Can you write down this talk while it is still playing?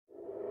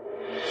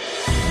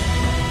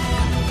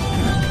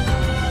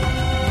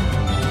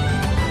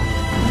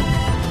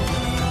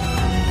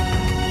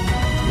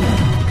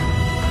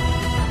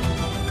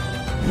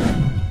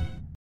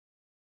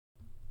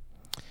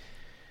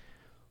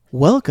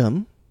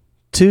Welcome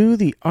to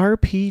the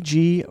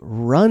RPG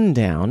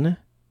Rundown,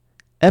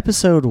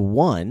 Episode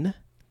 1.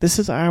 This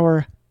is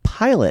our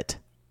pilot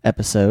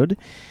episode,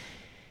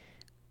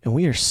 and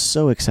we are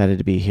so excited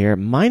to be here.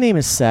 My name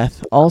is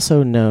Seth,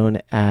 also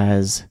known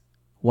as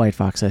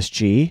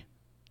WhiteFoxSG.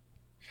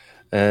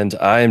 And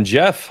I am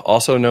Jeff,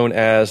 also known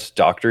as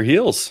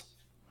DrHeals.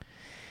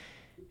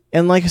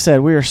 And like I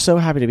said, we are so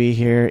happy to be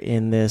here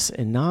in this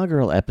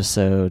inaugural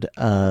episode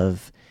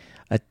of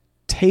a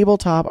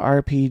tabletop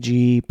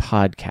RPG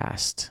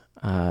podcast.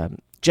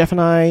 Jeff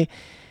and I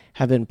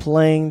have been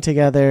playing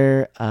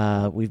together.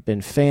 We've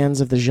been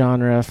fans of the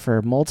genre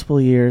for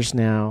multiple years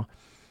now.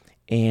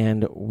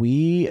 And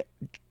we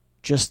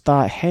just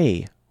thought,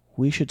 hey,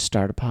 we should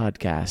start a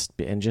podcast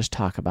and just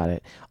talk about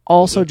it.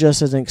 Also,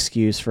 just as an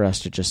excuse for us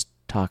to just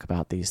talk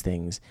about these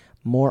things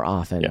more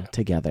often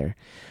together.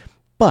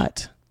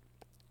 But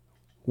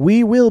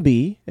we will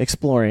be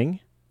exploring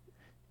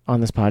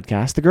on this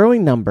podcast the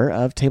growing number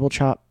of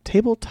tabletop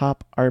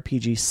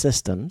RPG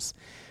systems,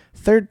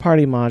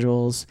 third-party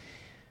modules,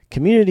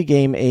 community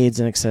game aids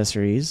and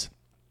accessories,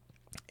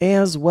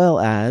 as well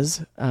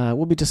as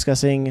we'll be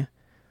discussing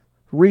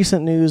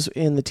recent news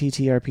in the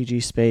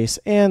TTRPG space,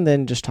 and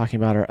then just talking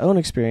about our own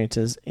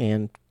experiences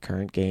and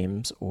current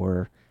games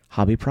or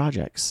hobby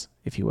projects,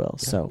 if you will.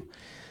 So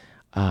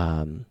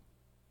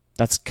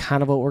that's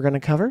kind of what we're going to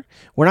cover.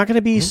 We're not going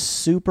to be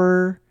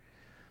super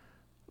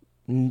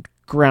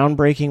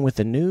groundbreaking with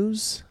the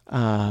news.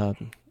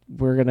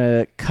 We're going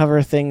to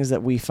cover things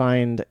that we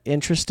find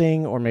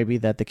interesting or maybe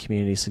that the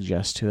community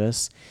suggests to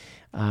us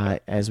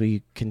as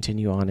we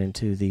continue on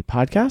into the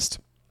podcast.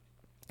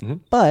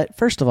 But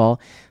first of all,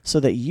 so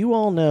that you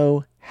all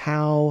know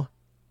how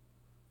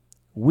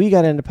we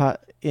got into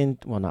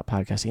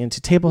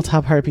into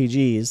tabletop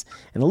RPGs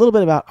and a little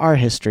bit about our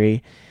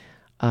history,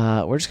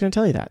 we're just going to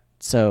tell you that.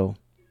 So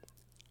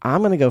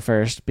I'm going to go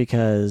first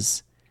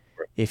because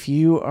if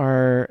you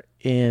are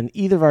in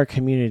either of our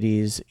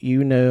communities,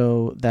 you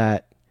know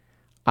that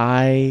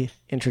I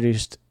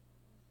introduced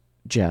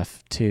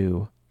Jeff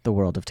to the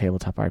world of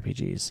tabletop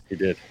RPGs. He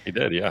did,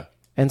 yeah.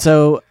 And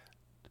so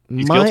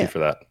he's guilty for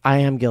that. I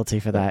am guilty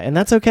for that, and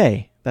that's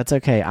okay. That's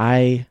okay.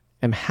 I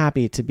am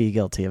happy to be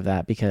guilty of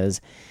that because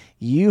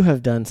you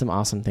have done some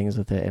awesome things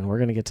with it, and we're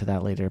going to get to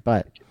that later.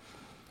 But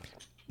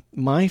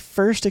my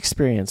first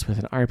experience with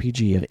an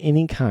RPG of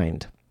any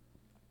kind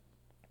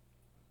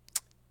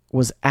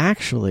was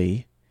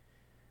actually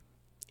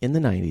in the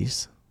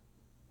 90s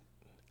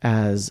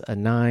as a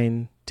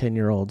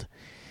 9-10-year-old,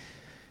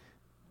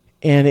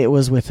 and it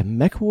was with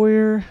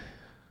MechWarrior,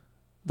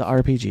 the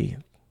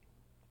RPG.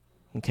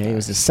 Okay, it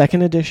was the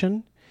second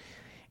edition,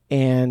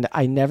 and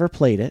I never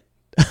played it.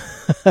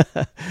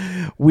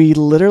 We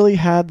literally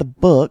had the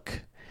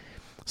book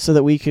so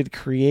that we could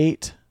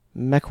create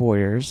mech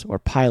warriors or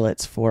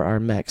pilots for our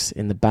mechs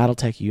in the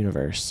Battletech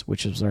universe,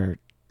 which was our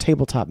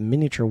tabletop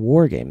miniature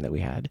war game that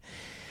we had.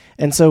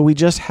 And so we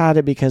just had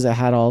it because it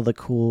had all the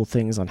cool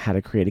things on how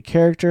to create a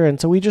character,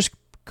 and so we just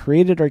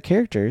created our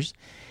characters,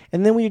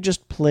 and then we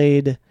just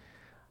played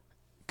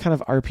kind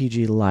of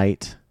RPG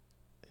light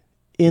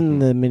in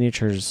the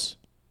miniatures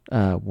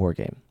war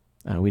game.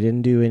 We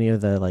didn't do any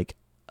of the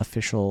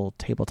official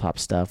tabletop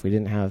stuff. We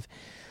didn't have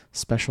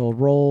special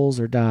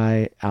rolls or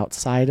die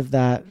outside of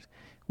that.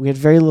 We had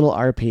very little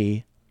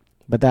RP,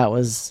 but that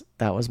was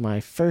my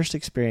first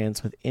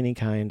experience with any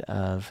kind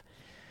of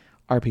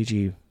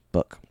RPG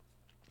book.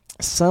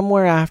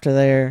 Somewhere after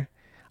there,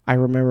 I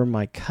remember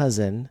my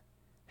cousin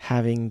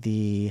having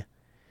the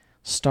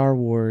Star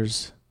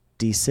Wars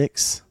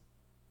D6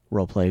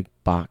 roleplay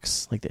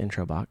box, like the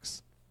intro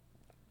box.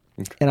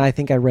 And I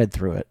think I read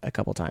through it a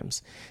couple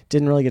times.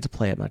 Didn't really get to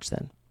play it much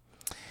then.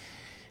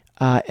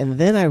 And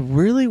then I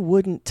really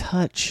wouldn't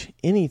touch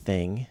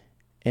anything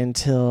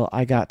until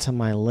I got to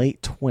my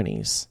late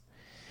 20s.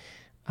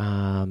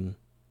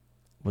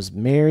 Was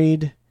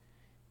married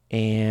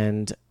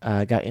and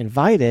got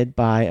invited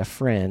by a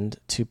friend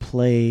to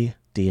play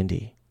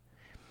D&D.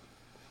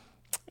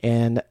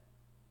 And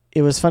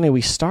it was funny. We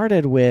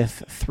started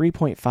with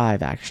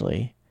 3.5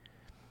 actually,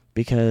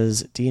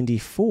 because D&D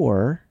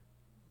 4...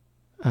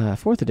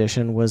 4th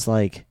edition was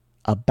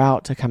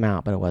about to come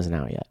out, but it wasn't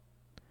out yet.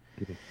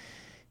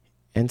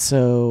 And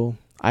so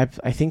I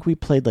think we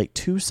played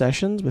 2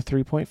 sessions with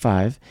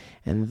 3.5,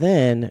 and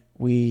then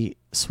we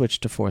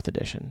switched to 4th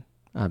edition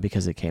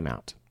because it came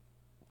out.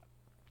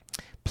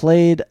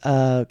 Played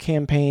a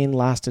campaign,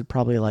 lasted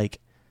probably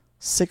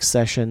 6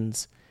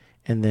 sessions,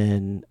 and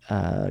then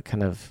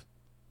kind of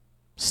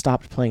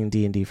stopped playing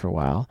D&D for a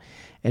while,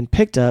 and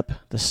picked up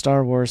the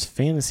Star Wars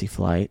Fantasy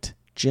Flight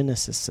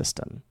Genesis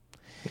system.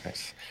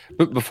 Nice.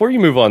 But before you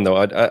move on, though,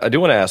 I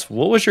do want to ask,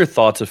 what was your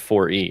thoughts of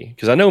 4E?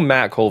 Because I know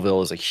Matt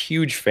Colville is a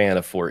huge fan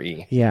of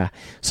 4E. Yeah.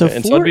 So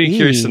I'd be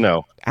curious to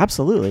know.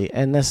 Absolutely.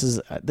 And this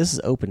is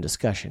open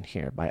discussion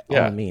here by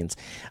all means.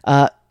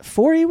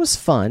 4E was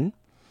fun.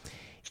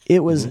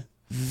 It was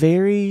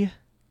very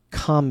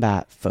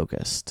combat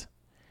focused.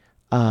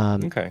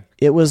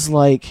 It was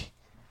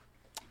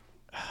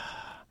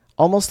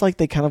almost like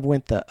they kind of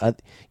went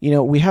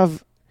we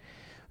have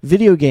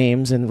video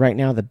games, and right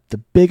now the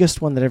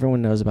biggest one that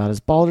everyone knows about is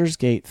Baldur's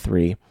Gate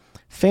 3.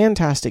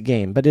 Fantastic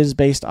game, but it is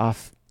based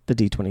off the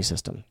D20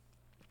 system.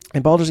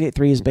 And Baldur's Gate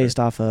 3 is based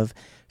off of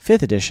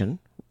 5th edition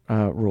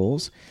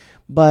rules.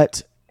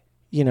 But,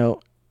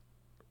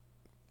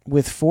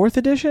 with 4th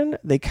edition,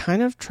 they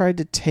kind of tried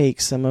to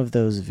take some of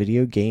those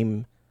video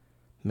game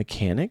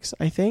mechanics,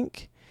 I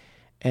think,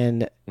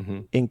 and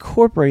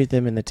incorporate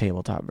them in the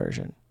tabletop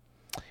version.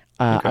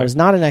 I was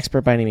not an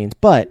expert by any means,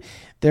 but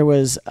there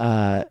was...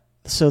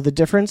 so the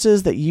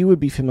differences that you would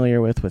be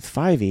familiar with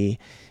 5e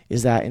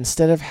is that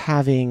instead of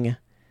having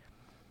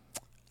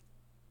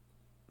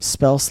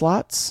spell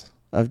slots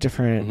of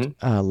different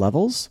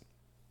levels,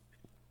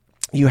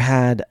 you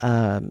had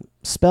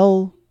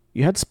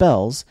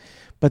spells,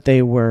 but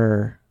they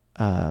were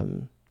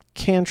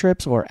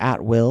cantrips or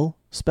at will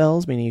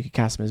spells, meaning you could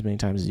cast them as many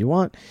times as you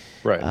want.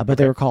 Right. But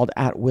they were called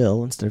at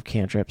will instead of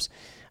cantrips.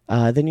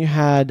 Then you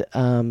had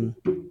some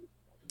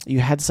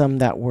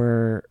that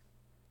were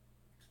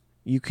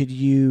you could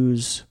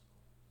use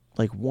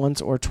like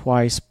once or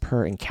twice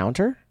per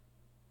encounter.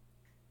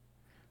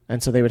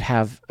 And so they would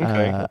have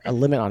a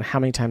limit on how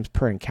many times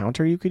per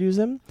encounter you could use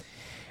them.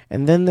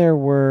 And then there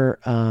were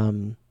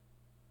some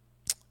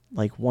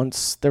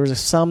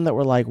that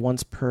were like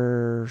once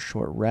per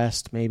short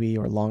rest maybe,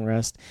 or long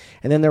rest.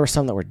 And then there were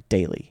some that were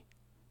daily.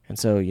 And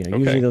so,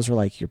 usually those were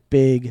like your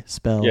big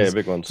spells. Yeah,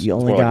 big ones. You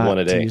only got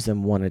to use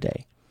them one a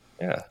day.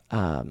 Yeah.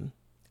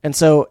 And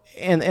so,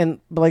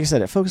 but like I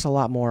said, it focused a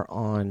lot more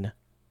on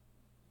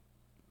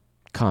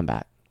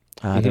combat.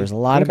 There was a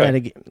lot of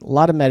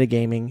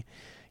metagaming.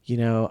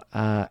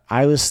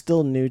 I was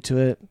still new to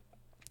it.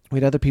 We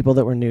had other people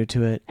that were new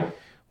to it.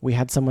 We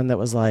had someone that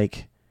was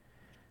like,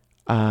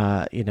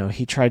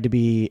 he tried to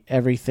be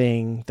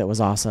everything that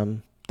was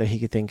awesome that he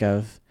could think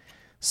of.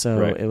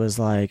 So it was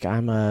like,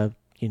 I'm a,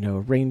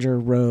 ranger,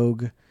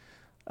 rogue,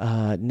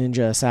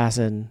 ninja,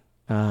 assassin,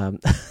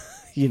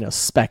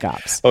 spec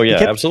ops. Oh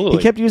yeah, absolutely.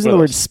 He kept using the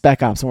word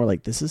spec ops, and we're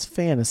like, this is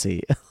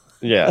fantasy.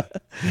 Yeah.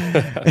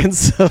 And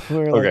so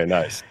we're like, okay,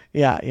 nice.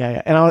 Yeah.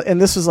 And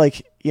this was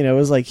like, it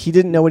was like he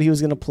didn't know what he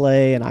was going to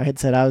play, and I had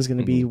said I was going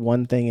to be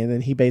one thing, and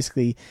then he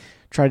basically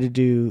tried to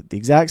do the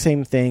exact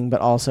same thing,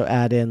 but also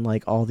add in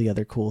like all the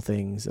other cool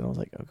things. And I was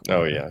like,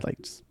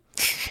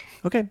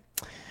 okay.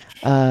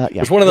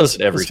 There's one of those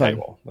at every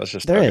table. That's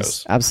just there is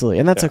goes. Absolutely,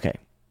 and that's okay.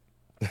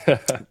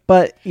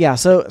 But yeah,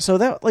 so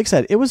that, like I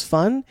said, it was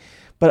fun.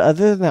 But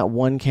other than that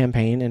one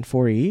campaign in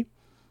 4E,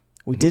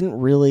 we didn't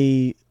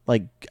really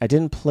I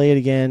didn't play it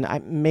again.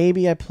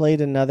 I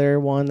played another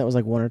one that was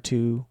like 1 or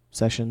 2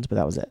 sessions, but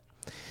that was it.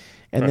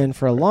 And then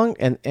for a long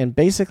and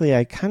basically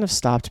I kind of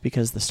stopped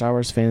because the Star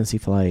Wars Fantasy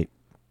Flight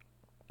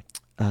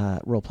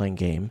role-playing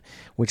game,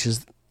 which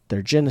is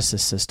their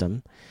Genesis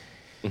system,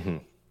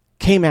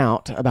 came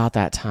out about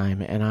that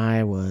time, and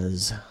I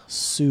was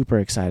super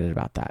excited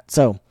about that.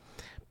 So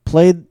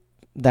played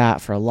that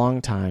for a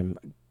long time,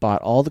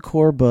 bought all the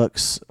core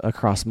books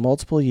across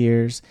multiple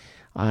years.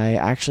 I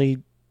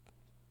actually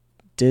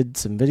did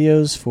some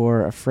videos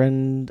for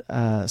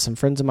some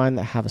friends of mine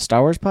that have a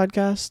Star Wars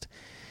podcast,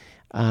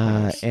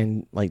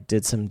 and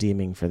did some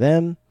DMing for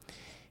them,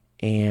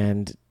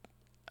 and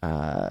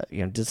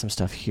did some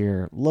stuff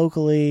here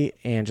locally,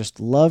 and just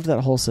loved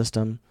that whole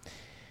system.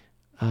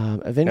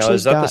 Eventually, now,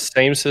 is that the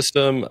same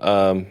system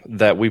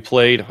that we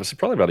played? It was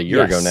probably about a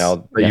year ago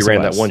now. That you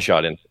ran that one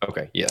shot in.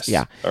 Okay, yes,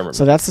 yeah, I remember.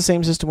 So that's the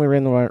same system we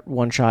ran the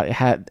one shot.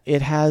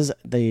 It has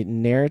the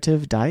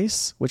narrative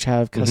dice, which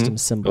have custom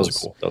symbols. Those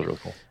are cool. That was really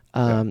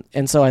cool.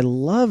 And so I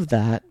love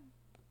that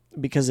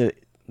because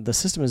the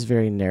system is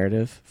very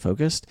narrative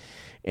focused,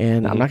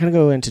 and I'm not going to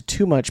go into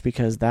too much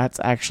because that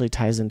actually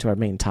ties into our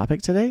main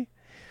topic today.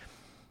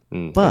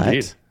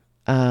 But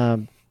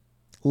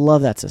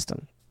love that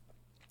system.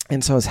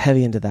 And so I was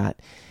heavy into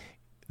that.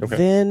 Okay.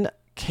 Then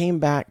came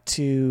back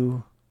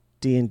to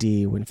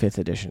D&D when 5th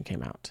edition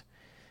came out.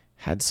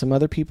 Had some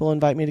other people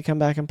invite me to come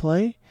back and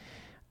play.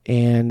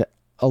 And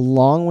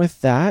along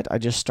with that, I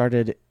just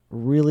started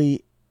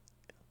really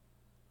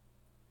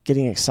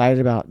getting excited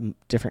about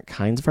different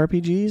kinds of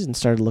RPGs and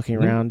started looking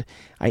around.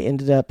 I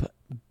ended up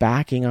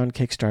backing on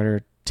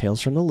Kickstarter Tales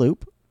from the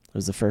Loop. It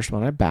was the first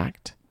one I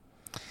backed.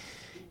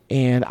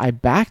 And I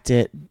backed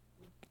it,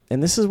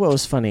 and this is what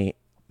was funny.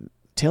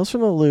 Tales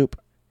from the Loop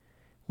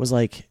was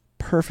like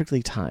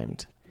perfectly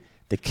timed.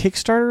 The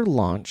Kickstarter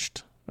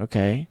launched,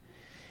 okay,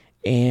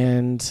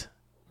 and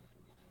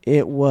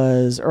it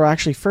was, or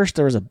actually first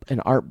there was an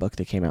art book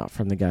that came out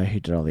from the guy who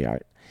did all the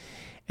art.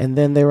 And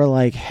then they were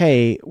like,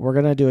 hey, we're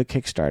going to do a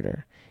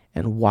Kickstarter.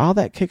 And while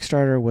that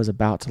Kickstarter was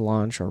about to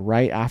launch, or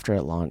right after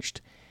it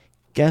launched,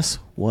 guess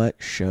what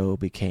show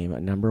became a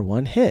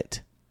 #1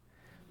 hit?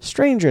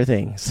 Stranger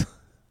Things.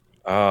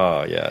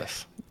 Oh,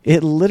 yes.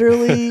 It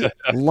literally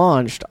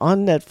launched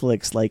on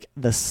Netflix like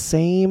the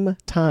same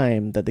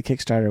time that the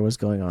Kickstarter was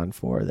going on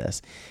for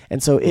this.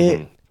 And so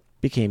it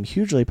became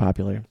hugely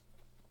popular,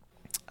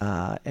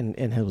 and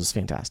it was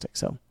fantastic.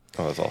 So,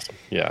 oh, that's awesome.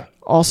 Yeah.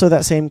 Also,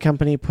 that same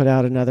company put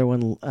out another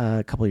one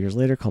a couple of years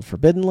later called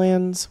Forbidden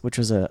Lands, which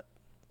was a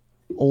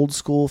old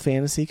school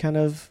fantasy kind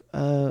of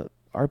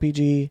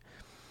RPG,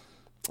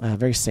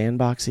 very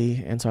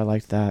sandboxy, and so I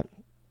liked that.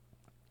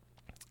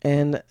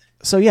 And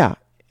so yeah,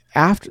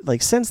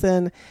 since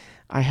then,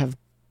 I have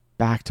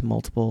backed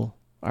multiple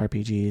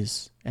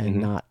RPGs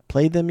and not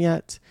played them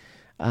yet.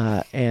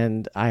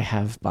 And I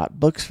have bought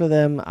books for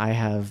them. I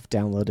have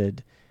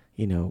downloaded,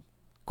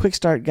 quick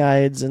start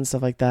guides and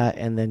stuff like that.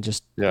 And then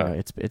just,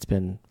 it's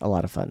been a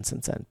lot of fun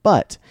since then.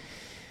 But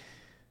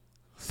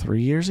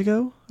 3 years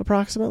ago,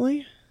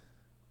 approximately,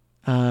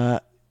 I'm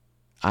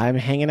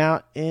hanging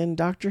out in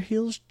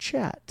DrHeals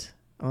chat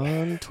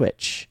on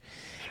Twitch.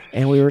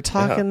 And we were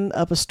talking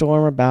up a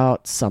storm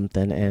about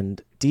something,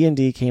 and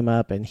D&D came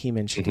up, and he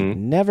mentioned he'd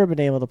never been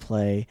able to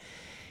play.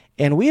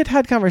 And we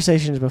had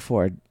conversations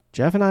before.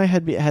 Jeff and I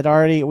had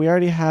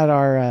already had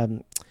our,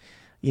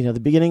 the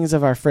beginnings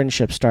of our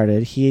friendship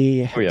started.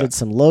 He did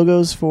some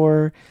logos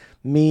for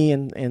me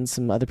and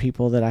some other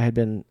people that I had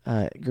been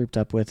grouped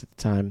up with at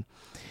the time.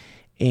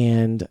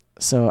 And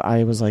so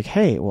I was like,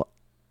 hey, well,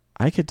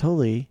 I could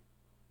totally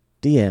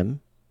DM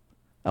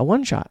a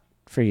one-shot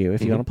for you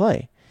if you want to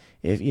play.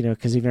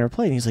 Because you've never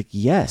played. And he's like,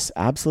 yes,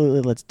 absolutely,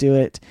 let's do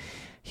it.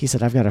 He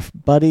said, I've got a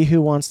buddy who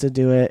wants to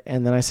do it.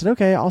 And then I said,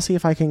 okay, I'll see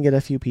if I can get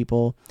a few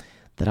people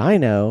that I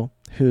know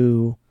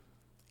who,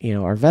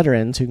 are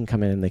veterans who can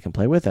come in and they can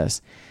play with us.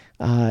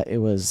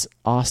 It was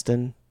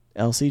Austin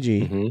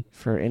LCG,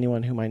 for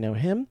anyone who might know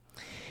him.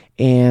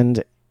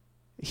 And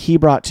he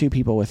brought 2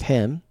 people with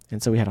him.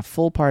 And so we had a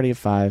full party of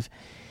 5.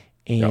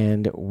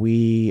 And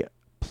we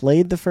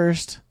played the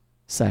first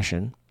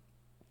session.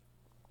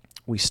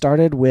 We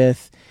started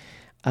with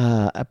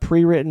a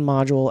pre-written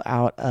module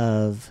out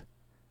of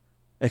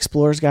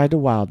Explorer's Guide to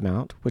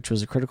Wildmount, which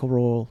was a Critical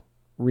Role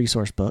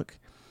resource book.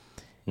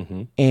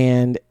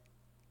 And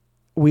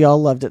we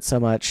all loved it so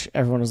much.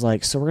 Everyone was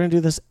like, so we're going to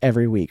do this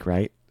every week,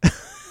 right?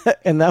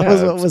 And that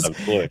was what was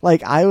absolutely.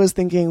 Like, I was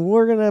thinking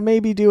we're going to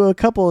maybe do a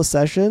couple of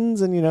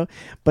sessions and,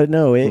 but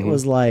no, it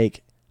was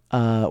like,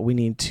 we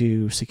need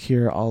to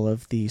secure all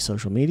of the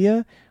social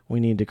media. We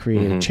need to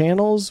create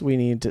channels. We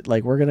need to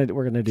we're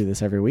gonna do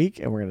this every week,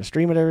 and we're gonna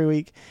stream it every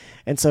week.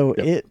 And so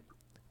it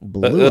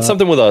blew That's up.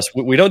 something with us.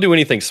 We don't do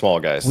anything small,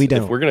 guys. We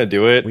don't. If we're gonna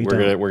do it, we're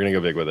gonna go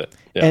big with it.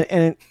 Yeah.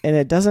 And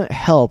it doesn't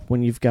help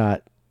when you've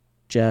got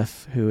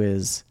Jeff, who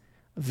is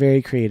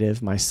very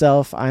creative.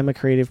 Myself, I'm a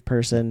creative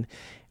person.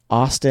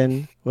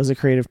 Austin was a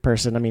creative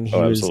person. I mean,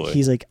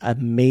 he's like a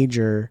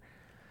major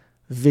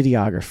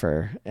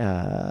videographer.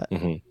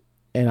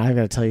 And I've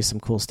got to tell you some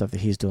cool stuff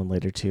that he's doing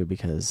later too,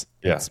 because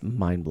it's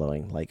mind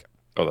blowing. Like,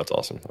 oh, that's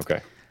awesome.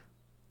 Okay.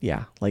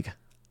 Yeah. Like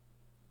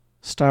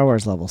Star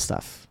Wars level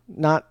stuff,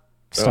 not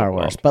Star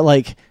Wars,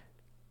 but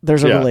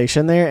there's a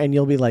relation there, and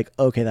you'll be like,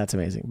 okay, that's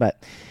amazing.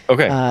 But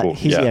okay, cool.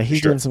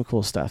 He's doing some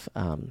cool stuff.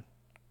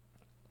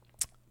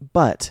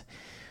 But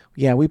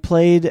we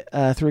played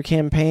through a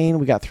campaign.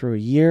 We got through a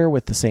year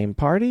with the same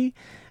party.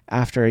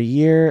 After a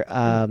year,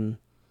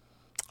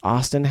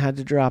 Austin had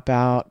to drop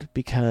out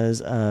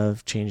because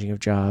of changing of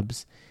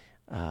jobs.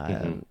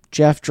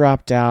 Jeff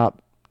dropped out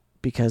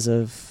because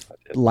of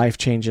life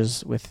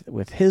changes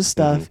with his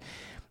stuff.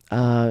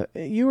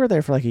 You were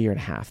there for like a year and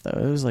a half, though.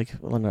 It was like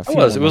it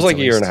was like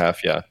a year and a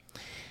half, yeah.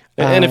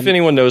 And if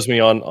anyone knows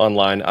me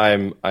online,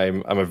 I'm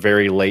a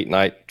very late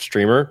night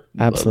streamer.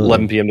 Absolutely,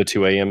 11 p.m. to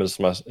 2 a.m. is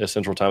my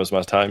Central Time is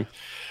my time.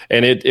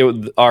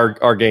 And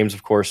our games,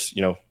 of course,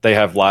 they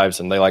have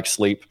lives and they like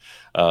sleep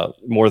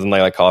more than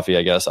they like coffee,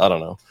 I guess. I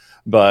don't know.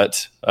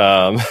 But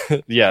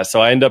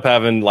so I end up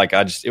having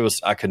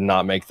I could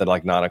not make the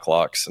 9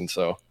 o'clocks, and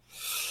so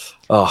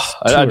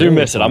I do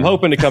miss it. I'm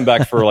hoping to come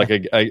back for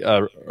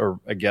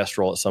a guest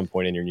role at some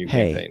point in your new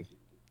campaign.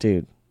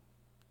 Dude,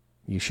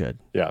 you should.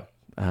 Yeah,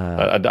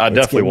 I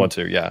definitely want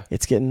to. Yeah,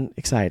 it's getting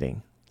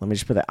exciting. Let me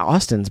just put that.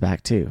 Austin's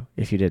back too,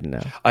 if you didn't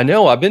know. I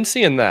know. I've been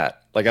seeing that.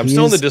 I'm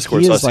still in the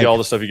Discord, so I see all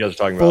the stuff you guys are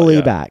talking about.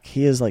 Fully back.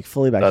 He is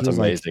fully back. That's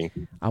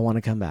amazing. I want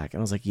to come back. And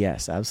I was like,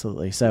 yes,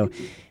 absolutely. So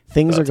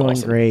things are going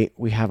great.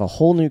 We have a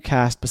whole new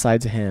cast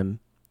besides him,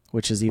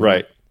 which is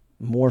even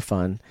more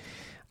fun.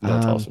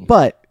 That's awesome.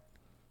 But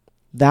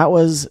that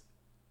was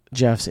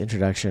Jeff's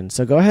introduction.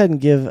 So go ahead and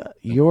give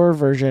your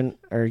version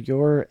or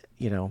your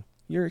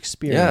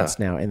experience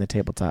now in the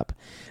tabletop,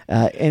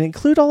 and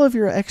include all of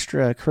your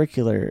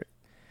extracurricular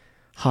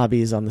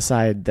hobbies on the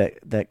side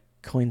that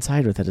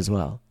coincide with it as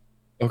well.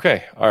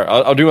 Okay. All right.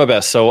 I'll do my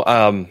best. So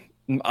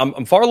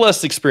I'm far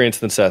less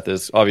experienced than Seth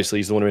is. Obviously,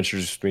 he's the one who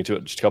introduced me to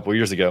it just a couple of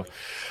years ago.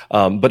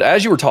 But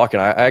as you were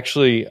talking, I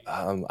actually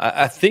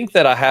I think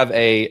that I have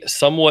a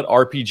somewhat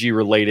RPG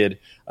related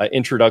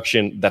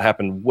introduction that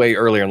happened way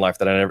earlier in life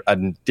that I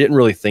didn't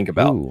really think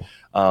about.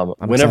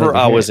 Whenever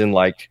I was in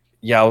when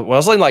I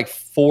was in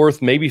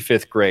fourth, maybe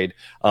fifth grade,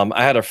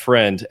 I had a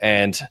friend,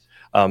 and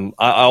I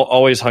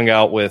always hung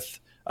out with.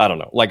 I don't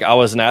know. I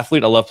was an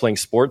athlete. I love playing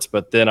sports,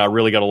 but then I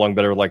really got along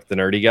better with the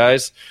nerdy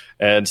guys.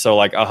 And so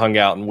I hung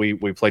out and we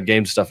played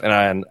games and stuff.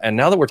 And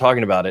now that we're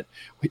talking about it,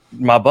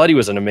 my buddy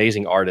was an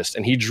amazing artist,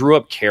 and he drew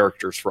up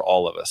characters for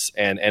all of us.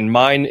 And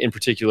mine in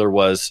particular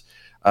was,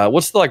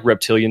 what's the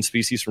reptilian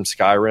species from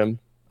Skyrim?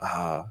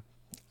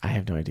 I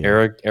have no idea.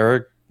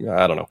 Eric,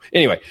 I don't know.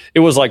 Anyway, it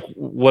was like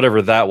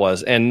whatever that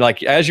was. And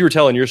like, as you were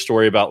telling your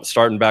story about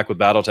starting back with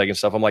Battletech and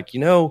stuff, I'm like,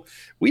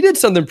 we did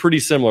something pretty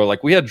similar.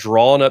 Like we had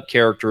drawn up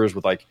characters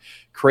with like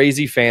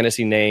crazy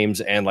fantasy names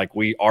and like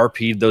we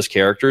RP'd those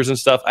characters and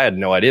stuff. I had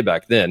no idea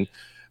back then.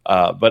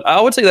 But I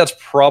would say that's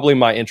probably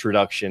my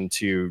introduction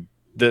to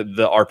the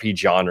RP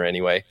genre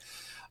anyway.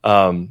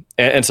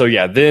 And so,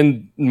 yeah,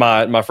 then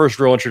my first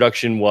real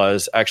introduction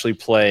was actually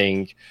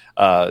playing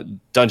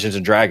Dungeons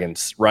and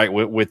Dragons, right,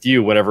 with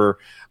you whenever,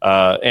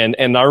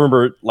 and I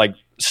remember like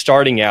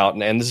starting out,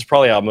 and this is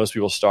probably how most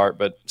people start,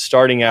 but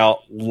starting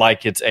out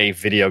like it's a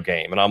video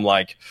game. And I'm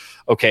like,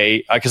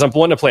 okay, because I'm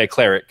wanting to play a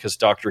cleric because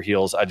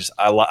DrHeals,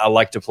 I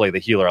like to play the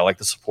healer. I like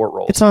the support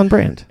roles. It's on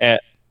brand.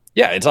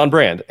 Yeah, it's on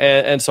brand.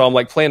 And so I'm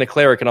like playing a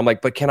cleric and I'm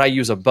like, but can I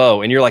use a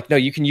bow? And you're like, no,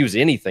 you can use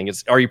anything.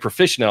 Are you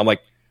proficient? And I'm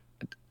like,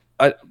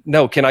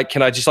 no, can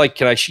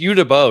I shoot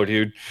a bow,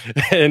 dude?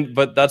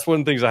 But that's one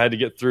of the things I had to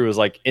get through is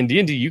like in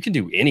D&D, you can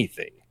do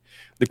anything.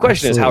 The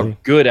question Absolutely. is how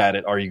good at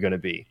it are you going to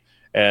be?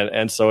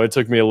 And so it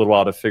took me a little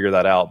while to figure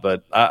that out.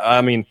 But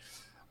I mean,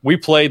 we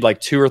played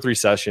like 2 or 3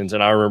 sessions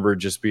and I remember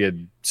just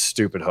being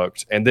stupid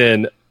hooked. And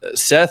then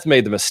Seth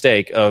made the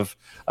mistake of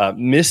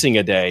missing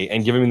a day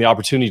and giving me the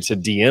opportunity to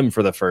DM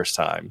for the first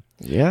time.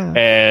 Yeah.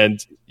 And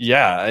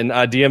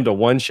I DM'd a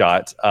one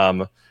shot.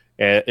 And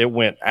it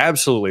went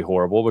absolutely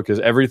horrible because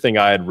everything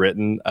I had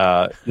written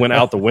went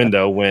out the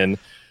window when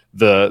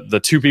the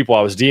 2 people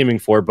I was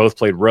DMing for both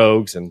played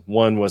rogues, and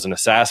one was an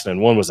assassin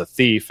and one was a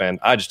thief, and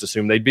I just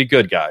assumed they'd be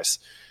good guys.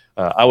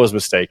 I was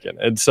mistaken.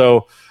 And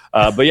so,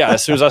 but yeah,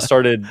 as soon as I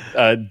started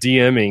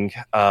DMing,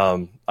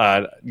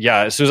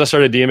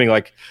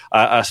 like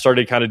I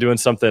started kind of doing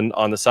something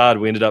on the side.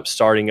 We ended up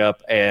starting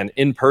up an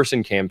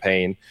in-person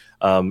campaign.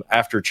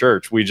 After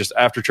church, we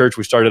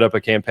started up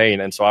a campaign.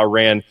 And so I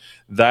ran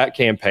that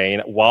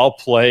campaign while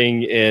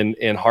playing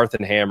in Hearth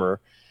and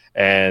Hammer.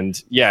 And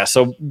yeah,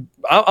 so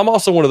I'm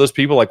also one of those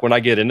people, like when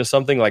I get into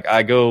something, like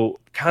I go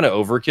kind of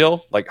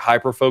overkill, like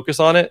hyper focus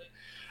on it.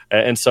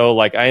 And so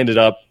like I ended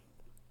up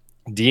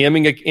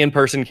DMing an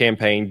in-person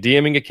campaign,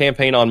 DMing a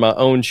campaign on my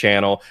own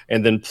channel,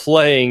 and then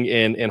playing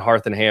in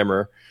Hearth and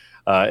Hammer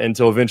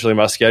until eventually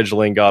my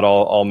scheduling got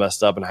all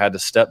messed up and I had to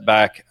step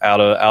back out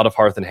of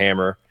Hearth and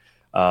Hammer.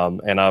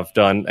 And I've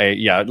done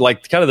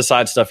like kind of the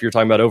side stuff you're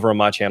talking about over on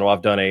my channel.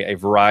 I've done a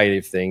variety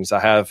of things.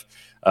 I have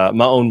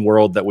my own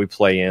world that we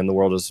play in. The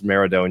world is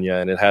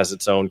Maradonia, and it has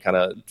its own kind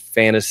of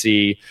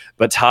fantasy,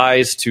 but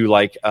ties to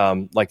like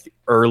the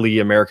early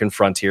American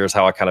frontier is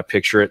how I kind of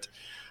picture it.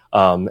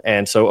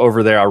 And so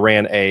over there, I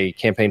ran a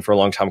campaign for a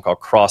long time called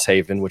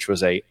Crosshaven, which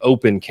was a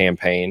open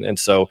campaign. And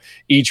so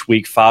each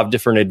week, 5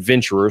 different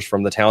adventurers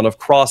from the town of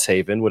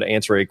Crosshaven would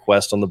answer a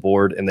quest on the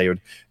board, and they would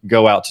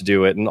go out to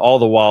do it. And all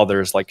the while,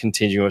 there's like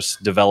continuous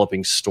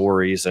developing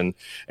stories and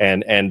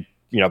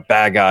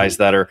bad guys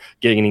that are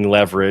gaining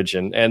leverage.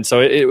 And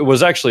so it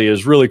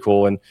was really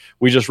cool. And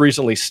we just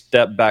recently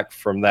stepped back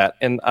from that.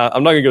 And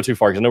I'm not going to go too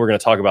far because I know we're going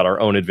to talk about our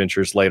own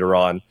adventures later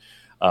on.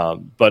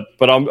 But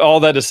I'm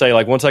all that to say,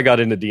 like once I got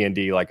into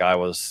D&D, like I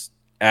was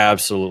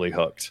absolutely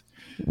hooked.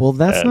 Well,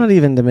 that's not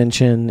even to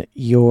mention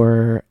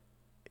your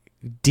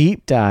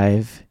deep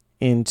dive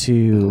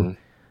into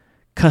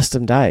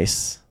custom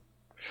dice.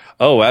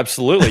 Oh,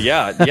 absolutely.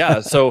 Yeah.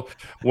 Yeah. So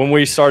when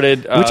we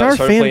started, which are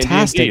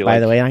fantastic, D&D, by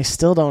the way, and I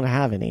still don't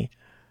have any.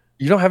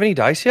 You don't have any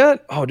dice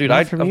yet? Oh, dude,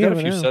 I've got a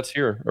few sets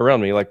here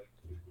around me. Like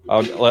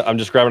I'm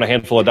just grabbing a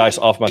handful of dice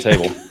off my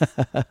table.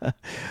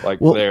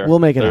 We'll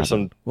make it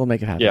happen. We'll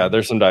make it happen. Yeah,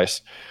 there's some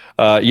dice.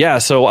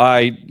 So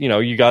I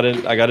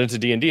got into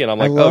D&D, and I'm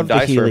like,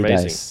 dice are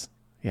amazing. Dice.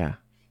 Yeah.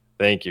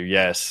 Thank you.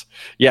 Yes.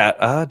 Yeah.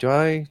 I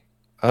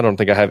don't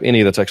think I have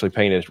any that's actually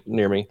painted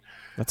near me.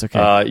 That's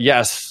okay.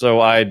 Yes. So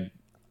I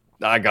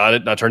got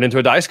it. I turned into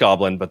a dice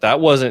goblin, but that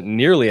wasn't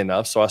nearly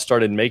enough. So I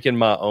started making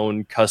my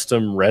own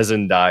custom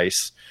resin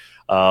dice.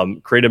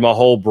 Created my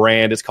whole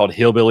brand. It's called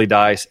Hillbilly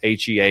Dice,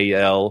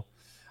 HEAL.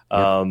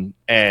 And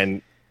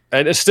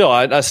it's still,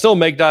 I still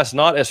make dice,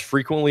 not as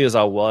frequently as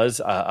I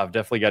was. I've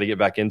definitely got to get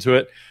back into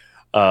it.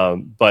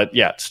 But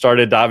yeah,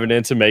 started diving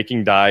into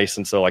making dice.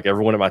 And so like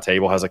everyone at my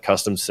table has a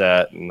custom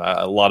set, and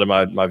a lot of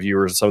my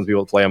viewers, some of the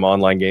people that play them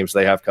online games,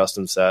 they have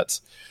custom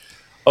sets.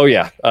 Oh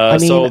yeah.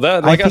 So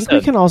that, like I think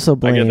we can also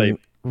blame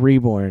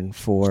Reborn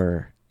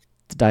for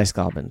the Dice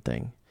Goblin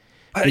thing.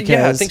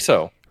 Yeah, I think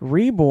so.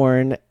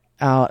 Reborn,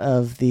 out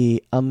of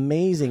the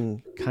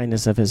amazing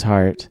kindness of his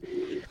heart,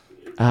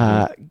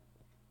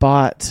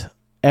 bought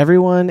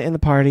everyone in the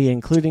party,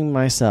 including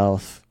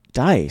myself,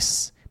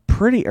 dice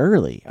pretty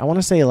early. I want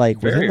to say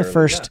like within the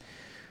first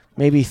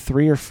maybe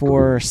 3 or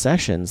 4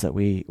 sessions that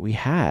we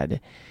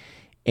had.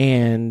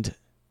 And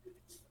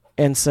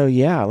so,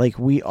 yeah, like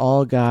we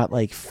all got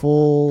like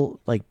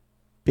full, like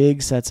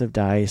big sets of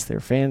dice.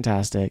 They're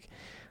fantastic.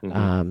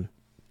 Mm-hmm.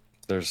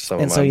 There's some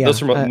of mine.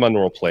 Those are my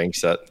normal playing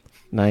set.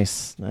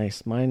 Nice.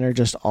 Mine are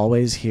just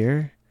always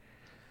here.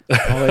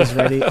 Always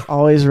ready.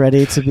 Always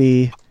ready to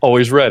be.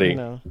 Always ready.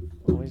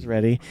 Always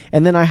ready.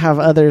 And then I have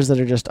others that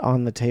are just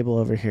on the table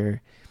over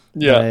here.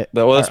 Yeah.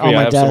 That's me.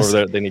 I have some over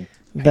there. They need.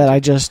 that I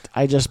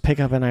just pick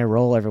up and I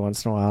roll every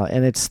once in a while,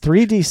 and it's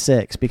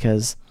 3d6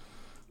 because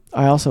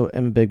I also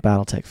am a big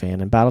BattleTech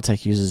fan, and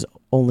BattleTech uses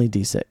only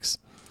d6.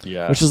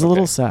 Yeah, which is a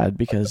little sad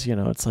because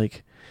it's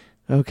like,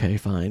 okay,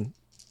 fine.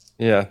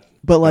 Yeah,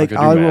 but like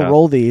I will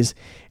roll these,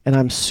 and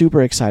I'm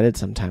super excited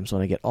sometimes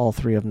when I get all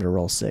three of them to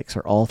roll 6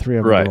 or all three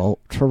of them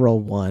to roll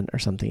 1 or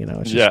something.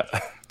 It's just,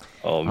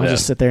 Oh man, I'll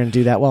just sit there and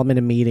do that while I'm in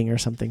a meeting or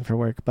something for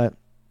work. But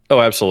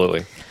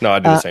absolutely, no, I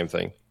do the same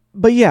thing.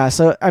 But yeah,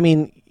 so I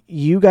mean,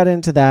 you got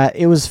into that.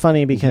 It was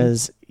funny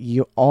because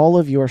all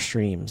of your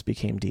streams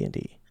became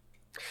D&D.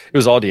 It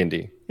was all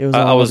D&D.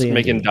 I was D&D.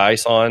 Making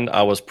dice on.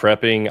 I was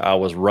prepping. I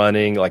was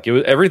running. Like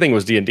everything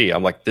was D&D.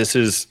 I'm like, this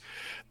is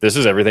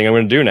everything I'm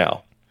going to do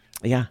now.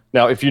 Yeah.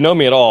 Now, if you know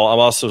me at all, I'm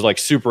also like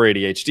super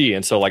ADHD,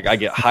 and so like I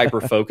get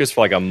hyper focused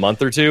for like a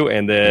month or two,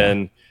 and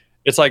then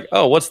it's like,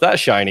 oh, what's that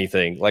shiny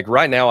thing? Like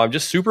right now, I'm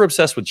just super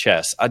obsessed with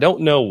chess. I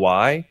don't know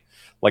why.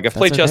 Like I've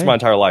played chess my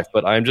entire life,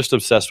 but I'm just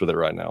obsessed with it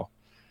right now.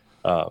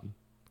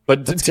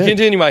 But to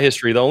continue my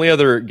history, the only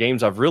other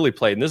games I've really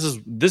played, and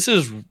this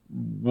is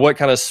what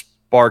kind of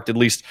sparked at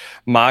least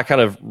my kind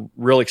of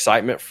real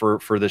excitement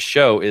for this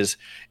show is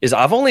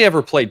I've only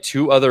ever played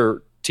 2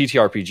 other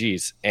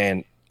TTRPGs,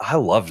 and I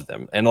loved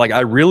them. And like I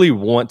really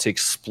want to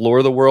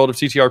explore the world of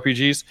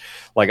TTRPGs.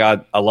 Like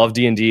I love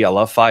D&D, I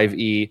love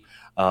 5e.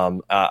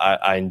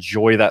 I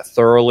enjoy that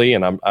thoroughly,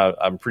 and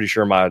I'm pretty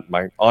sure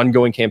my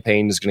ongoing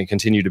campaign is going to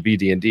continue to be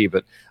D&D,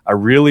 but I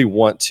really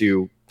want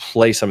to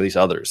play some of these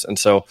others. And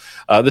so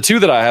the 2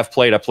 that I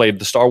played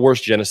the Star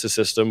Wars Genesis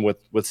system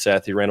with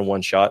Seth. He ran a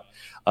one-shot.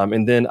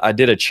 And then I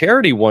did a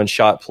charity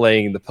one-shot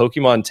playing the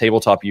Pokemon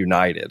Tabletop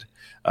United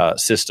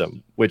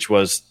system, which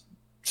was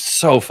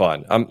so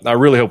fun. I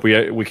really hope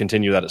we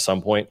continue that at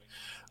some point.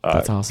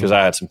 That's awesome. Because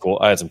I had some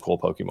cool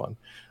Pokemon.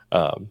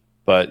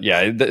 But yeah,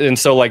 and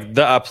so like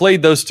I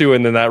played those 2,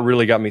 and then that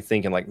really got me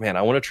thinking like, man,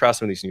 I want to try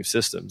some of these new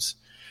systems.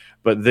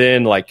 But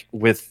then like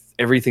with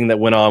everything that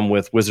went on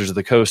with Wizards of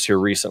the Coast here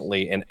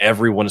recently, and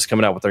everyone is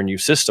coming out with their new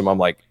system, I'm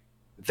like,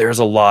 there's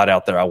a lot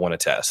out there I want to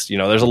test.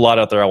 There's a lot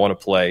out there I want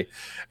to play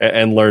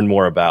and learn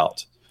more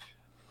about.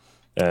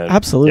 And,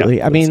 absolutely.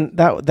 Yeah, I mean,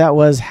 that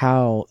was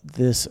how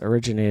this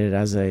originated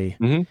as a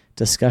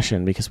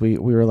discussion, because we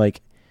were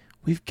like,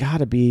 we've got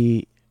to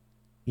be,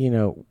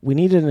 we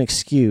needed an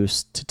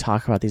excuse to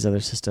talk about these other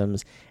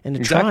systems and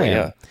to try them.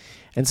 Yeah.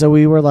 And so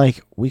we were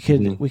like, we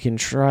can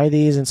try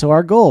these. And so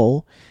our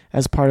goal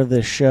as part of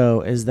this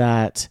show is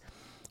that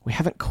we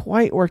haven't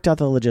quite worked out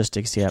the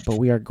logistics yet, but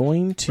we are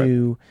going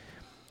to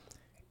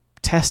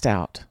test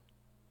out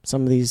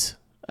some of these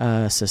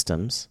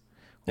systems.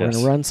 We're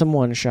going to run some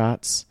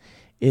one-shots.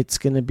 It's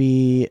going to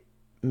be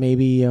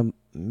maybe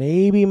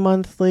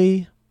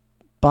monthly,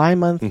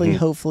 bi-monthly,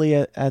 hopefully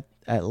at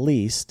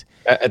least.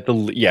 At the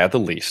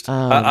least.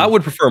 I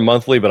would prefer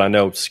monthly, but I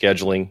know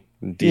scheduling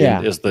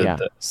is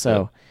the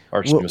so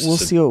we'll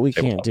see what we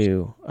can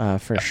do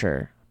for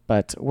sure.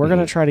 But we're going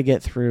to try to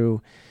get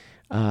through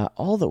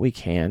all that we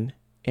can.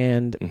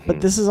 And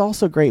but this is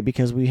also great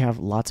because we have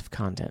lots of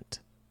content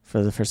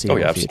for the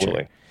foreseeable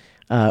future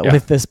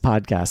with this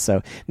podcast.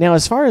 So now,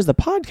 as far as the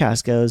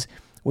podcast goes,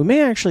 we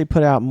may actually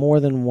put out more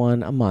than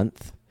one a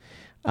month,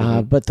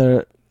 but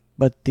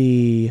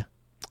the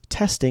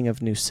testing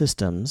of new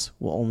systems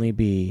will only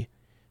be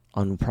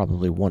on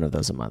probably one of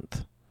those a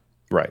month.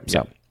 Right.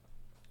 So.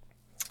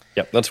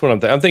 Yeah, that's what I'm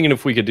thinking. I'm thinking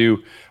if we could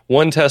do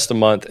one test a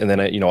month and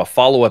then a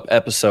follow-up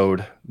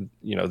episode,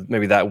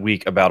 maybe that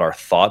week about our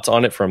thoughts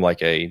on it from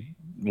like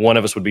one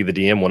of us would be the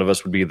DM, one of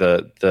us would be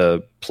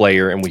the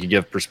player, and we could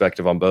give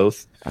perspective on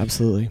both.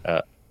 Absolutely.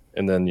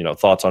 And then,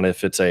 thoughts on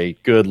if it's a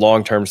good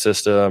long-term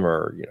system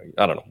or,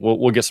 I don't know.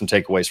 We'll get some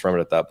takeaways from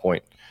it at that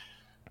point.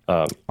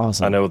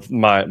 Awesome. I know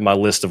my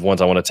list of ones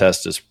I want to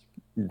test is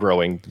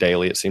growing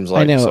daily, it seems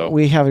like. I know.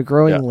 We have a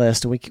growing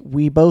list.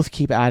 We both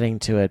keep adding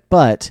to it,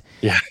 but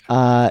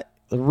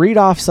read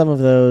off some of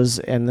those,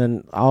 and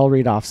then I'll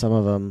read off some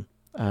of them.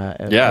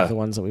 Of the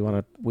ones that we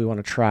want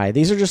to try.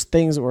 These are just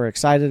things that we're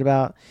excited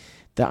about.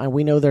 That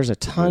we know there's a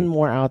ton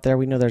more out there.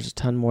 We know there's a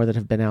ton more that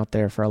have been out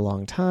there for a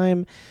long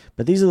time,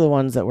 but these are the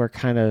ones that we're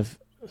kind of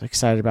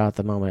excited about at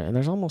the moment. And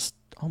there's almost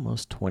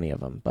 20 of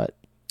them. But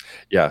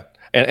yeah,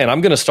 and I'm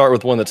going to start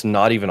with one that's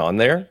not even on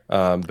there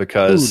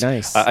because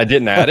I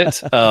didn't add it.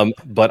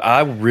 But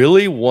I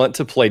really want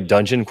to play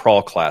Dungeon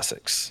Crawl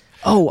Classics.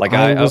 Oh, I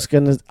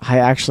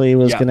actually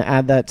was gonna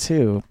add that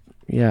too.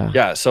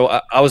 Yeah. So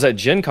I was at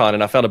Gen Con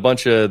and I found a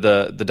bunch of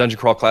the Dungeon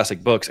Crawl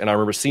Classic books, and I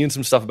remember seeing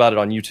some stuff about it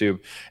on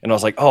YouTube, and I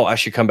was like, oh, I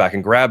should come back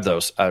and grab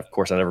those. Of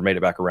course, I never made it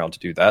back around to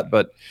do that,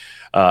 but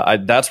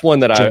that's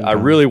one that I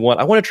really want.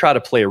 I want to try to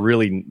play or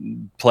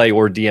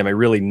DM a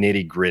really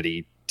nitty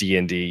gritty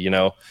D&D,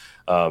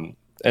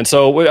 and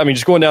so, I mean,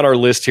 just going down our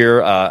list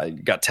here,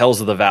 got Tales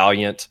of the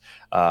Valiant,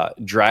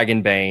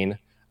 Dragonbane,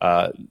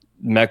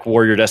 Mech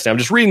Warrior Destiny. I'm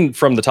just reading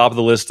from the top of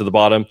the list to the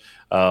bottom.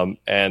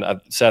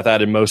 And Seth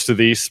added most of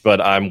these,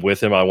 but I'm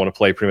with him. I want to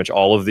play pretty much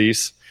all of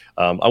these.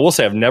 I will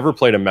say I've never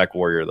played a Mech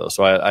Warrior, though,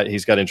 so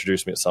he's got to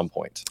introduce me at some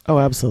point. Oh,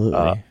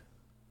 absolutely.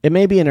 It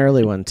may be an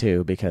early one,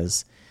 too,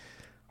 because,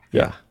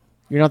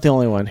 You're not the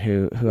only one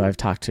who I've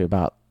talked to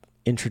about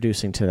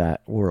introducing to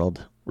that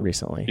world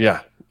recently. Yeah.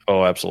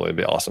 Oh, absolutely. It'd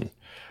be awesome.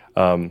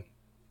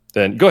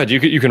 Then go ahead.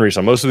 You can read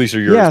some. Most of these are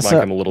yours. Yeah,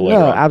 Mine come a little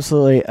later on.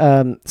 Absolutely.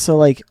 So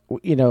like,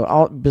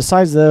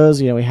 besides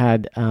those, we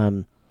had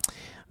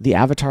the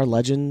Avatar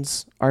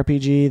Legends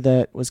RPG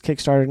that was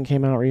Kickstarted and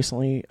came out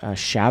recently,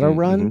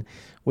 Shadowrun,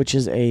 which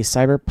is a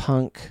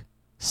cyberpunk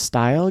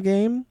style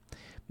game,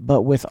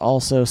 but with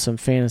also some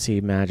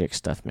fantasy magic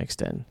stuff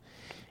mixed in.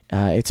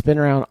 It's been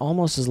around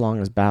almost as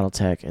long as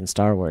BattleTech and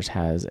Star Wars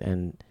has,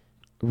 and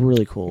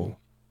really cool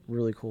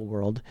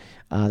world.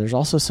 There's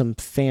also some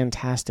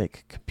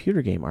fantastic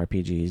computer game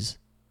RPGs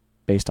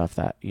based off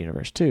that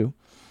universe too.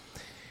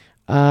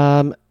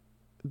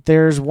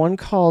 There's one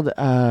called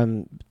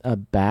a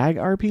Bag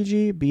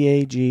RPG,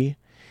 BAG,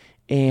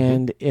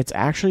 and it's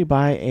actually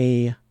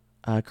by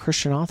a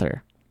Christian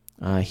author.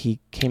 He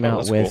came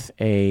out with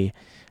cool.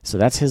 So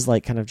that's his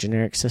like kind of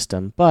generic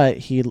system, but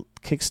he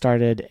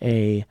kickstarted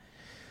a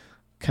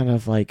kind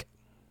of like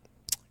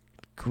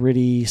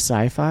gritty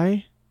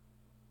sci-fi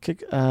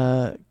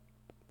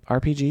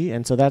RPG,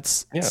 and so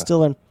that's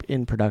still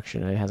in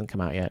production. It hasn't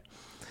come out yet,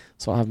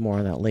 so I'll have more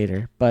on that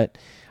later. But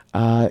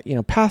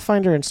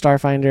Pathfinder and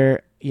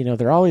Starfinder,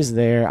 they're always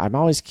there. I'm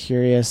always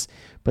curious,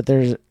 but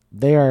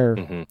they are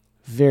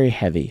very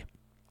heavy.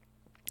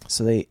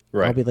 So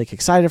I'll be like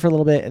excited for a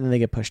little bit, and then they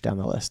get pushed down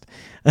the list.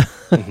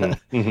 But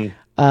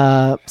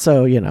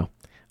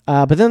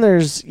then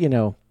there's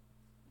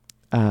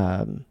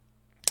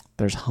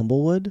there's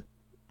Humblewood,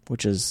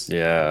 which is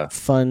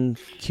fun,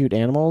 cute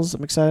animals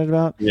I'm excited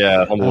about.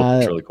 Yeah,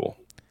 Humblewood is really cool.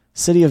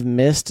 City of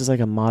Mist is like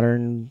a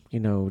modern,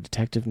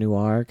 detective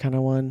noir kind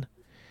of one.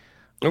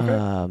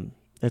 Okay.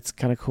 It's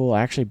kind of cool.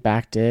 I actually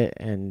backed it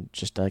and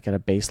just like at a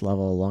base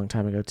level a long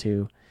time ago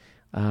too.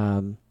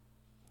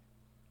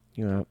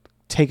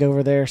 Take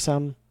over there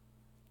some.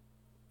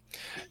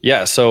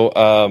 Yeah,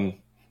 so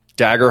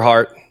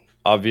Daggerheart,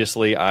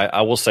 obviously,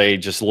 I will say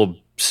just a little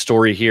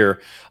story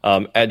here.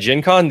 At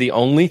Gen Con, the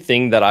only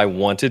thing that I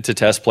wanted to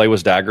test play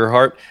was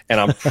Daggerheart, and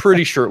I'm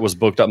pretty sure it was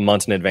booked up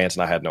months in advance,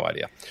 and I had no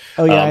idea.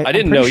 Oh yeah, I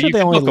didn't know sure you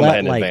could book them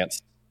in like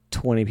advance.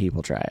 20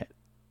 people try it.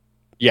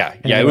 Yeah,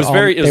 And it was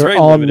very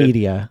all limited.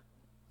 Media.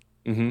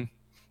 Mm-hmm.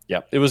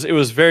 Yeah, it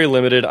was very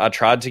limited. I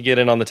tried to get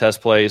in on the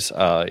test plays.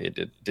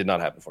 It did not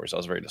happen for me, so I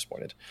was very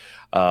disappointed.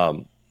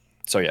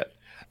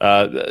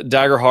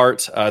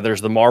 Daggerheart.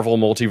 There's the Marvel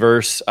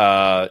Multiverse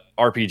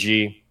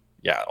RPG.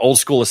 Yeah, old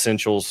school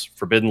essentials,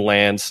 Forbidden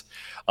Lands.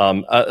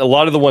 A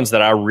lot of the ones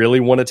that I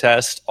really want to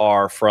test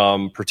are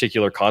from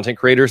particular content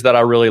creators that I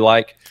really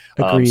like.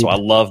 So I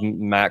love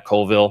Matt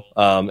Colville.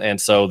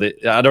 And so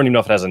I don't even know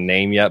if it has a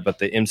name yet, but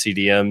the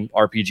MCDM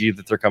RPG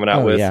that they're coming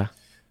out with. Yeah.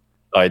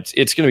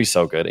 It's going to be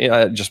so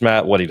good. Just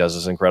Matt, what he does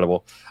is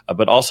incredible.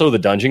 But also the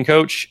Dungeon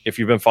Coach, if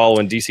you've been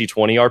following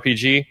DC20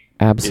 RPG,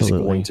 absolutely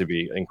is going to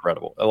be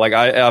incredible. Like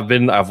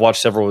I've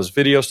watched several of his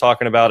videos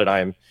talking about it.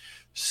 I am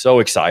so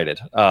excited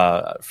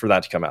for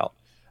that to come out.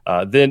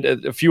 Then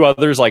a few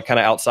others, like kind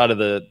of outside of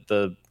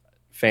the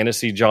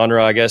fantasy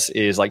genre, I guess,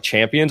 is like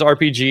Champions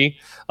RPG.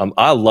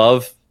 I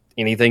love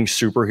anything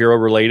superhero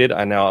related.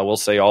 I will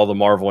say all the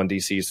Marvel and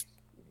DC's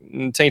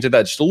tainted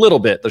that just a little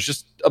bit. There's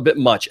just a bit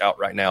much out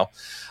right now.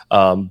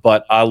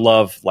 But I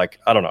love, like,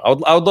 I don't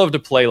know. I would love to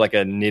play like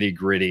a nitty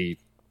gritty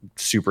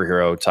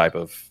superhero type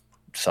of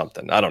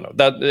something. I don't know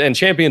and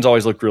Champions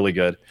always looked really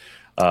good.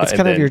 It's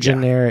kind of your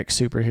generic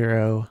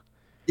superhero.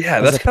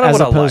 Yeah, that's kind of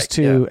what I like.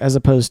 As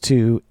opposed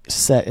to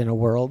set in a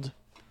world.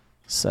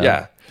 So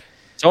yeah.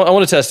 So I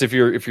want to test if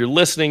you're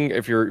listening,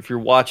 if you're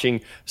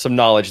watching, some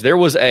knowledge. It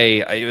was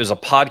a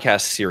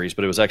podcast series,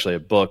 but it was actually a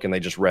book, and they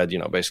just read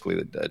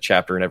basically the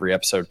chapter in every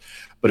episode.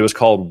 But it was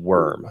called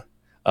Worm.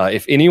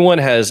 If anyone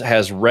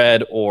has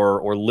read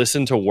or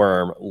listened to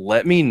Worm,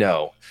 let me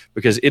know,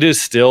 because it is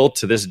still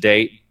to this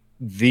date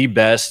the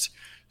best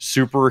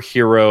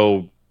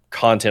superhero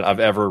content I've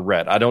ever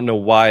read. I don't know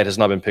why it has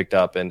not been picked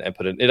up and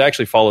put in. It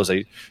actually follows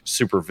a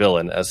super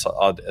villain, as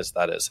odd as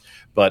that is,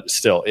 but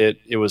still,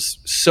 it was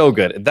so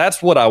good.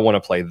 That's what I want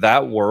to play.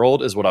 That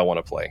world is what I want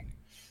to play.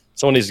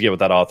 Someone needs to get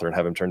with that author and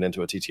have him turned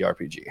into a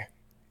TTRPG.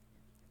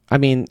 I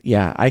mean,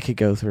 yeah, I could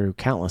go through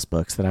countless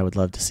books that I would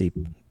love to see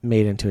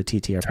made into a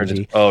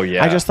TTRPG. Oh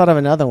yeah, I just thought of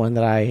another one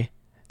that I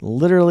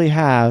literally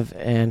have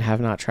and have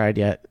not tried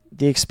yet.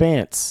 The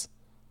Expanse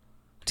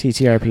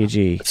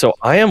TTRPG. So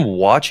I am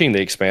watching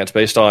The Expanse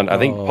based on, I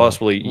think,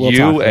 possibly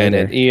you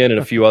and Ian and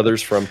a few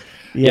others from.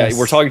 Yes. Yeah,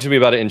 we're talking to me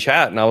about it in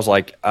chat, and I was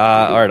like,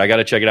 all right, I got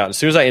to check it out. As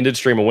soon as I ended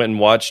stream, I went and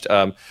watched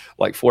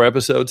like 4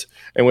 episodes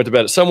and went to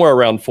bed at somewhere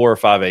around 4 or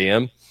 5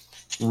 a.m.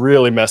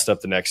 Really messed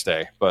up the next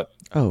day, but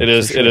it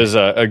is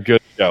a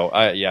good show.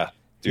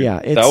 Dude,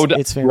 yeah,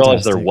 it's fantastic.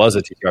 Realize there was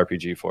a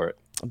TTRPG for it.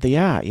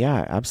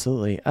 Yeah,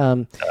 absolutely.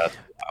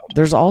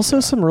 There's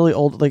also some really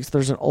old, like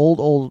there's an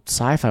old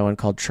sci-fi one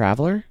called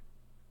Traveler.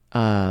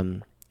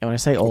 And when I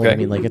say old, I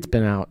mean like it's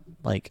been out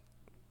like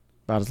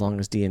about as long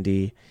as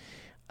D&D.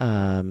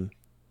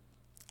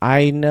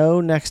 I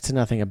know next to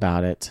nothing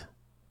about it,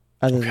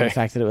 other than the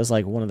fact that it was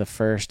like one of the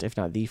first, if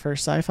not the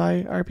first,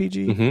 sci-fi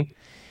RPG.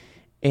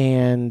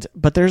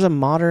 But there's a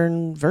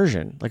modern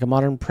version, like a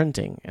modern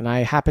printing, and I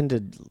happened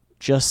to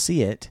just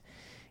see it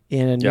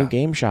in a new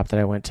game shop that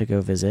I went to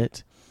go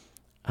visit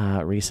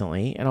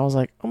recently, and I was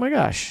like, oh my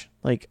gosh,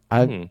 like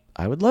I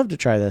would love to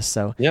try this.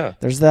 So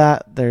there's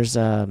that. There's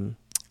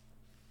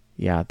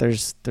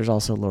there's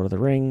also Lord of the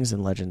Rings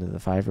and Legend of the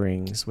Five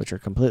Rings, which are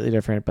completely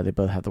different, but they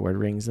both have the word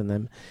rings in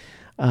them.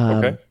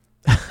 Lord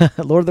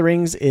of the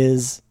Rings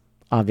is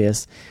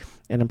obvious,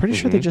 and I'm pretty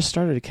sure they just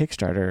started a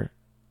Kickstarter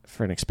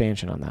for an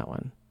expansion on that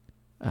one.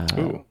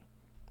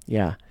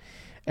 Yeah.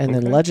 And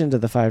then Legend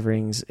of the Five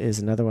Rings is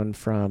another one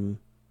from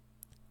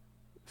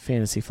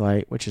Fantasy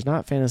Flight, which is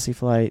not Fantasy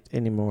Flight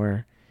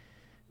anymore.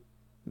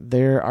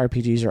 Their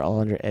RPGs are all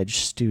under Edge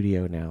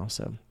Studio now.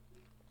 So,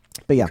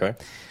 but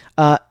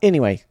yeah.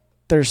 Anyway,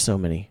 there's so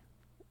many.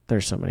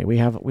 We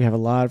have a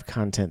lot of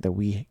content that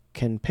we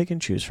can pick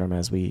and choose from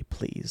as we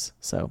please.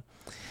 So,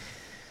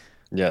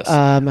 yes,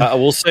 I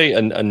will say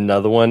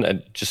another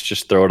one.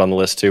 Just throw it on the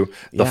list too.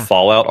 The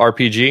Fallout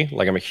RPG.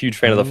 Like, I'm a huge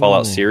fan of the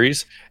Fallout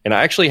series, and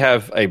I actually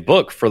have a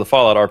book for the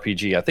Fallout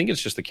RPG. I think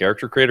it's just the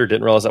character creator.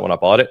 Didn't realize that when I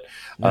bought it.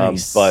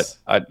 Nice. But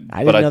I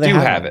do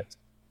have it.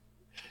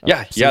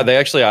 Yeah, They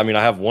actually. I mean,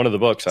 I have one of the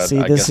books. I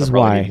this is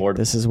why.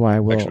 This is why.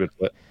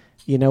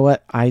 You know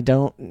what? I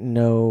don't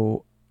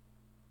know.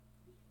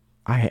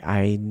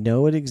 I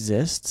know it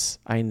exists.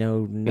 I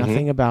know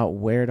nothing about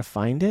where to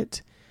find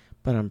it,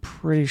 but I'm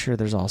pretty sure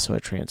there's also a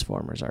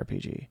Transformers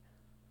RPG.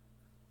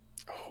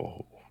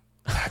 Oh,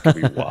 that could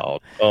be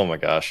wild. Oh my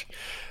gosh.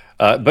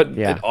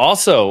 But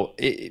also,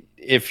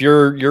 if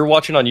you're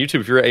watching on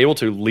YouTube, if you're able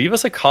to, leave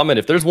us a comment.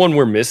 If there's one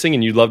we're missing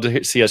and you'd love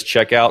to see us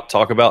check out,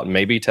 talk about, and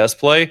maybe test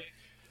play,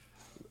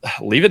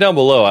 leave it down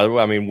below.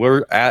 I mean,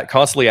 we're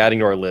constantly adding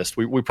to our list.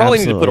 We probably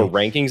need to put a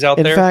rankings out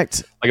there. In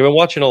fact, like, I've been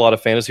watching a lot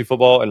of fantasy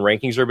football, and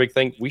rankings are a big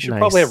thing. We should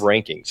probably have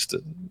rankings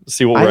to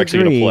see what we're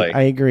actually going to play.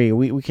 I agree.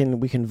 We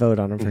can vote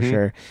on them for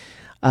sure.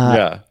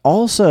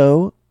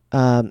 Also,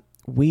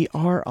 we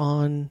are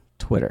on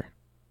Twitter.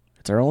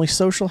 It's our only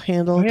social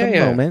handle at the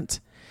moment,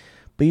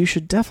 but you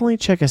should definitely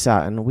check us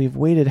out. And we've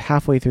waited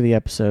halfway through the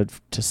episode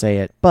to say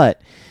it,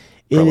 but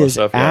it is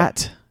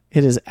at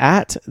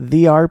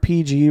the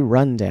RPG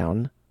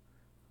Rundown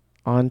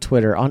on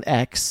Twitter, on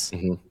X.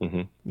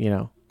 You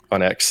know,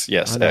 on X,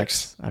 yes, on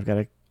X. I've got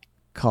to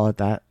call it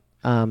that.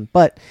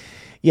 But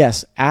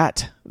yes,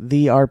 at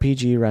the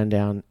RPG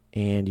Rundown,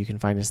 and you can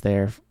find us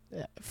there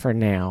for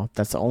now.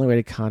 That's the only way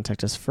to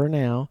contact us for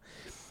now.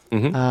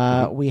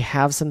 We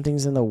have some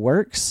things in the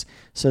works,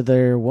 so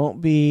there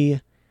won't be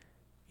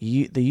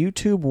the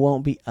YouTube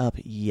won't be up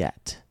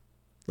yet,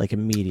 like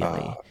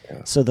immediately.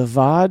 So the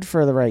VOD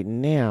for the right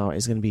now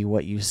is going to be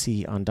what you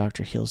see on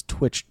DrHeals'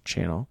 Twitch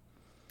channel,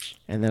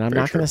 and then I'm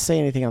not going to say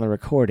anything on the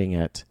recording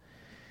yet,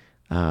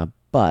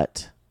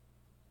 but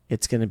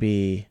it's going to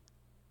be.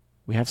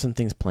 We have some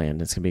things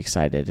planned. It's going to be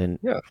excited, and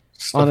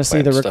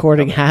honestly, the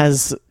recording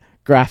has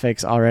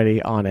graphics already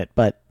on it,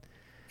 but.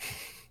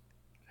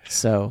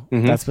 So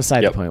that's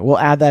beside the point. We'll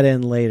add that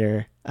in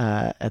later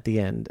at the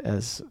end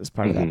as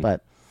part of that.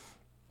 But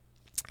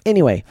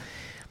anyway,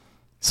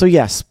 so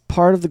yes,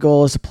 part of the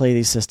goal is to play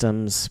these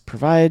systems,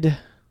 provide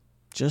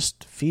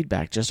just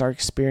feedback, just our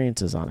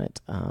experiences on it.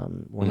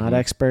 We're not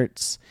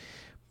experts,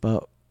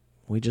 but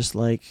we just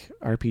like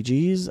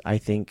RPGs. I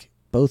think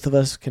both of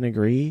us can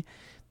agree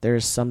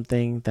there's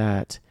something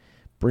that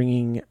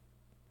bringing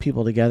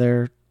people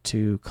together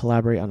to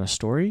collaborate on a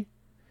story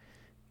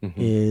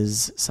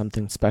is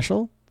something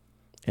special.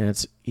 And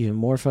it's even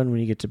more fun when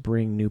you get to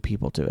bring new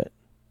people to it.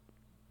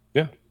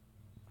 Yeah,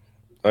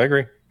 I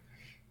agree.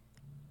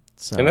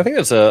 So. And I think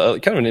that's a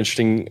kind of an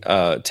interesting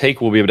take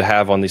we'll be able to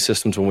have on these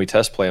systems when we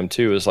test play them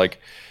too. Is like,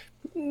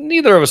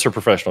 neither of us are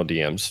professional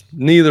DMs.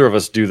 Neither of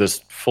us do this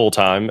full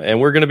time,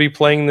 and we're going to be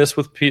playing this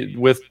with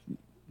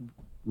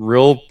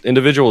real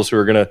individuals who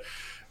are going to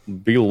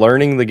be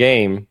learning the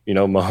game. You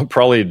know,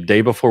 probably a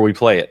day before we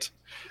play it,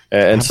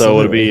 and so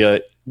it'll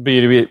be.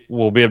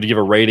 We'll be able to give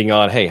a rating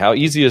on, hey, how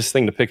easy is this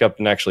thing to pick up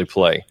and actually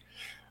play?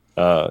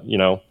 You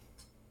know.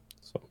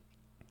 So.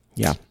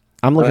 Yeah,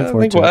 I'm looking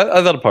forward to it. I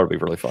thought it'd probably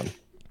be really fun.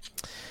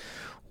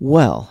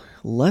 Well,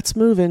 let's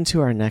move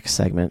into our next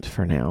segment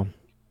for now.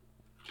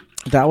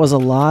 That was a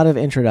lot of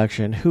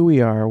introduction, who we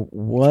are,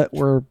 what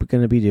we're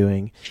going to be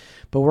doing,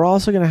 but we're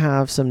also going to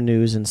have some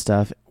news and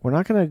stuff. We're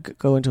not going to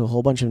go into a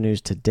whole bunch of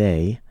news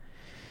today,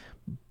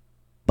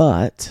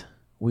 but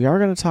we are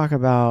going to talk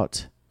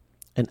about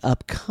an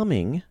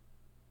upcoming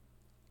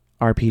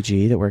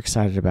RPG that we're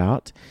excited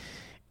about.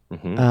 We're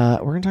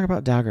going to talk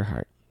about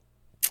Daggerheart.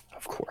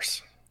 Of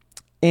course.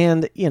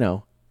 And, you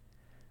know,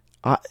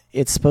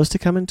 it's supposed to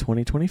come in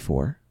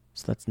 2024,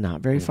 so that's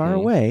not very far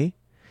away.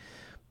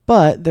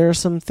 But there are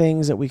some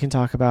things that we can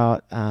talk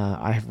about.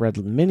 I have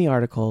read many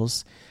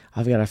articles.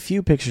 I've got a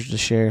few pictures to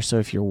share. So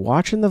if you're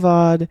watching the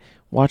VOD,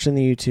 watching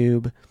the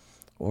YouTube,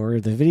 or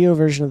the video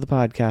version of the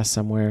podcast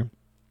somewhere,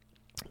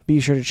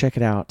 be sure to check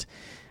it out.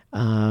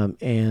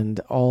 And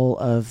all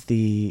of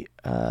the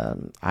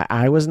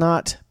I was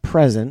not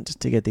present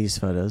to get these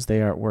photos. They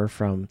were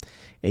from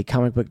a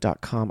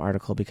comicbook.com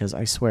article, because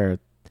I swear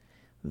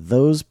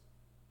those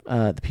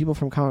the people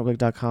from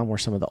comicbook.com were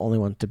some of the only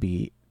ones to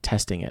be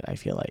testing it. I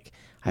feel like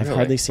I've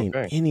hardly seen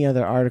any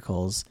other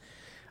articles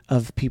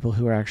of people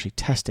who are actually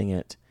testing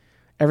it.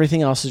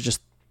 Everything else is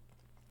just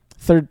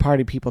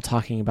third-party people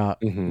talking about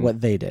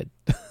what they did.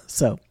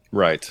 So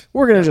we're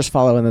going to just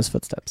follow in those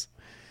footsteps.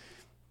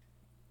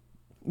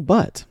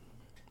 But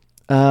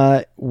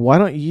why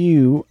don't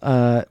you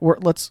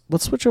let's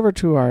switch over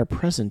to our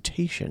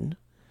presentation.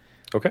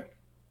 Okay.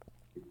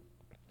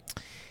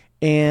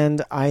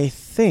 And I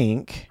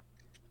think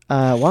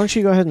why don't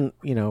you go ahead and,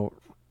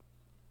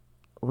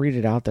 read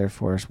it out there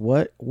for us.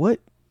 What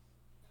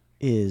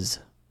is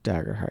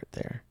Daggerheart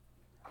there?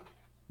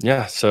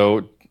 Yeah,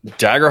 so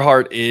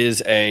Daggerheart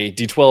is a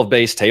D12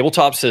 based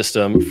tabletop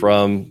system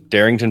from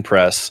Darrington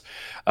Press.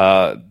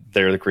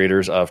 They're the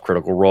creators of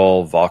Critical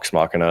Role, Vox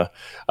Machina,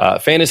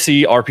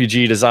 fantasy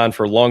RPG designed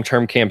for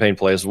long-term campaign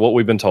play, is what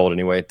we've been told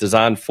anyway.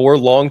 Designed for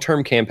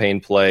long-term campaign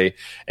play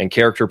and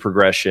character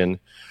progression.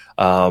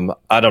 I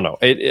don't know.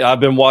 I've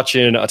been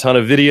watching a ton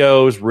of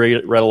videos,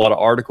 read a lot of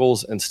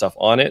articles and stuff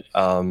on it.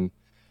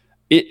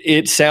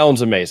 It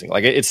sounds amazing.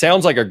 Like it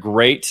sounds like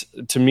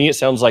to me, it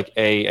sounds like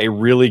a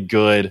really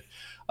good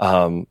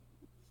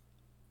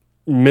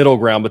middle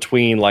ground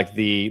between like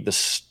the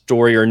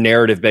story or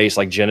narrative based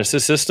like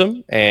Genesis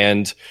system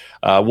and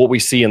what we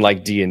see in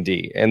like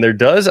D&D. And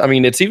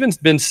it's even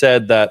been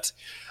said that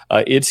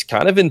it's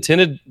kind of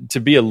intended to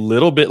be a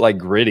little bit like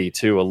gritty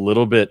too, a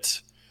little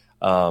bit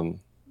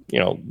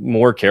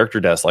more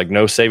character deaths, like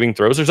no saving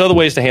throws. There's other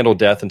ways to handle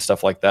death and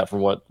stuff like that from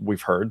what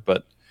we've heard,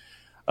 but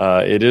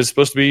it is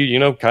supposed to be,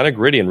 kind of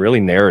gritty and really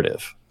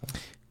narrative.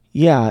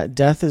 Yeah,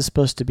 death is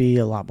supposed to be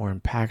a lot more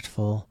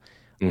impactful.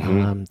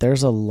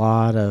 There's a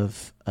lot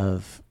of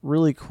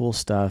really cool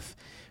stuff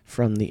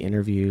from the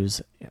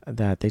interviews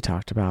that they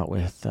talked about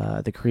with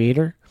the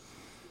creator,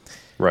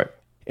 right,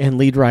 and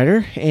lead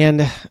writer,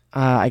 and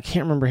I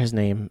can't remember his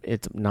name.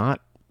 It's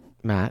not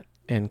Matt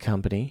and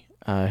company,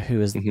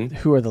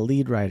 who are the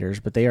lead writers,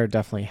 but they are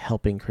definitely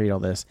helping create all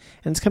this,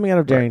 and it's coming out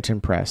of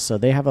Darrington Press, so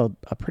they have a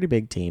pretty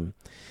big team.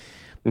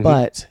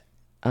 But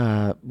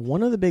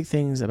one of the big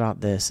things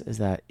about this is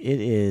that it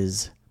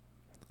is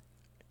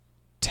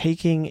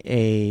taking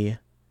a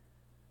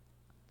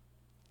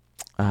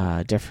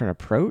different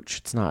approach.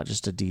 It's not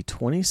just a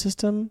D20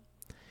 system.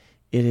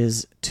 It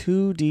is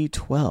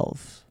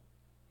 2D12.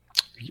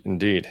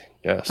 Indeed,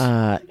 yes.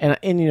 And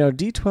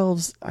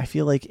D12s, I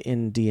feel like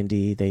in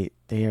D&D,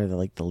 they are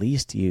the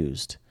least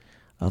used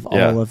of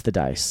all of the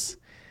dice.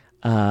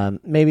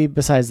 Maybe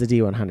besides the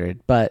D100,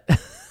 but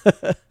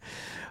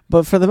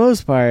but for the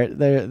most part,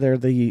 they're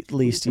the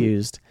least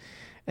used.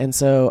 And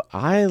so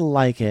I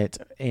like it,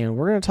 and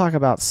we're going to talk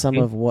about some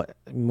of more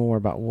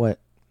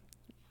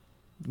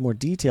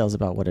details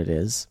about what it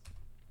is.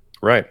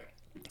 Right.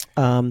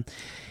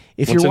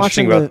 If you're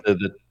watching I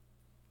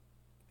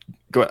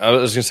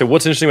was going to say,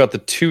 what's interesting about the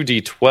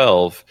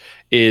 2D12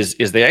 is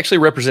they actually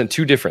represent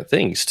two different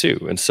things too.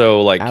 And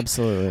so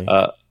absolutely,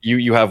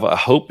 you have a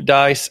hope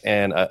dice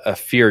and a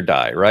fear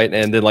die, right?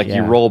 And then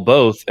you roll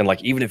both, and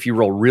even if you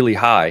roll really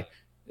high,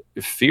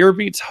 if fear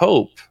beats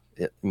hope,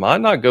 it might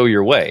not go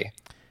your way.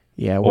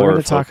 Yeah, we're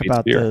going to talk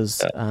about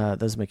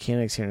those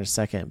mechanics here in a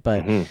second.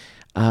 But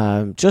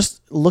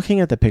just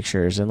looking at the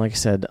pictures, and like I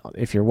said,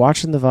 if you're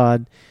watching the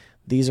VOD,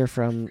 these are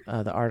from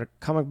the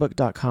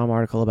comicbook.com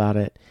article about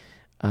it.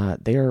 So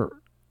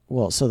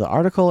the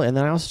article, and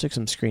then I also took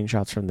some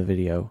screenshots from the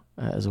video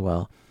as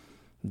well.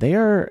 They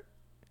are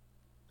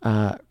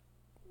a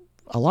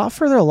lot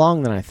further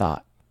along than I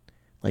thought.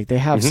 Like they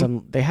have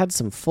they had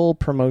some full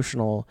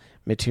promotional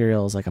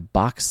materials, like a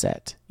box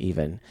set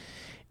even.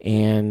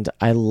 And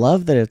I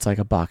love that it's like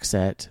a box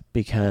set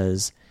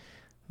because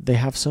they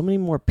have so many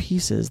more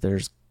pieces.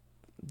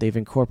 They've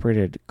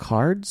incorporated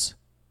cards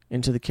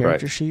into the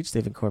character sheets.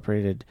 They've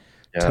incorporated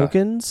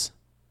tokens.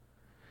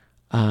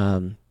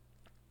 We'll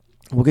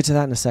get to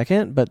that in a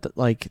second, but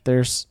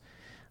there's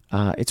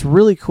it's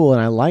really cool,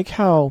 and I like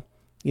how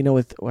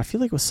I feel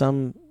like with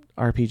some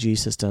RPG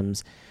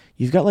systems,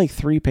 you've got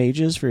 3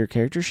 pages for your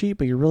character sheet,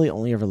 but you're really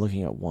only ever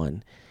looking at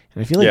one.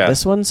 And I feel like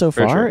this one so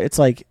far, it's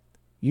like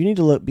you need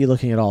to be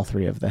looking at all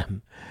 3 of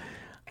them.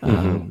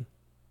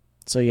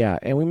 So yeah,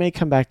 and we may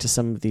come back to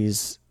some of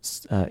these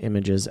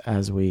images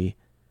as we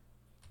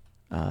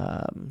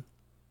go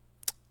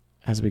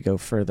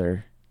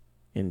further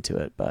into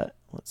it. But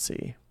let's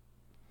see.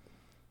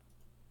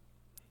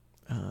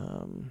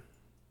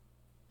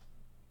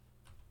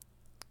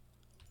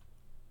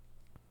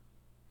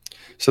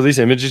 So these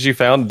images you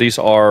found, these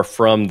are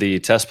from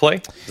the test play?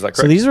 Is that correct?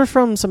 So these are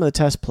from some of the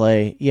test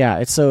play.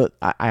 Yeah,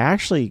 I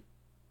actually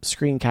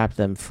screen capped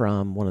them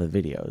from one of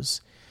the videos.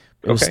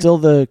 It was still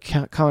the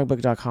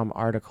comicbook.com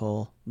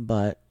article,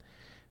 but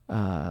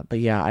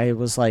yeah, I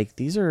was like,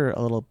 these are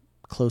a little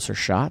closer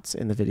shots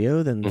in the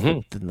video than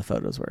the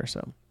photos were.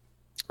 So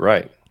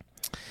right.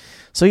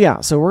 So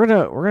yeah, so we're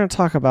gonna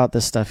talk about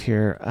this stuff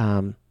here.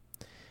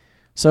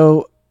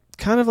 So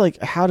kind of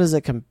like, how does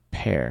it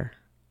compare,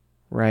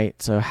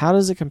 right? So how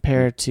does it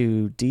compare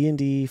to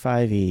D&D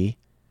 5e,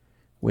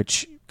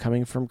 which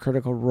coming from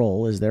Critical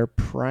Role is their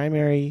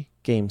primary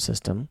game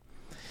system.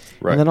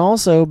 Right. And then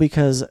also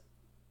because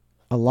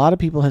a lot of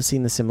people have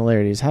seen the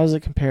similarities. How does it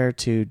compare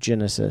to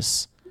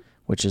Genesis,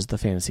 which is the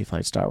Fantasy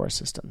Flight Star Wars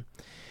system?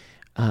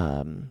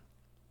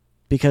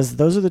 Because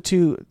those are the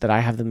two that I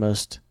have the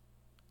most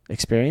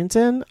experience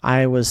in.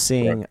 I was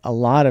seeing a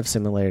lot of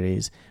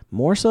similarities,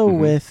 more so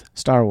with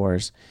Star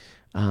Wars.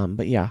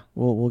 But yeah,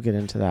 we'll get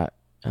into that.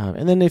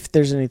 And then if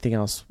there's anything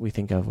else we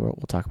think of, we'll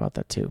talk about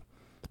that too.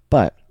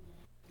 But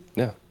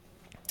yeah.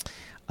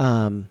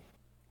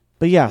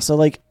 But yeah, so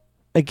like,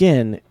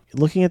 again,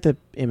 looking at the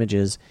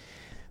images,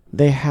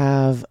 they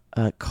have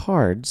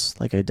cards,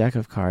 like a deck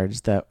of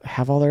cards that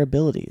have all their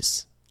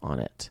abilities on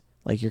it,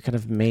 like your kind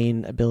of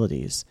main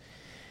abilities.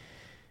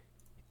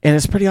 And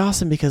it's pretty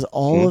awesome because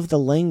all of the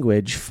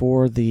language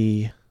for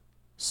the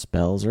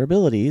spells or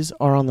abilities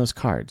are on those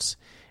cards.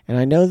 And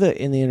I know that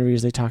in the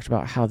interviews they talked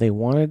about how they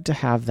wanted to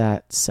have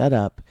that set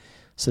up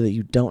so that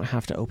you don't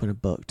have to open a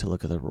book to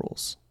look at the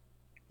rules.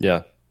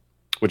 Yeah,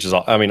 which is,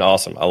 I mean,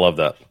 awesome. I love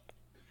that.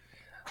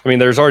 I mean,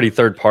 there's already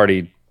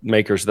third-party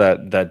makers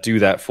that do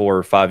that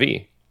for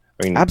 5e.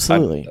 I mean,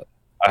 absolutely.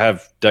 I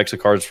have decks of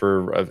cards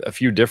for a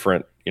few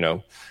different,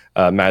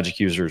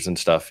 Magic users and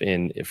stuff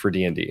for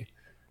D&D.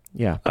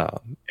 Yeah.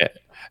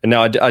 And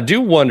now I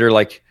do wonder,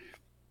 like,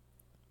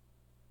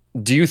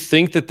 do you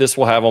think that this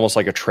will have almost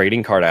like a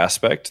trading card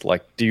aspect?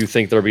 Like, do you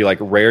think there'll be like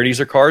rarities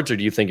or cards, or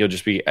do you think it'll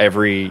just be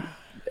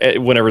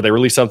whenever they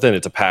release something,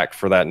 it's a pack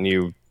for that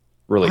new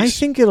release? I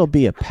think it'll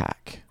be a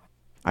pack.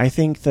 I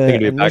think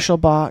the initial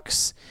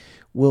box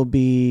will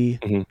be,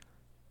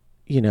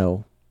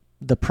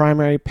 the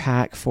primary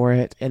pack for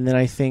it, and then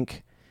I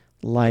think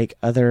like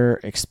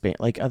other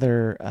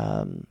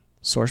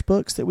source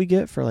books that we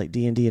get for like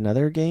D&D and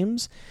other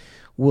games,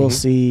 we'll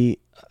see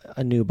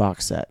a new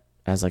box set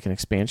as like an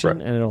expansion,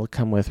 and it'll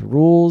come with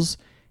rules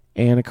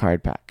and a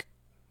card pack.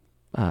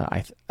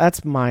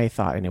 That's my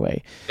thought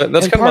anyway.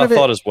 That's kind of my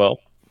thought as well.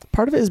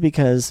 Part of it is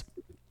because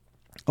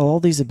all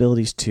these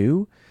abilities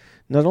too,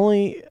 not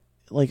only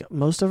like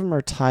most of them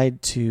are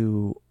tied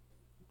to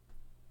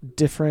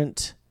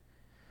different,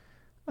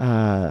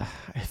 I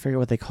forget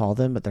what they call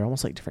them, but they're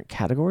almost like different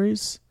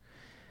categories.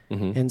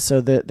 And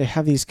so they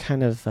have these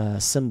kind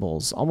of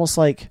symbols, almost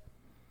like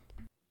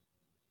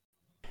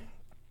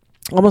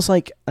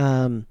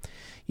when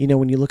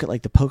you look at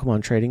like the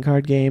Pokemon trading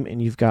card game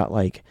and you've got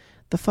like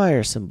the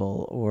fire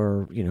symbol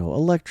or,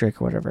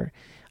 electric or whatever.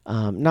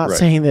 Not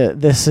saying that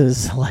this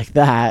is like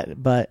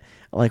that, but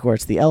like where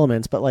it's the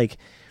elements, but like,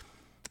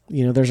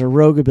 there's a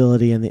rogue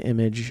ability in the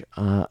image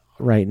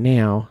right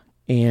now,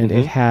 and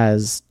it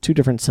has two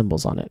different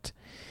symbols on it.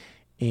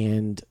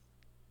 And,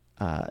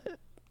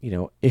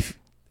 if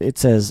it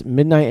says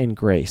Midnight and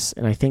Grace,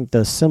 and I think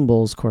the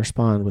symbols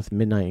correspond with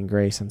Midnight and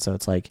Grace, and so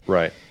it's like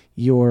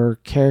your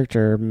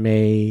character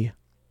may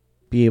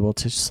be able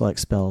to select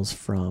spells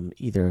from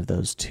either of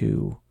those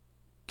two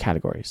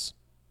categories,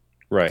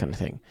 kind of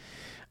thing,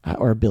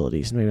 or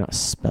abilities, maybe not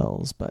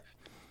spells, but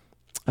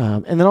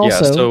and then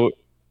also,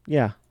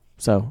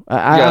 so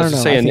I don't know.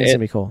 I think it's gonna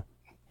be cool.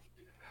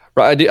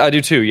 Right, I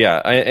do too. Yeah,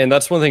 and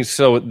that's one thing.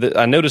 So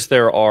I noticed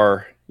there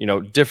are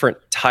different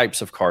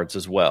types of cards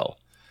as well.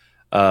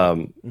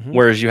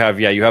 Whereas you have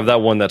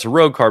that one that's a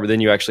rogue card, but then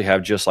you actually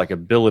have just like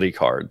ability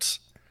cards,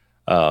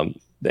 and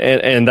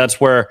that's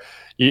where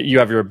you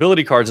have your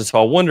ability cards. And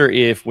so I wonder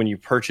if when you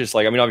purchase,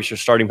 like, I mean, obviously your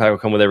starting pack will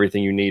come with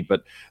everything you need,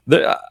 but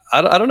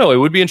I don't know. It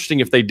would be interesting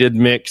if they did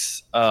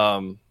mix,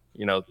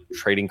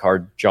 trading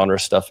card genre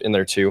stuff in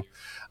there too.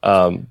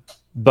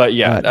 But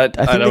yeah,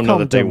 I don't know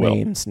that they will.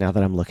 Now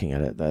that I'm looking at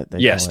it,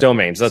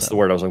 domains. That's the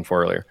word I was looking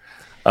for earlier.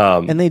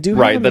 And they do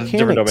have a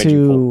mechanic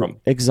to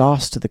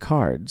exhaust the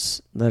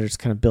cards that is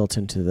kind of built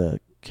into the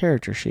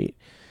character sheet.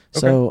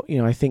 So,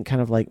 I think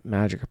kind of like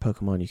Magic or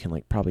Pokemon, you can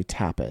like probably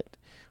tap it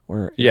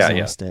or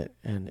exhaust it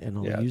and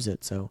it'll use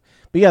it. So,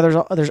 but yeah,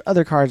 there's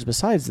other cards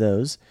besides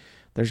those.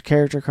 There's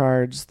character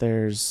cards.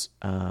 There's,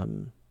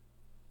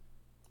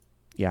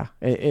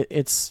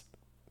 it's,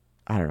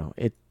 I don't know.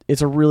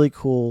 It's a really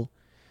cool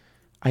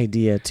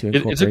idea to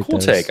incorporate. It's a cool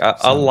take.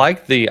 I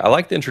like the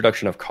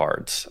introduction of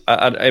cards.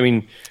 I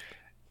mean,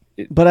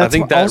 but I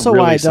think that's also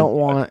really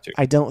why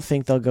I don't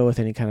think they'll go with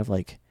any kind of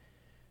like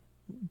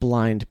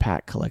blind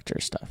pack collector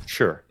stuff.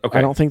 Sure. Okay.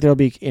 I don't think there'll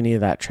be any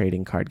of that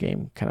trading card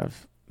game kind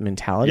of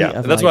mentality.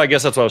 Yeah, that's what I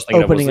guess that's what I was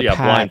thinking of. Was,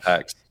 blind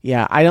packs.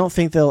 Yeah, I don't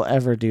think they'll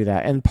ever do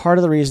that. And part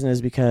of the reason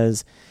is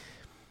because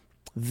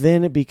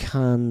then it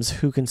becomes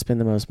who can spend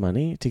the most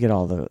money to get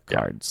all the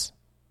cards.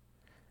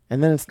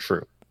 And then it's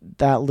true.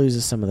 That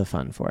loses some of the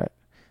fun for it.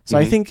 So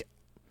I think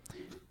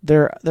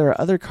there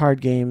are other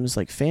card games,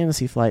 like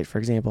Fantasy Flight, for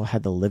example,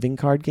 had the living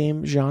card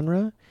game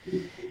genre.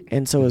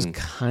 And so it was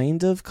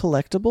kind of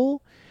collectible,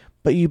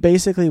 but you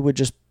basically would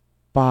just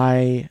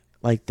buy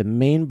like the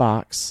main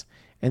box,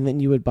 and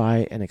then you would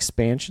buy an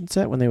expansion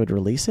set when they would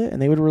release it,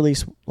 and they would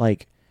release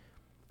like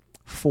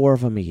 4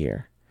 of them a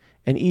year.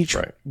 And each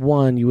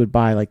one you would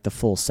buy like the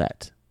full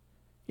set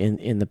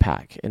in the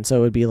pack. And so it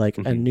would be like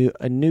a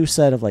new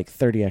set of like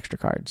 30 extra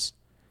cards.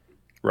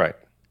 Right.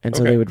 And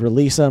so they would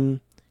release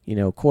them.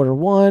 quarter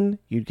one,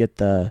 you'd get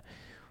the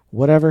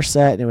whatever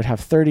set, and it would have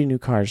 30 new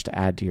cards to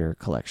add to your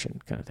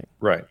collection, kind of thing.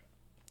 Right.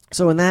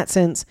 So in that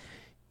sense,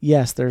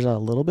 yes, there's a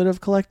little bit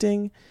of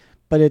collecting,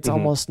 but it's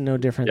almost no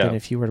different than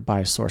if you were to buy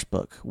a source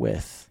book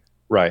with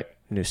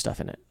new stuff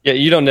in it. Yeah,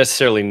 you don't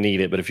necessarily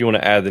need it, but if you want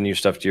to add the new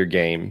stuff to your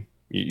game,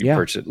 you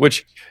purchase it,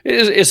 which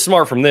is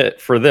smart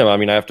for them. I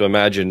mean, I have to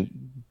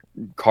imagine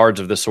cards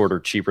of this sort are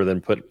cheaper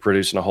than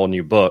producing a whole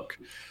new book.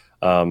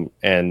 And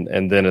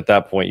then at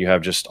that point, you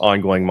have just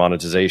ongoing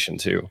monetization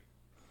too.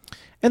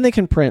 And they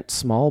can print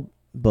small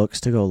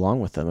books to go along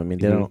with them. I mean,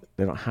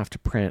 they don't have to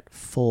print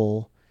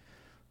full,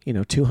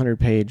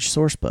 200-page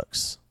source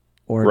books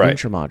or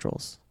adventure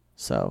modules.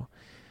 So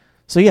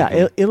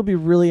yeah, it'll be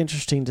really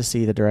interesting to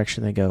see the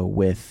direction they go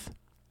with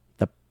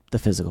the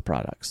physical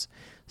products.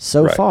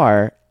 So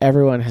far,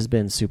 everyone has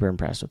been super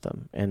impressed with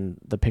them, and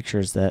the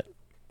pictures that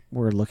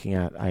we're looking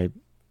at, I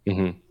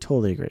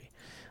totally agree.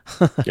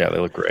 Yeah, they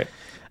look great.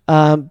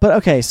 But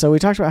okay, so we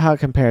talked about how it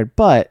compared,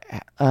 but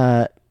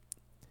how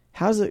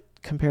does it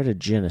compare to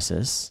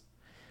Genesis?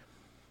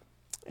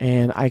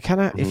 And I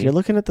kind of, if you're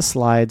looking at the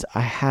slides,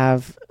 I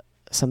have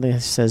something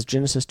that says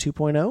Genesis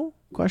 2.0 ?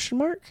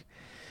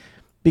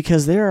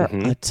 Because there are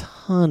a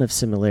ton of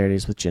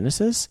similarities with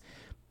Genesis,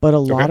 but a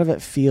lot of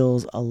it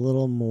feels a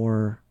little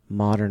more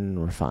modern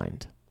and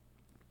refined.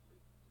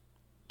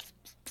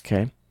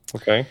 Okay.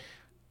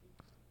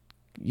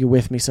 You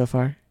with me so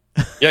far?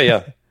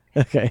 Yeah.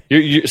 Okay.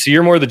 So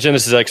you're more the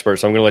Genesis expert,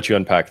 so I'm going to let you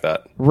unpack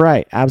that.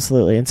 Right.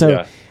 Absolutely. And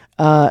so,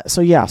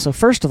 so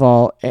first of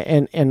all,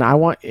 and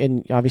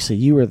obviously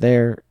you were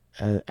there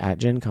at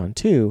Gen Con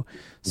too,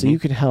 so you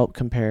can help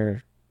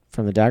compare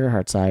from the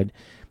Daggerheart side.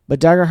 But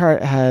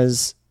Daggerheart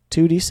has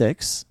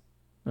 2d6,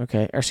 or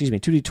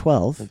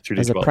 2d12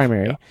 as a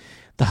primary,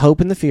 the Hope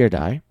and the Fear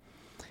die.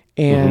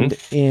 And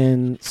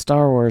in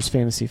Star Wars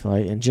Fantasy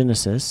Flight, in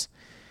Genesis,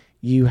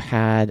 you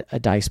had a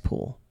dice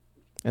pool.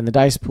 And the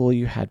dice pool,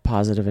 you had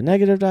positive and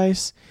negative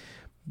dice,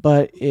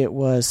 but it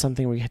was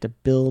something where you had to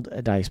build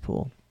a dice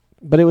pool.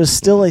 But it was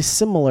still a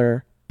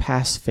similar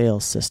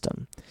pass-fail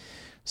system.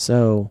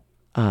 So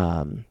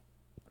in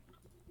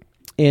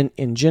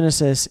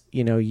Genesis,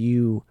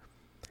 you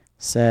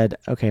said,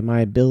 okay,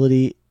 my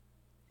ability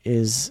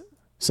is...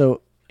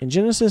 So in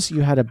Genesis,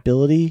 you had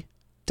ability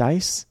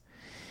dice.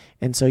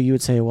 And so you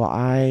would say, well,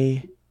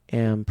 I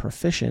am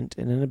proficient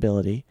in an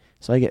ability.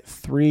 So I get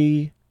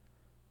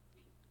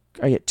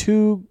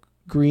 2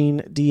 green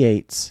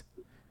D8s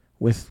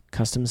with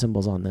custom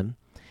symbols on them.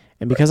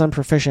 And because I'm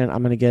proficient,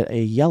 I'm going to get a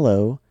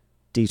yellow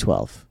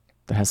D12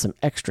 that has some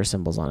extra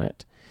symbols on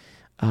it.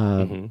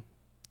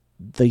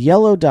 The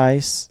yellow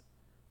dice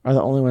are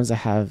the only ones that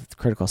have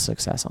critical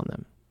success on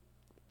them.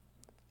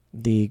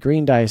 The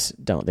green dice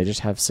don't. They just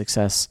have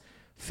success,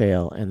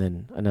 fail, and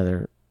then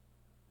another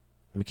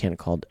mechanic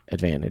called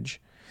advantage.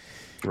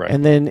 Right.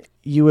 And then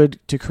you would,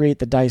 to create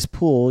the dice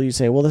pool, you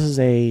say, well, this is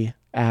a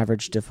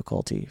average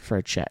difficulty for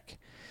a check.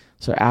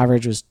 So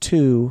average was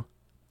 2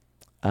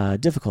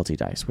 difficulty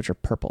dice, which are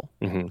purple,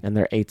 and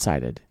they're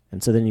 8-sided.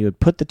 And so then you would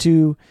put the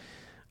 2,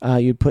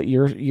 you'd put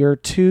your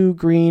 2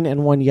 green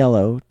and 1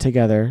 yellow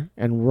together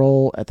and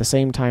roll at the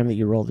same time that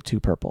you roll the 2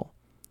 purple.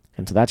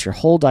 And so that's your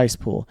whole dice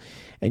pool.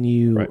 And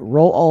you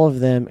roll all of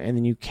them, and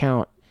then you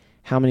count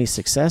how many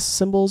success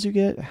symbols you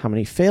get, how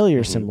many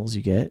failure symbols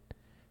you get,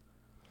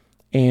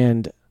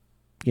 and,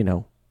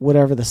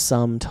 whatever the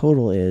sum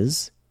total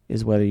is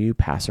whether you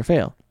pass or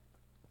fail.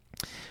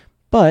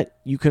 But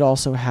you could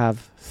also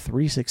have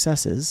 3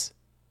 successes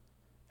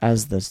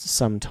as the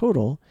sum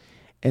total,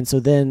 and so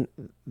then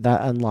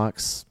that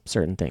unlocks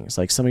certain things.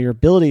 Like some of your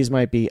abilities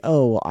might be,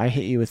 oh, well, I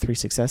hit you with 3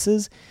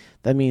 successes.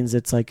 That means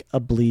it's like a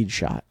bleed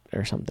shot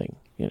or something,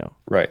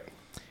 Right.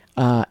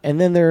 And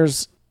then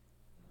there's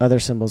other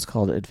symbols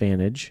called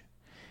advantage,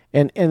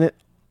 and it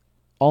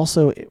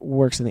also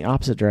works in the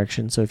opposite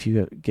direction. So if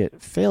you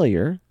get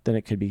failure, then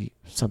it could be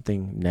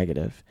something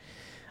negative.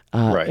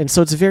 And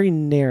so it's very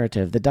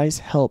narrative. The dice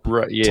help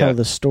tell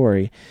the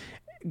story.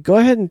 Go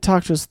ahead and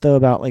talk to us though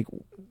about like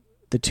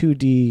the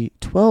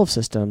 2D12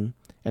 system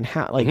and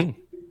how, like,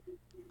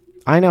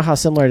 I know how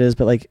similar it is,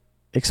 but like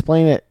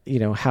explain it,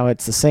 how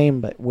it's the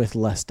same but with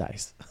less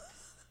dice.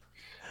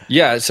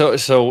 Yeah,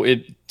 so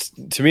it,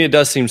 to me, it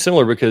does seem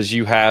similar because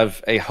you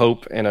have a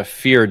hope and a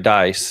fear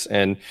dice,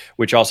 and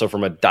which also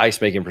from a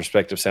dice making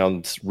perspective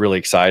sounds really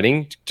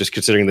exciting, just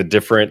considering the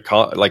different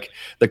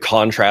the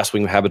contrast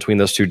we have between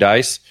those 2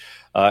 dice.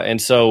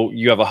 And so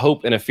you have a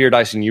hope and a fear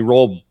dice, and you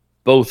roll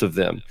both of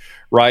them,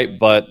 right?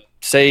 But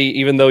say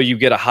even though you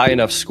get a high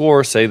enough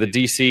score, say the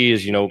DC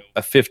is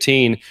a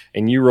 15,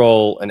 and you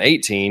roll an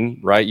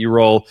 18, right? You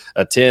roll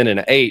a 10 and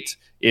an 8.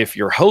 If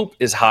your hope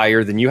is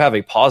higher, then you have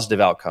a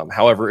positive outcome.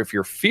 However, if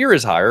your fear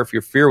is higher, if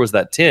your fear was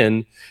that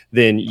 10,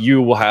 then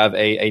you will have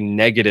a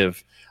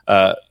negative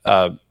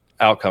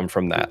outcome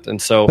from that.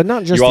 And so, but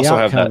not just you also the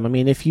outcome. have that. I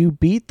mean, if you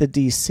beat the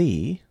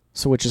DC,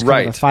 so which is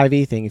kind of a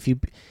 5e thing.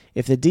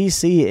 If the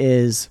DC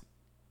is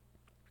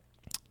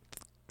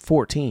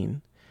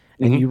 14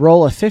 and you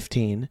roll a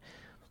 15,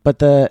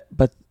 but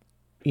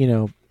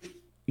you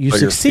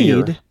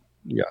succeed,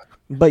 Yeah.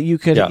 But you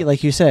could, Yeah.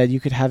 like you said, you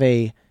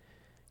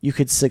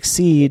could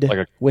succeed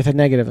with a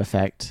negative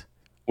effect.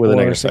 With a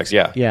negative effect,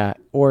 yeah. Yeah.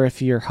 Or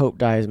if your hope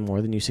dies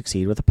more, then you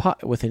succeed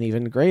with an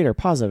even greater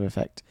positive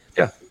effect.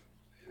 Yeah.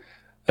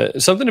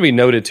 Something to be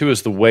noted too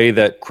is the way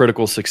that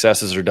critical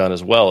successes are done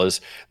as well, is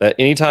that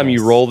anytime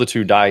you roll the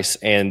 2 dice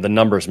and the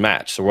numbers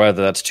match, so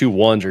whether that's 2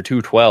 1s or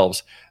 2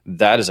 12s,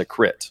 that is a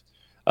crit,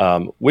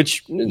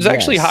 which is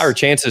actually higher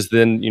chances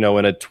than, in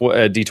a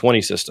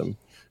D20 system.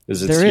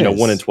 Because it's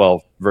 1 in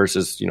 12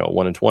 versus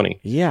 1 in 20.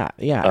 Yeah,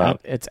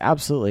 it's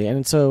absolutely.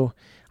 And so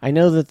I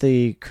know that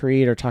the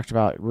creator talked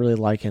about really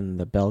liking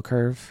the bell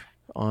curve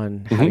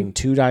on having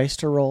 2 dice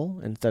to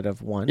roll instead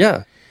of 1.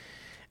 Yeah.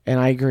 And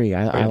I agree.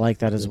 I like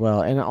that as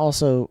well. And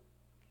also,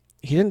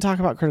 he didn't talk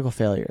about critical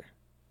failure.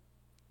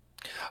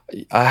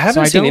 I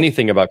haven't seen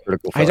anything about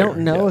critical failure. I don't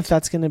know if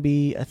that's going to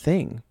be a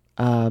thing.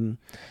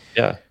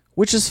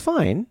 Which is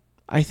fine.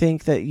 I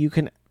think that you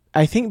can.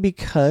 I think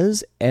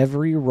because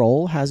every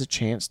roll has a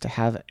chance to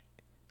have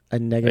a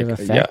negative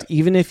effect,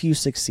 even if you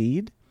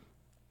succeed,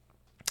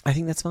 I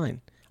think that's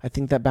fine. I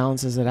think that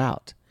balances it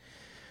out.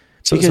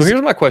 So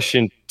here's my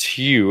question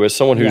to you, as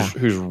someone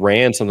who's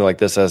ran something like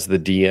this as the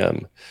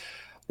DM.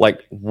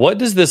 Like, what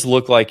does this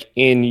look like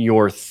in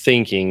your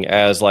thinking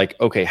as like,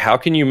 okay, how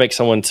can you make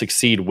someone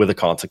succeed with a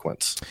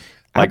consequence?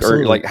 Like,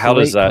 Absolutely. or like, how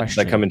does that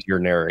question. come into your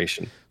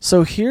narration?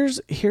 So here's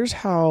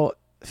how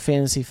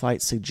Fantasy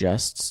Flight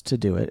suggests to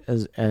do it,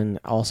 and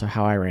also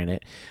how I ran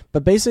it.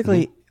 But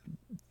basically,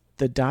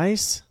 the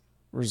dice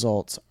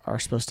results are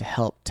supposed to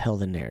help tell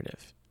the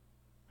narrative.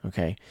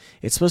 Okay?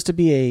 It's supposed to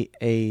be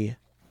a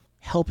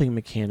helping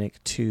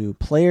mechanic to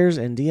players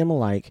and DM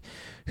alike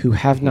who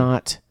have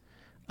not...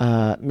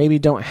 maybe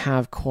don't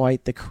have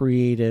quite the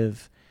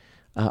creative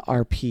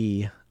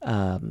RP,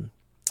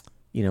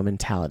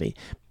 mentality.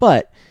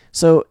 But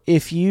so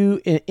if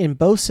you in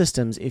both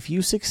systems, if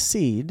you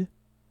succeed,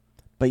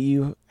 but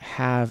you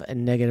have a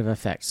negative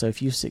effect. So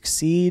if you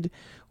succeed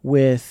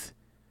with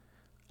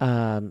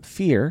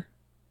fear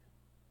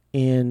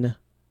in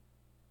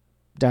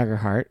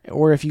Daggerheart,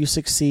 or if you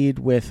succeed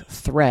with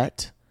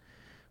threat,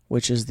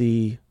 which is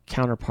the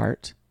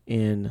counterpart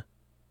in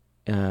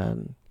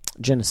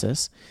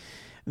Genesis,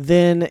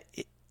 then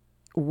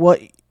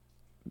with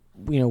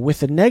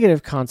the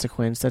negative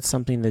consequence, that's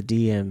something the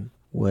DM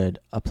would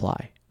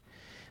apply.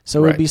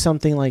 So it would be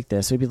something like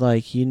this. It would be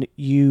like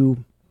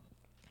you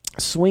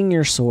swing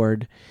your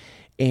sword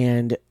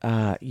and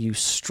you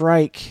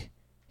strike,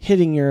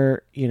 hitting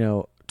your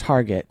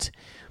target,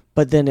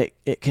 but then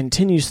it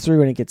continues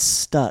through and it gets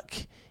stuck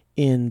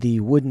in the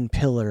wooden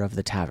pillar of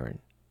the tavern.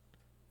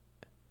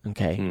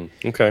 Okay.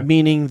 Okay.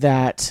 Meaning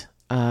that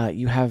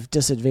you have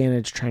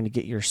disadvantage trying to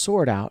get your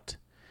sword out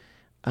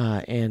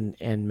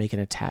and make an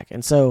attack.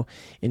 And so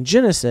in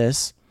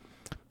Genesis,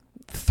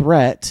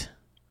 threat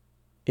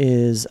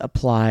is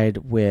applied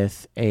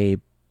with a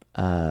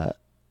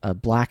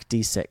black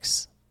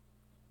D6.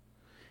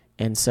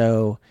 And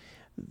so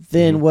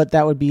then what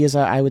that would be is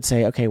I would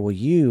say, okay, well,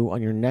 you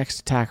on your next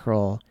attack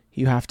roll,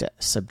 you have to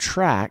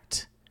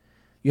subtract.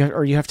 You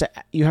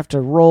have to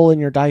roll in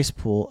your dice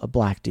pool a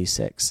black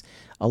D6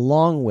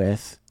 along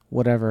with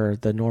whatever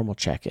the normal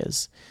check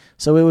is.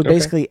 So it would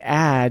basically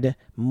add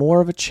more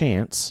of a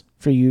chance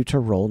for you to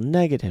roll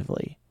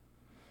negatively.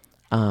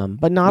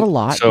 But not a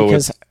lot,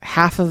 because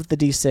half of the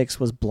D6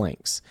 was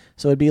blanks.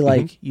 So it'd be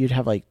like you'd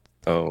have like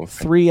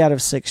 3 out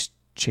of 6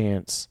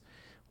 chance,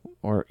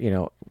 or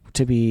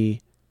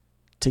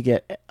to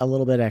get a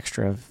little bit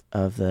extra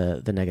of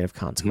the negative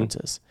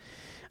consequences.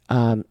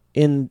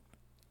 In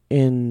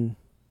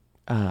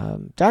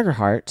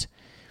Daggerheart,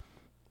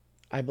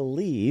 I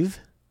believe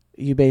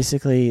you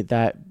basically,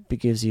 that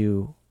gives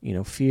you,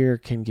 fear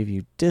can give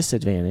you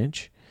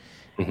disadvantage.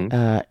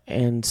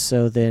 And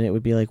so then it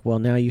would be like, well,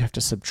 now you have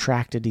to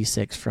subtract a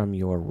D6 from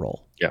your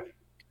roll. Yeah.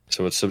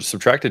 So it's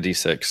subtract a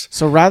D6.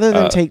 So rather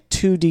than take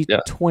 2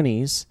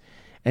 D20s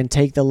and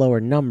take the lower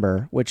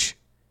number, which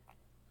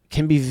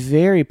can be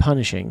very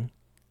punishing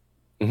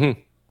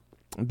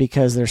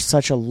because there's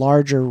such a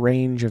larger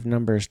range of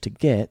numbers to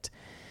get,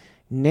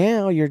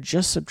 now you're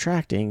just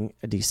subtracting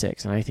a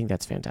D6. And I think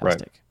that's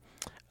fantastic.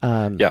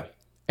 Yeah.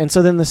 And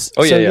so then this,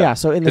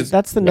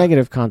 that's the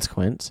negative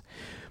consequence.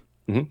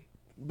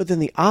 But then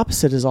the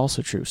opposite is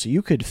also true. So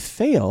you could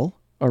fail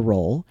a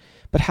roll,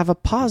 but have a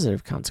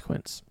positive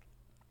consequence.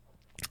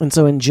 And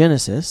so in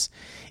Genesis,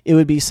 it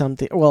would be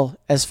something, well,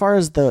 as far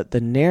as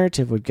the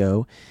narrative would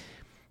go,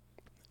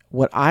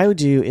 what I would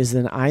do is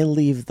then I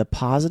leave the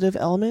positive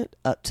element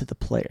up to the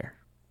player.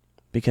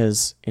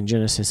 Because in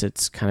Genesis,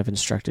 it's kind of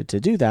instructed to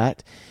do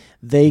that.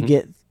 They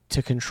get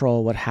to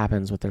control what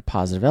happens with their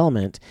positive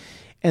element.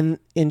 And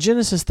in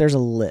Genesis, there's a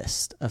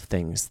list of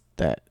things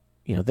that,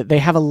 that they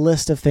have a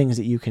list of things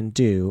that you can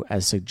do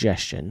as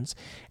suggestions,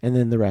 and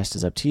then the rest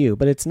is up to you.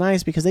 But it's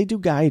nice because they do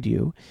guide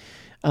you.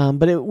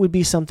 But it would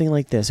be something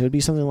like this. It would be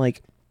something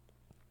like,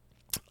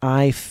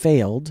 I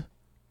failed,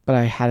 but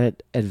I had an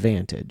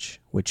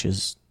advantage, which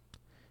is,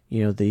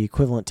 the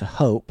equivalent to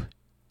hope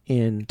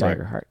in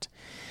Daggerheart.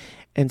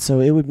 And so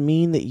it would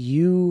mean that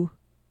you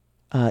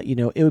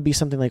it would be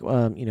something like,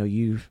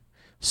 you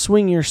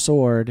swing your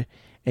sword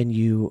and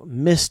you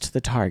missed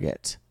the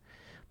target,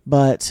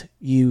 but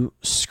you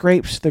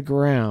scraped the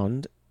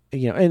ground,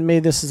 and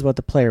maybe this is what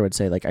the player would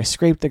say, like, I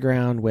scraped the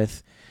ground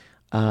with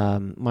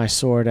my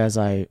sword as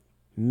I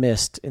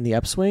missed in the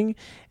upswing,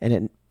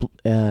 and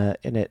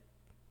it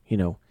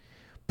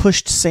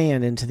pushed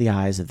sand into the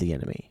eyes of the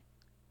enemy.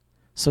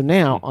 So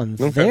now on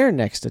their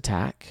next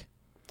attack,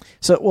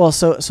 so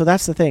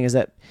that's the thing, is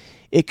that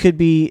it could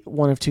be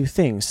one of two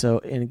things. So,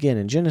 and again,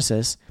 in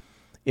Genesis,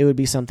 it would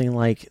be something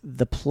like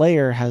the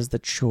player has the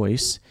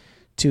choice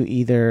to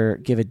either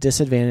give a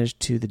disadvantage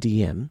to the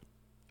DM,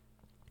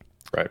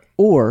 right,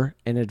 or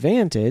an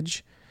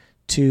advantage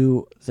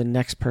to the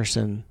next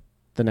person,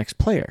 the next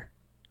player.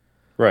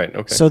 Right.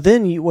 Okay. So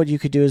then what you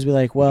could do is be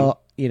like,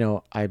 well,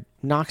 I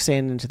knock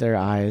sand into their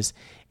eyes,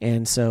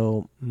 and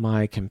so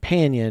my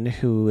companion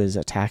who is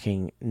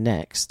attacking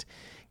next,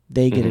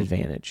 they get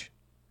advantage.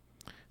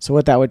 So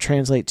what that would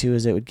translate to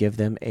is it would give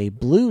them a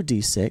blue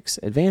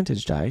D6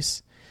 advantage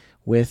dice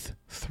with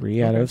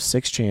 3 out of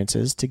 6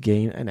 chances to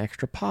gain an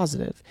extra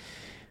positive.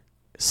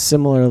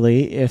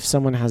 Similarly, if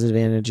someone has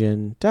advantage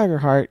in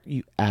Daggerheart,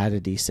 you add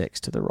a D6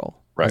 to the roll,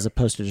 as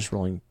opposed to just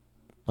rolling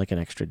like an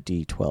extra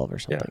D12 or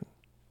something.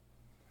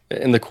 Yeah.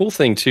 And the cool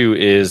thing too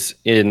is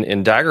in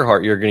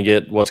Daggerheart, you're going to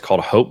get what's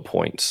called hope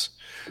points.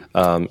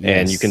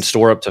 And you can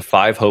store up to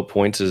 5 hope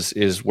points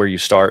is where you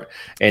start.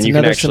 And it's you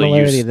another can actually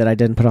similarity use that I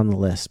didn't put on the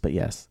list, but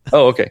yes.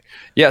 Oh, okay.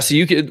 Yeah, so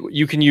you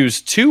can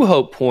use 2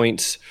 hope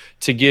points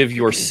to give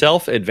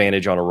yourself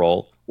advantage on a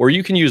roll, or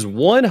you can use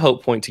 1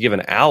 hope point to give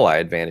an ally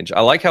advantage. I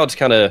like how it's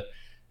kind of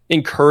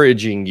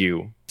encouraging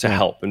you to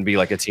help and be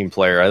like a team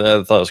player.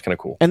 I thought it was kind of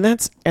cool. And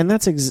that's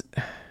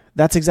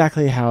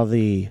exactly how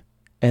the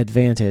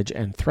advantage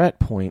and threat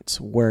points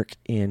work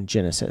in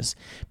Genesis,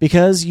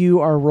 because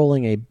you are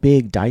rolling a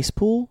big dice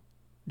pool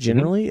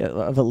generally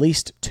of at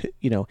least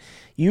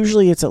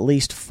usually it's at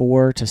least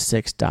 4 to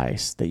 6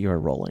 dice that you're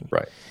rolling,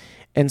 right?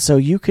 And so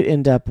you could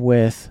end up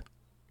with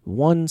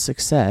 1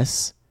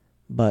 success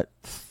but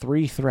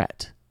 3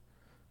 threat,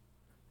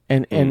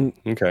 and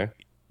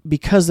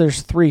because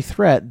there's 3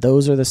 threat,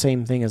 those are the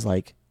same thing as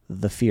like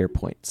the fear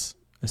points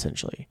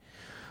essentially.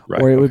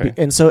 Right. Or it would be,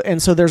 and so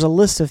there's a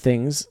list of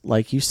things,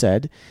 like you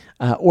said,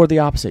 or the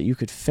opposite. You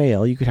could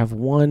fail. You could have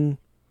 1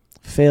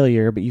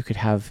 failure, but you could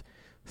have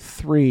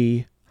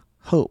 3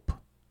 hope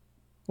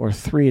or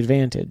 3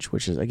 advantage,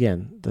 which is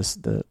again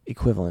the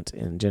equivalent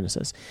in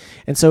Genesis.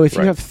 And so if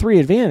you have 3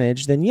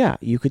 advantage, then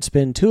you could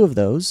spend 2 of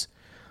those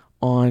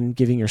on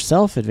giving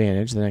yourself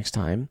advantage the next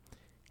time,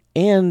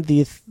 and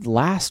the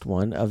last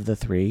one of the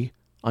 3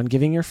 on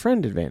giving your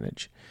friend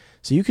advantage.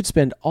 So you could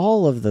spend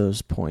all of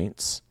those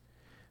points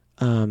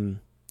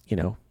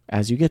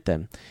as you get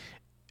them.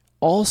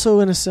 Also,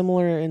 in a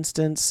similar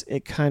instance,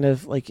 it kind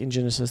of like in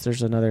Genesis,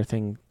 there's another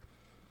thing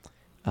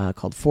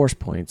called force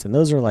points, and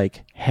those are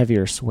like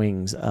heavier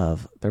swings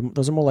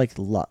those are more like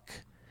luck.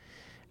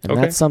 And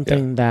that's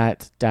something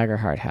that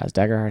Daggerheart has.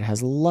 Daggerheart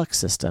has a luck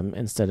system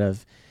instead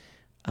of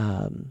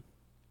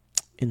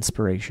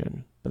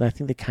inspiration. But I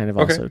think they kind of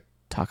also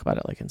talk about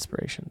it like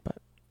inspiration. But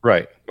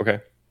right. Okay.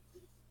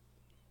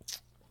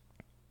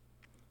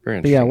 Very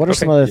interesting. But yeah, what are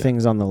some other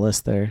things on the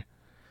list there?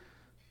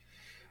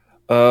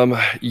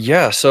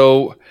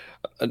 So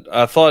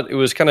I thought it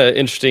was kind of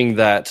interesting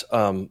that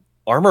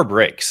armor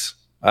breaks.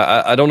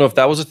 I don't know if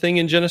that was a thing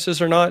in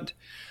Genesis or not,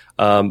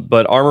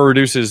 but armor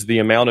reduces the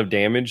amount of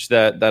damage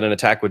that an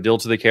attack would deal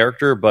to the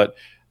character. But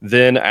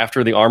then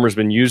after the armor's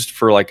been used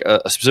for like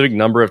a specific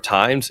number of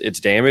times, it's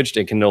damaged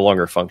and can no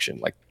longer function.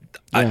 Like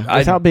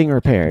without being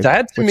repaired.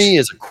 That to me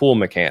is a cool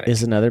mechanic.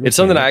 Is another mechanic. It's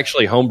something I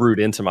actually homebrewed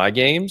into my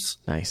games.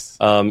 Nice.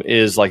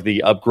 Is like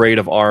the upgrade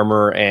of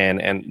armor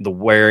and the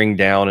wearing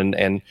down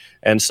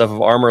and stuff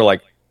of armor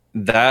like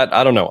that.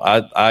 I don't know.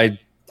 I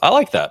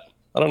like that.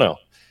 I don't know.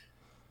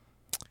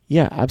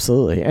 Yeah,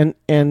 absolutely.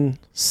 And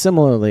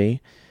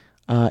similarly,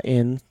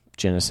 in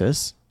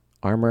Genesis,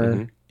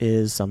 armor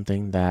is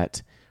something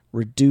that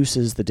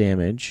reduces the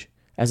damage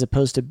as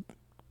opposed to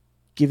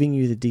giving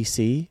you the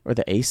DC or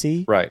the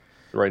AC. Right.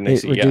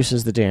 It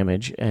reduces the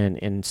damage, and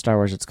in Star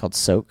Wars it's called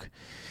soak.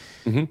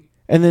 And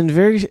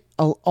then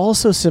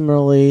also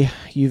similarly,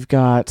 you've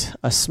got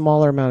a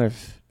smaller amount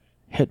of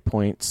hit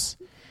points.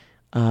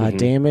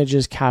 Damage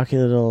is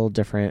calculated a little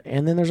different,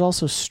 and then there's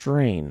also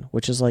strain,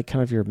 which is like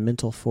kind of your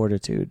mental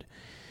fortitude.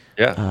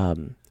 Yeah.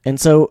 And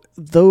so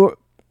though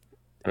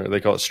they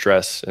call it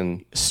stress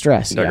and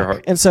Daggerheart.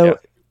 Yeah. And so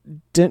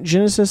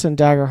Genesis and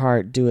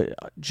Daggerheart do it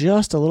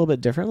just a little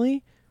bit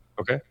differently.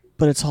 Okay.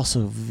 But it's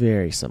also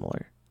very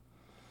similar.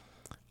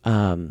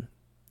 And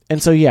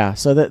so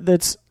so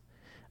that's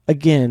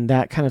again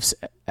that kind of,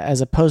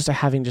 as opposed to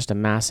having just a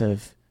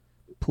massive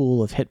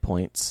pool of hit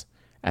points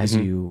as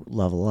you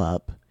level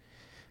up,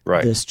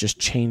 this just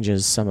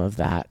changes some of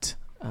that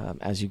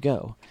as you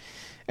go.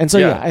 And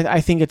so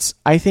I think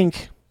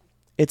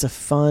it's a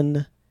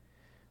fun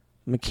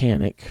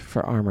mechanic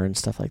for armor and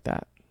stuff like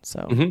that.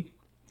 So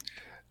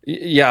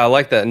yeah, I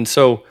like that. And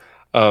so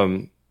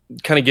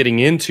kind of getting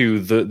into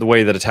the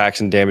way that attacks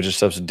and damage and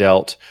stuff's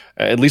dealt,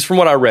 at least from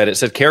what I read, it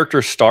said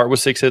characters start with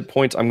 6 hit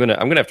points. I'm gonna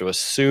have to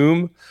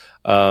assume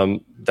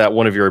that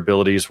one of your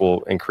abilities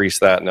will increase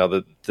that. Now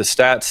the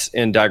stats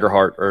in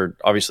Daggerheart are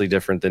obviously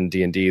different than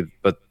D&D,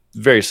 but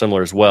very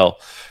similar as well.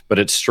 But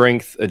it's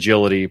strength,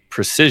 agility,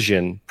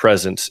 precision,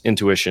 presence,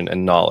 intuition,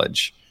 and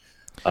knowledge.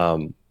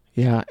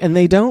 Yeah, and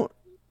they don't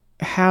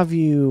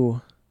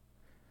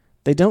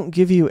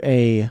give you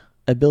a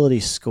ability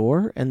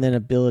score and then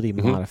ability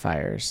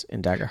modifiers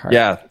in Daggerheart.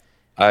 Yeah,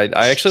 I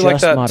actually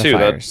like that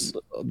modifiers.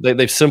 too.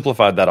 They've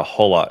simplified that a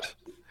whole lot.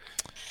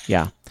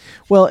 Yeah.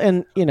 Well,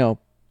 and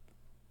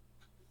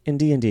in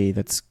D&D,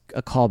 that's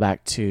a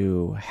callback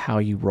to how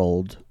you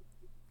rolled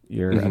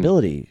your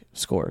ability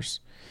scores.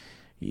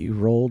 You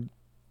rolled,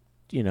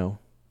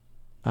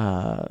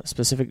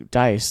 specific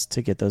dice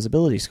to get those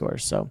ability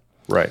scores. So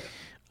right.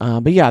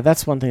 But yeah,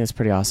 that's one thing that's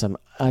pretty awesome.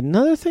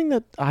 Another thing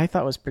that I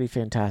thought was pretty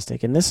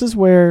fantastic, and this is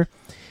where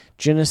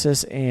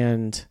Genesis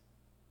and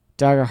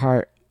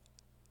Daggerheart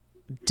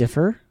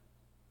differ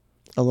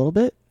a little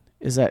bit,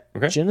 is that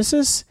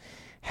Genesis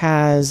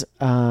has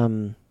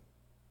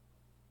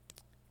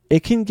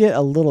it can get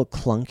a little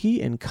clunky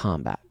in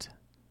combat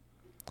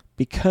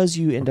because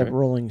you end up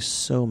rolling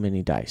so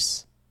many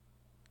dice.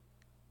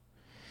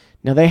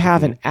 Now they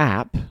have an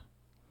app,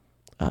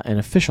 an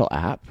official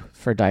app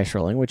for dice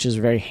rolling, which is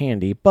very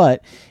handy.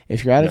 But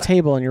if you're at a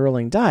table and you're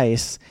rolling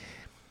dice,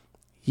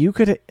 you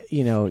could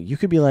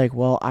be like,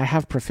 well, I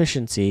have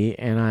proficiency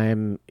and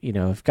I'm,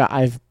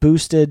 I've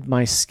boosted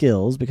my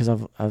skills because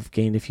I've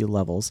gained a few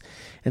levels.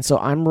 And so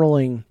I'm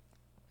rolling,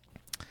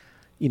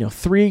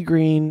 3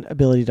 green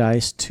ability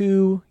dice,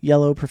 2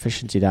 yellow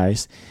proficiency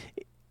dice.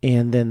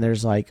 And then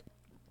there's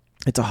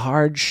it's a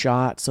hard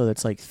shot. So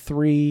that's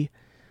 3,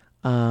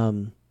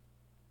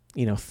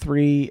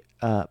 3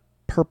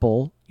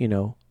 purple,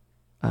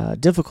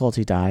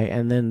 difficulty die.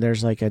 And then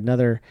there's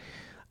another,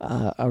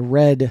 a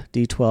red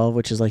D12,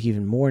 which is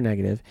even more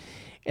negative.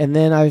 And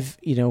then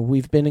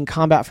we've been in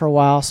combat for a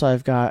while. So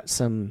I've got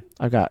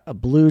a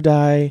blue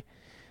die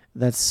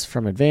that's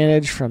from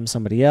advantage from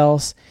somebody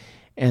else.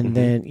 And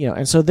then,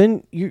 and so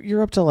then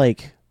you're up to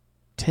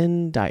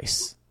 10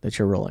 dice that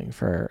you're rolling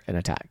for an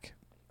attack.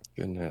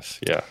 Goodness.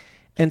 Yeah.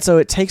 And so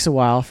it takes a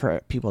while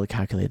for people to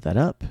calculate that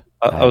up.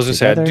 I was going to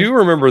say, I do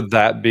remember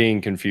that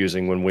being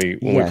confusing when we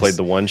played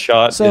the one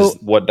shot, is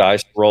what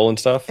dice roll and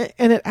stuff.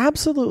 And it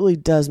absolutely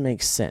does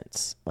make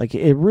sense.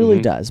 It really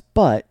does.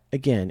 But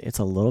again, it's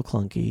a little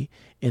clunky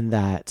in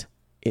that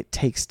it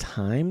takes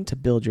time to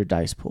build your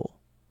dice pool.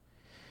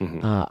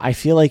 I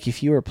feel like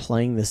if you were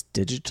playing this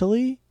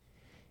digitally,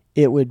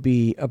 it would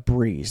be a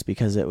breeze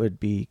because it would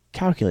be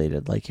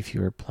calculated like if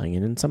you were playing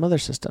it in some other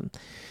system.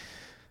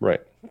 Right.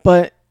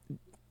 But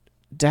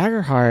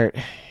Daggerheart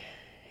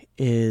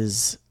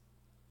is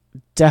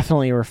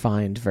definitely a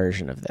refined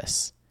version of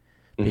this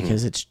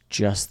because it's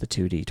just the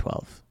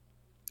 2d12.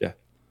 Yeah.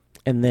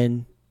 And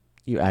then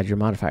you add your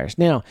modifiers.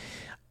 Now,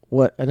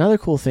 another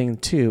cool thing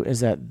too is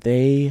that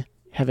they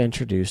have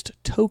introduced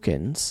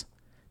tokens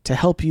to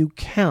help you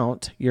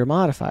count your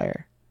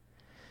modifier.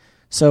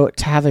 So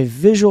to have a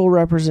visual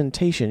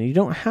representation, you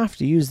don't have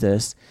to use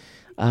this.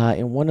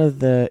 In one of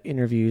the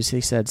interviews,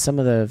 he said some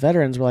of the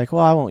veterans were like,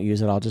 well, I won't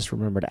use it. I'll just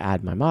remember to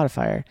add my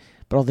modifier.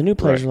 But all the new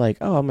players were like,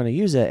 oh, I'm going to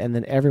use it. And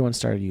then everyone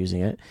started using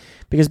it.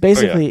 Because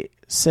basically,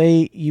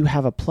 say you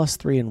have a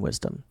 +3 in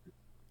wisdom.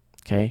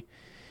 Okay?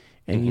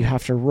 And you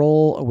have to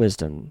roll a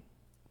wisdom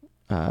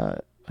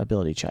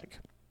ability check.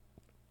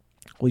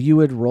 Well, you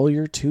would roll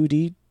your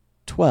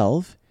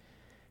 2d12,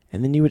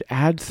 and then you would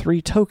add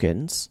 3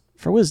 tokens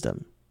for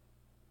wisdom.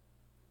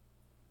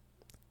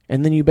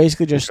 And then you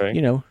basically just,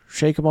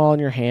 shake them all in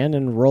your hand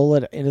and roll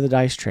it into the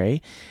dice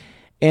tray.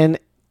 And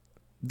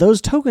those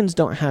tokens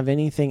don't have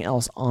anything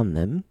else on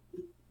them.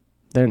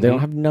 They don't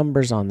have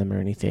numbers on them or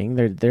anything.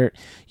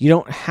 You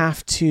don't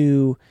have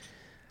to,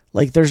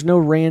 there's no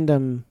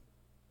random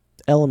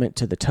element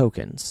to the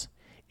tokens.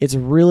 It's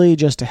really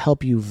just to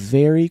help you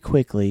very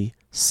quickly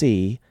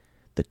see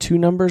the 2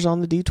 numbers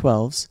on the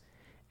D12s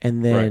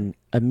and then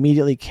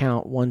immediately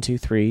count 1, 2,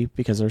 3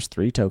 because there's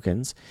 3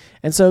 tokens.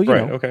 And so,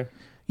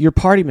 your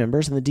party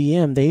members and the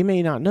DM, they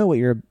may not know what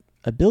your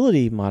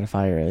ability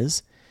modifier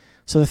is.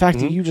 So the fact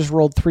that you just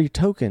rolled 3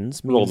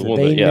 tokens means that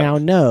they now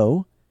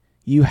know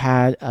you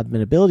had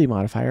an ability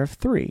modifier of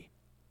 3.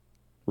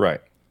 Right.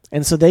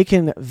 And so they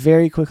can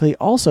very quickly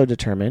also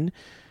determine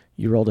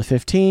you rolled a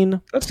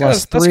 15 plus 3.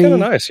 That's kind of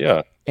nice,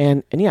 yeah.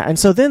 And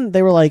so then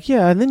they were like,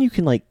 and then you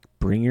can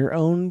bring your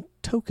own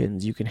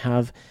tokens. You can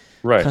have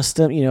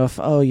custom, I'm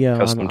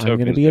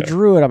going to be a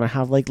druid. I'm going to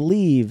have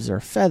leaves or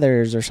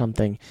feathers or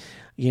something.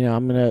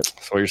 I'm gonna. So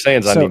what you're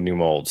saying is I need new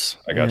molds.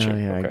 I got you.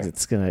 Yeah, okay.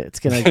 It's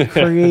gonna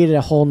create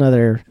a whole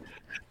nother,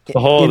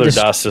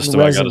 DOS system.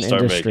 I got to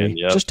start making.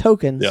 Yep. Just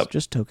tokens. Yep.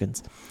 Just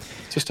tokens.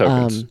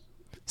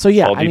 So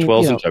yeah, all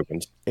D12s and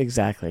tokens.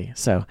 Exactly.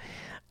 So,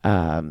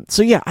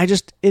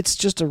 it's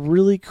just a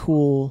really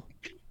cool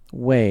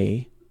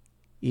way,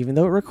 even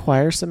though it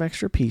requires some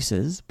extra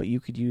pieces, but you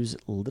could use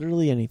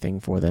literally anything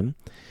for them.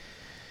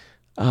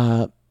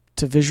 To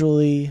to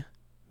visually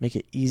make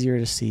it easier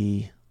to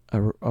see a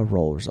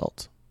roll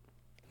result.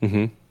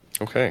 Mm-hmm.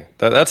 Okay,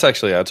 that's a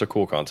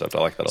cool concept. I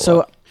like that a lot.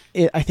 So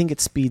I think it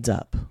speeds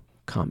up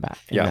combat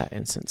in that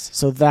instance.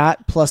 So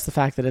that plus the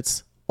fact that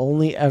it's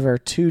only ever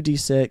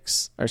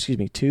 2d6, or excuse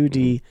me,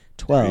 2d12,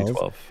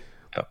 2d12.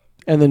 Yeah.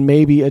 And then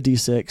maybe a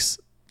d6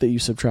 that you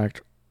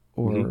subtract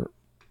or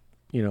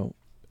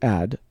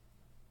add.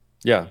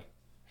 Yeah.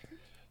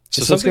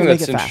 So something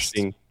that's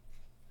interesting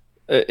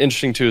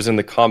too is in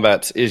the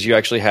combats is you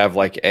actually have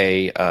like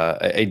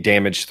a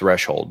damage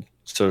threshold.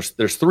 So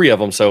there's 3 of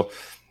them. So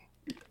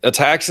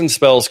attacks and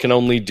spells can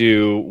only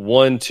do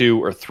 1,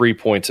 2, or 3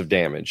 points of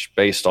damage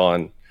based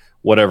on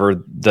whatever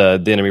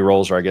the enemy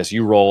rolls, or I guess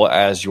you roll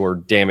as your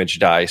damage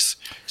dice.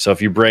 So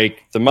if you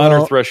break the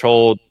minor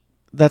threshold,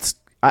 go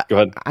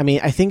ahead. I mean,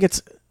 I think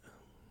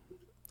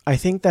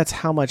that's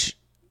how much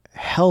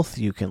health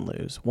you can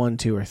lose, 1,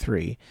 2, or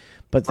 3,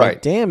 but the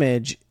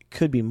damage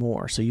could be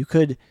more. So you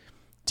could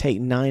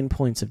take 9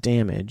 points of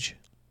damage,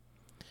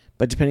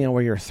 but depending on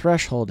where your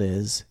threshold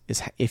is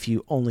if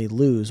you only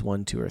lose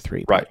 1, 2, or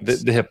 3 right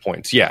points. The hit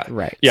points, yeah,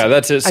 right, yeah,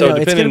 that's it. So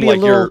depending on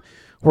like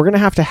we're gonna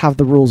have to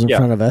the rules in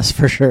front of us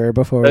for sure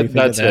before we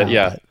figure that out.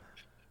 Yeah.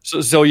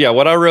 So yeah,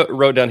 what I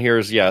wrote down here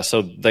is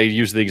so they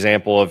use the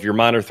example of your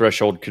minor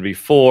threshold could be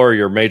 4,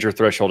 your major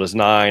threshold is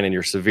 9, and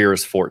your severe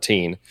is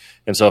 14.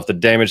 And so if the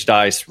damage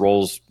dice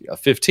rolls a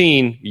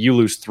 15, you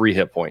lose 3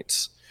 hit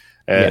points.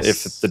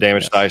 If the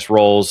damage dice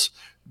rolls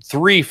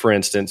 3, for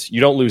instance,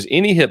 you don't lose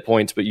any hit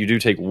points, but you do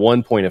take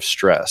 1 point of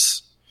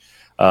stress.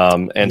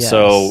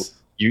 So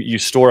you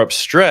store up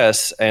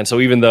stress, and so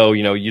even though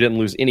you didn't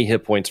lose any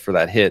hit points for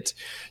that hit,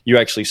 you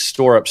actually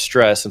store up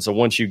stress. And so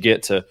once you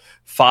get to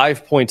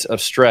 5 points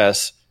of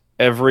stress,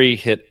 every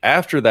hit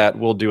after that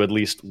will do at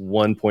least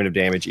 1 point of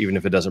damage, even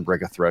if it doesn't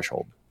break a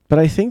threshold. But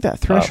I think that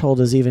threshold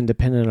is even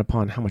dependent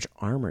upon how much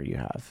armor you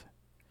have.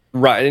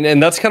 Right,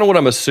 and that's kind of what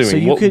I'm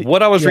assuming. So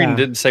what I was reading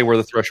didn't say where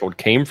the threshold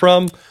came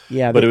from,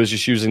 but it was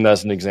just using that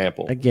as an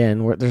example.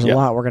 Again, there's a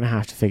lot we're going to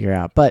have to figure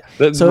out. But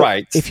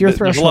if your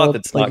threshold,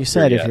 like you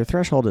said, if your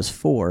threshold is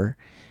 4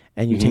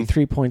 and you take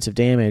 3 points of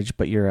damage,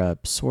 but you're a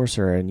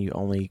sorcerer and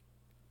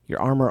your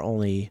armor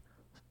only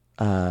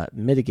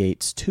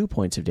mitigates 2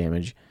 points of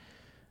damage,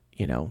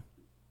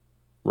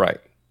 right?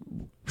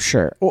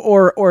 Sure,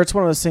 or it's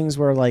one of those things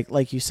where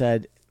like you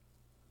said,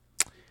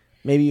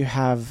 maybe you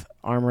have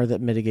armor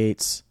that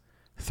mitigates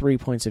 3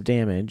 points of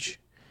damage,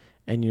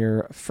 and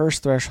your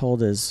first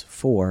threshold is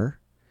 4,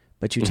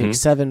 but you take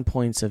 7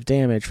 points of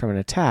damage from an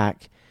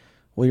attack.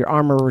 Well, your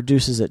armor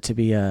reduces it to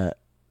be a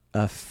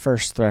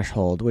first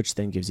threshold, which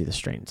then gives you the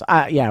strains.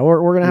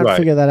 We're gonna have to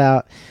figure that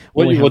out.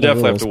 We'll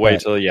definitely have to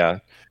wait till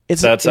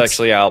that's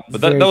actually out.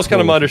 But that was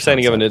kind of my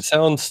understanding of it. It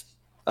sounds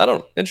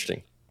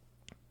interesting.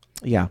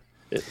 Yeah,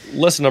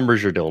 less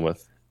numbers you're dealing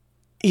with.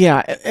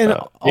 Yeah, and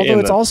although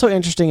it's also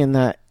interesting in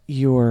that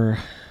your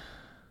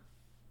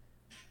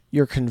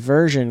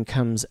conversion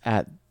comes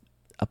at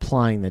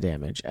applying the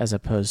damage as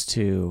opposed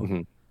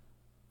to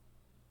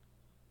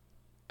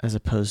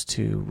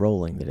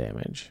rolling the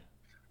damage.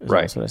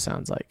 Right. That's what it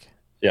sounds like.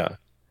 Yeah.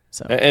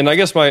 So, and I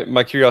guess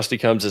my curiosity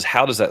comes is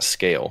how does that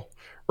scale,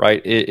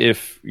 right?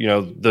 If you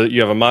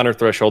have a minor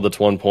threshold that's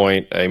 1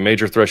 point, a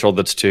major threshold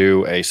that's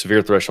 2, a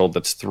severe threshold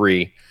that's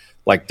 3,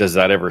 like does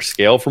that ever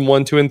scale from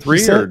 1, 2, and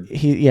 3?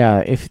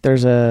 If there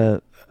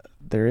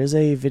is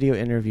a video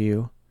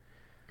interview.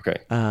 Okay.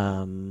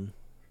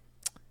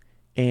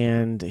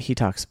 And he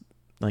talks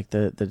like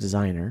the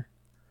designer.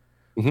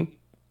 Mm-hmm.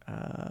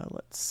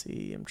 Let's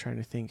see. I'm trying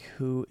to think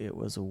who it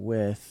was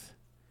with.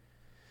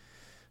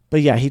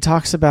 But yeah, he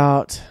talks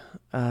about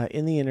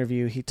in the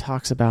interview. He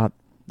talks about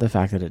the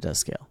fact that it does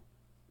scale.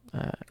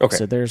 Okay.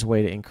 So there's a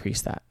way to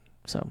increase that.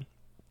 So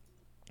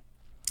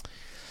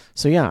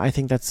yeah, I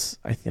think that's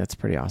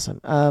pretty awesome.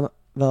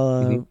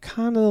 The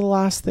kind of the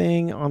last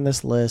thing on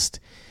this list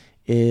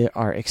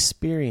are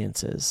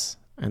experiences,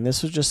 and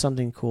this was just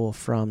something cool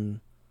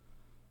from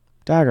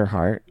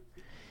Daggerheart,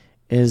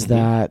 is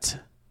that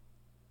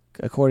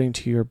according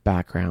to your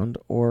background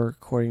or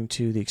according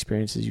to the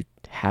experiences you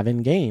have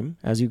in game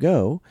as you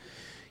go,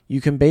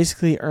 you can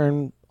basically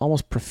earn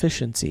almost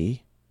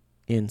proficiency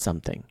in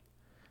something.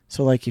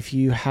 So like if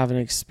you have an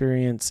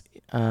experience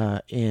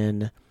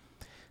in,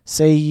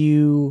 say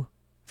you,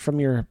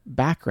 from your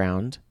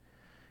background,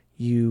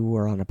 you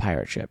were on a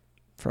pirate ship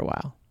for a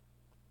while.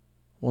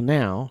 Well,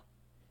 now,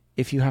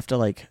 if you have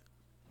to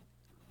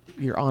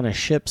you're on a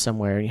ship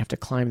somewhere and you have to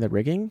climb the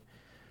rigging,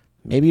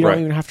 maybe you don't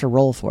even have to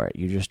roll for it.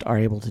 You just are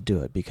able to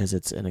do it because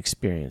it's an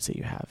experience that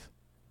you have.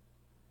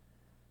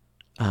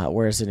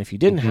 Whereas if you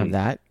didn't have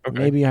that,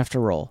 maybe you have to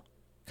roll,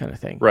 kind of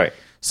thing. Right.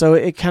 So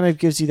it kind of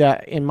gives you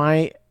that, in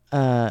my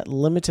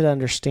limited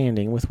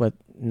understanding with what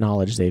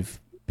knowledge they've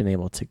been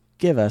able to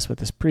give us with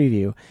this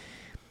preview,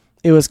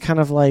 it was kind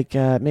of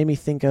made me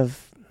think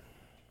of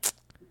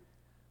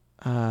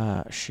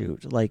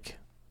like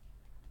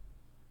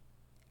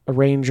a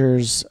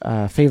ranger's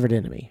favorite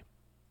enemy,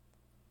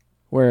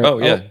 where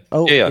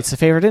it's a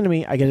favorite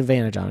enemy, I get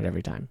advantage on it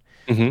every time.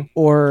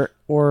 Or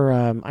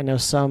I know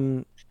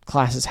some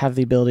classes have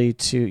the ability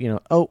to,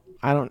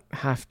 I don't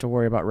have to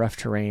worry about rough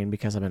terrain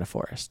because I'm in a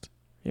forest,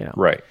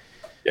 Right.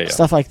 Yeah.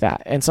 Stuff like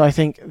that. And so I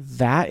think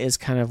that is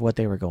kind of what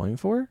they were going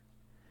for.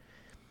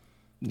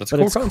 That's but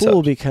cool it's concept.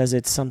 cool because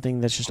it's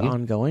something that's just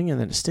ongoing, and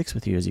then it sticks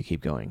with you as you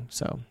keep going.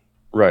 So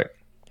right.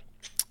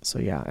 So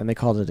yeah, and they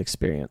called it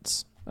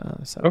experience.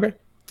 Okay.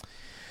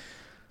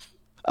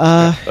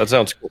 That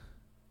sounds cool.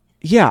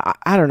 Yeah,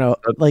 I don't know.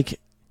 Like,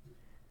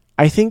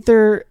 I think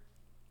I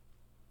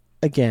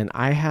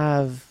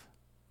have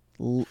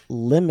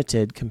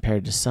limited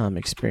compared to some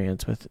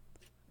experience with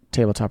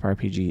tabletop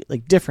RPG,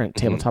 like different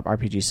tabletop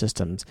RPG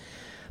systems,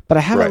 but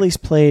I have at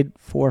least played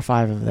 4 or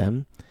 5 of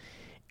them.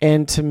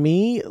 And to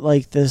me,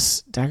 like,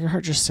 this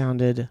Daggerheart just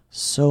sounded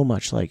so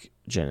much like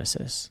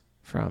Genesis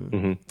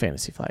from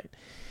Fantasy Flight,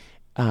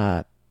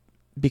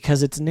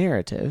 because it's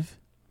narrative,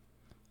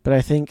 but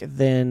I think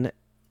then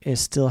it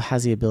still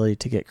has the ability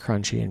to get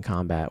crunchy in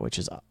combat, which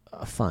is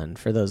fun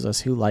for those of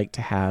us who like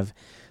to have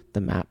the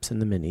maps and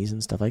the minis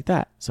and stuff like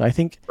that. So I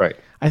think it's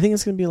going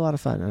to be a lot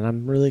of fun, and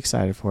I'm really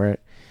excited for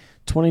it.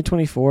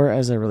 2024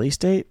 as a release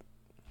date,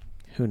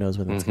 who knows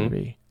when that's going to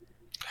be?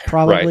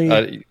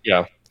 Probably.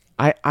 Yeah.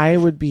 I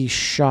would be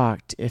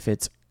shocked if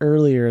it's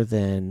earlier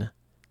than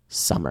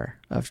summer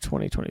of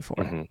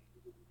 2024.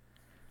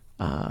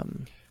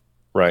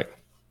 Right.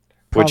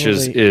 Which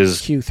is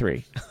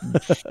Q3.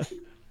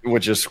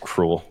 Which is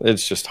cruel.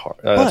 It's just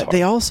hard. But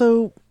they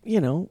also,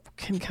 can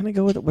kind of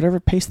go with whatever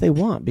pace they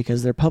want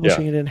because they're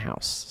publishing it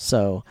in-house.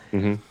 So,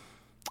 so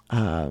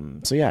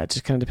yeah, it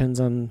just kind of depends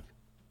on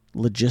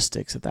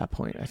logistics at that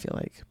point, I feel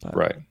like. But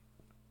right.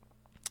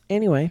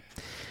 Anyway,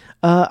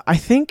 I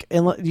think,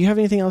 do you have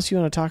anything else you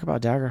want to talk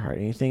about Daggerheart?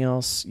 Anything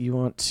else you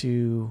want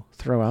to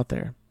throw out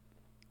there?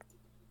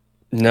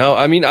 No,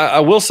 I mean, I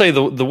will say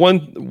the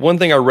one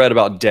thing I read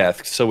about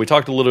death. So we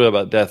talked a little bit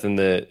about death in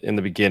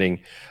the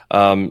beginning.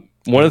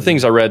 One of the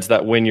things I read is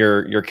that when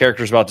your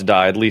character's about to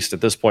die, at least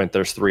at this point,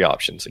 there's 3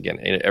 options. Again,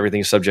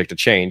 everything's subject to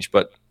change,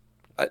 but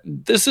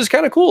this is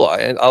kind of cool.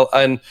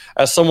 And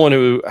as someone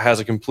who has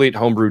a complete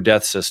homebrew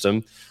death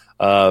system,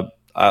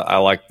 I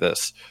like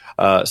this.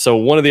 So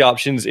one of the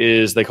options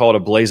is they call it a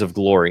blaze of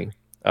glory.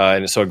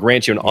 And so it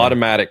grants you an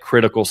automatic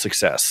critical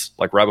success,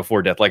 like right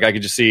before death. Like I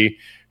could just see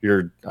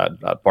your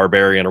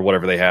barbarian or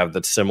whatever they have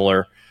that's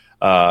similar,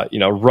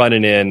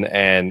 running in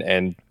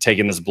and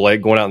taking this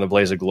blade, going out in the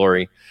blaze of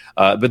glory.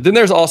 But then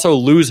there's also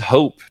lose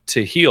hope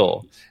to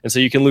heal. And so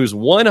you can lose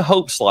 1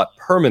 hope slot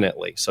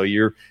permanently. So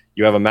you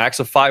have a max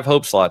of 5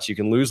 hope slots. You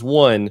can lose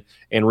 1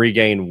 and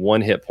regain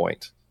 1 hit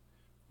point.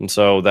 And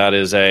so that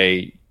is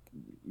I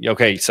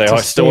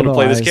still want to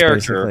play this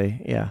character.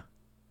 Basically.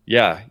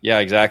 Yeah,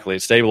 exactly. It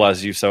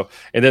stabilizes you. So,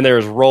 and then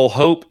there's roll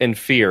hope and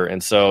fear.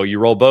 And so you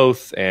roll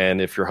both.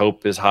 And if your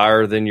hope is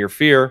higher than your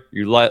fear,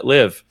 you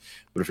live.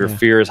 But if your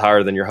fear is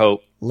higher than your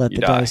hope, let the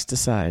dice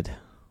decide.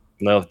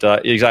 No,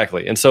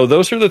 exactly. And so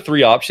those are the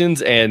 3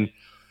 options. And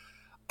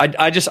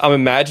I'm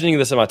imagining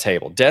this at my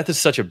table. Death is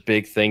such a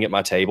big thing at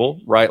my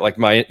table, right? Like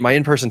my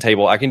in-person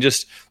table,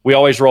 we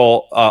always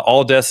roll,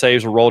 all death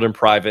saves are rolled in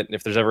private. And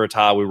if there's ever a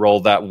tie, we roll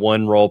that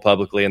 1 roll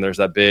publicly. And there's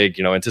that big,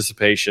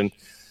 anticipation.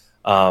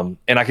 And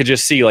I could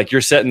just see, like,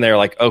 you're sitting there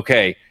like,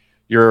 okay,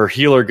 your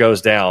healer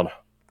goes down.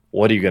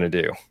 What are you going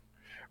to do?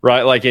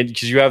 Right? Like,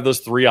 because you have those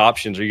 3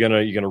 options. Are you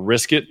going to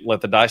risk it?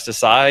 Let the dice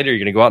decide? Or are you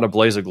going to go out in a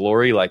blaze of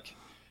glory? Like,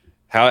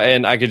 how?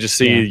 And I could just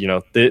see,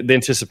 the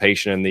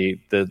anticipation and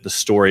the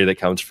story that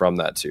comes from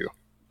that too.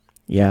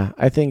 Yeah,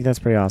 I think that's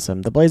pretty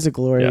awesome. The blaze of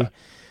glory,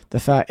 the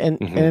fact, and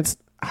it's,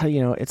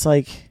 it's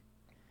like,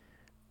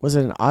 was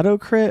it an auto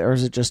crit or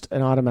is it just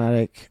an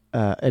automatic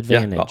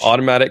advantage? Yeah,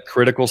 automatic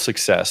critical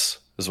success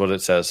is what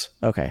it says.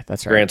 Okay,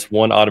 that's right. Grants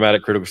 1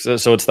 automatic critical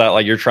success. So it's that,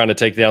 like, you're trying to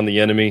take down the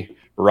enemy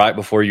right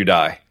before you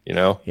die,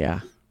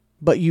 Yeah.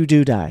 But you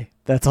do die.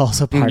 That's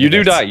also part of it. You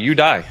do die. You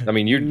die. I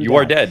mean, you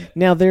are dead.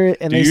 Now they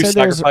said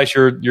sacrifice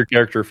your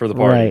character for the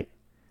party. Right.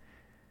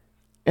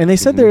 And they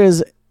said there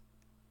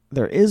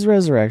is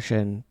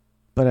resurrection,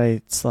 but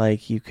it's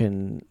like you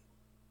can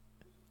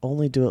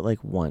only do it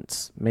like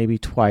once, maybe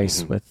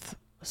twice with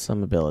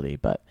some ability,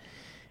 but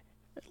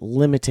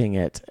limiting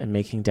it and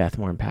making death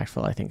more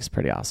impactful, I think, is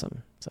pretty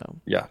awesome. So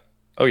yeah.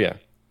 Oh yeah.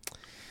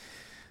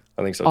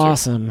 I think so too.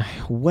 Awesome.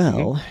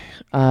 Well,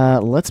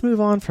 let's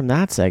move on from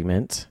that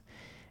segment.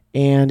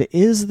 And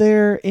is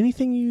there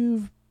anything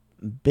you've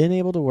been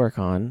able to work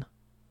on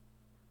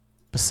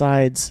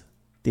besides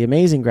the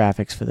amazing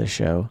graphics for this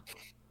show?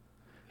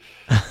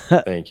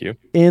 Thank you.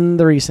 In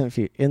the recent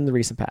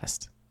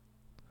past,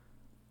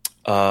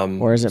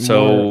 or is it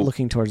more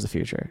looking towards the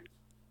future?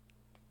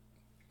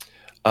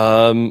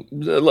 So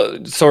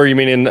you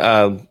mean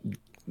in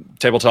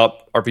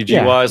tabletop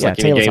RPG wise, like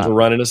any games we're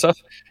running and stuff?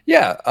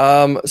 Yeah.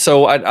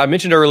 So I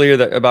mentioned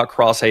earlier about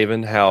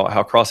Crosshaven,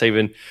 how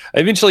Crosshaven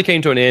eventually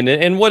came to an end,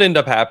 and what ended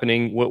up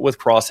happening with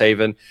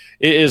Crosshaven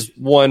is,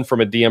 one,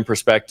 from a DM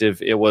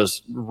perspective, it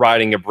was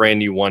writing a brand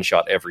new one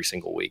shot every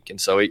single week,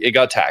 and so it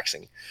got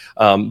taxing.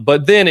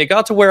 But then it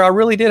got to where I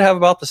really did have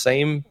about the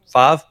same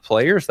 5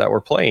 players that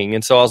were playing,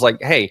 and so I was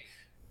like, hey,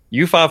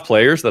 you 5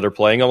 players that are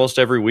playing almost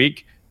every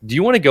week, do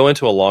you want to go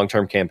into a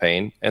long-term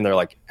campaign? And they're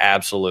like,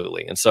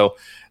 absolutely. And so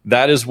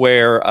that is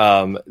where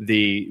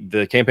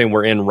the campaign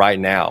we're in right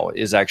now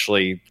is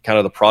actually kind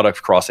of the product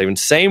of Crosshaven.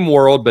 Same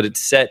world, but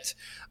it's set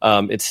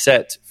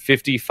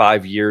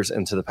 55 years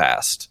into the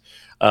past.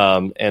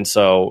 And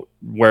so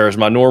whereas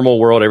my normal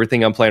world,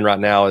 everything I'm playing right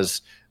now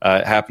is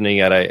happening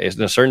in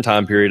a certain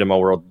time period in my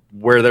world,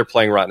 where they're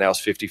playing right now is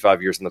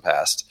 55 years in the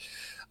past.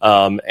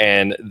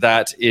 And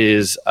that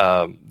is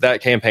that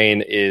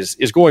campaign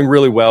is going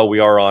really well. We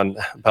are on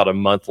about a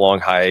month-long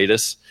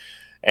hiatus,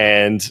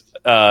 and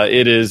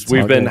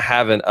we've been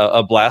having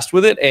a blast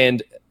with it.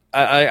 And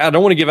I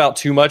don't want to give out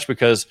too much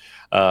because,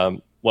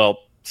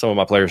 some of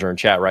my players are in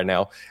chat right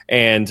now,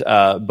 and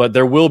but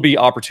there will be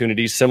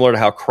opportunities similar to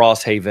how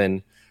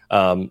Crosshaven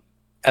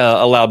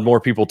allowed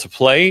more people to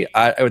play.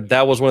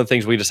 That was one of the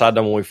things we decided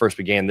on when we first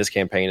began this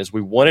campaign, is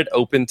we wanted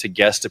open to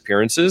guest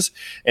appearances.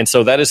 And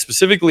so that is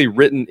specifically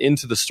written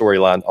into the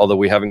storyline, although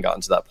we haven't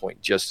gotten to that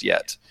point just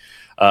yet.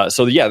 That's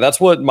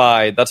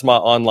my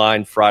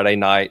online Friday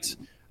night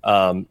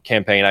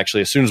campaign.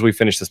 Actually, as soon as we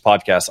finish this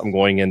podcast, I'm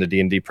going into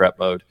D&D prep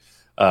mode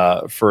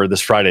for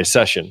this Friday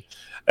session.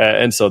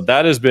 And so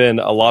that has been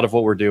a lot of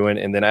what we're doing.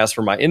 And then as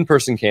for my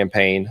in-person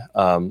campaign,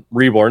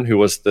 Reborn, who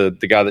was the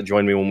guy that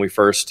joined me when we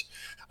first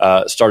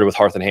started with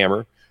Hearth and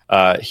Hammer.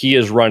 He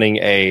is running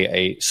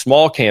a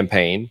small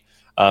campaign,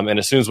 and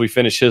as soon as we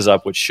finish his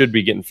up, which should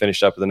be getting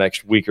finished up in the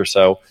next week or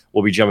so,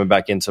 we'll be jumping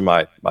back into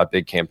my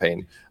big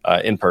campaign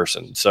in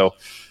person. So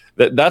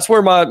that's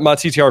where my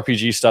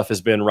TTRPG stuff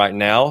has been right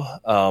now.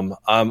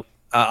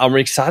 I'm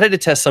excited to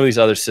test some of these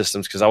other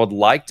systems because I would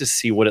like to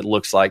see what it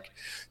looks like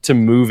to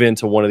move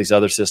into one of these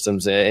other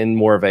systems in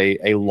more of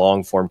a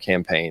long form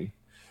campaign,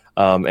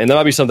 and that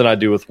might be something I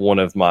do with one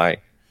of my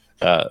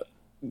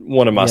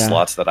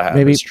slots that I have.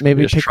 Maybe just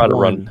pick try to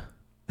one.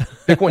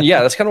 Pick one.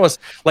 Yeah, that's kind of what's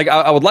like.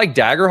 I would like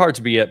Daggerheart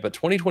to be it, but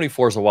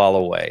 2024 is a while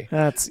away. We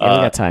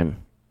got time.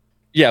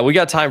 Yeah, we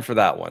got time for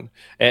that one,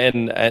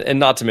 and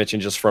not to mention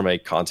just from a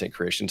content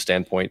creation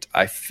standpoint,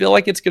 I feel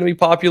like it's going to be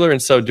popular,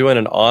 and so doing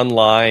an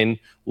online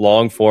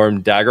long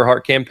form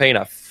Daggerheart campaign,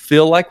 I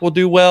feel like we'll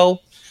do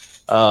well.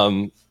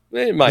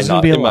 It might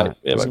not. There's going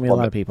to be a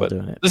lot of people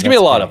doing it. There's going to be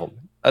a lot of them.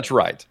 That's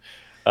right.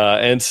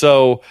 And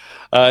so,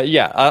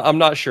 I'm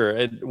not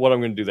sure what I'm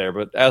going to do there.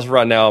 But as of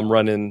right now, I'm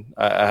running.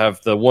 I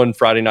have the one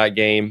Friday night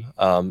game,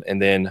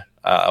 and then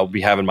I'll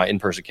be having my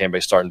in-person campaign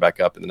starting back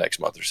up in the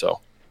next month or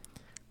so.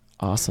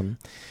 Awesome.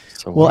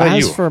 So well,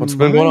 as you? for What's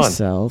been going on?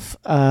 myself,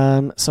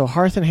 so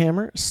Hearth and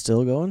Hammer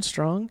still going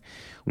strong.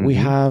 Mm-hmm. We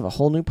have a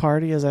whole new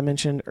party, as I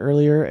mentioned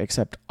earlier,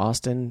 except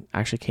Austin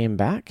actually came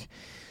back.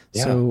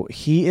 Yeah. So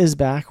he is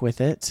back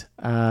with it.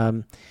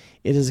 It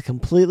is a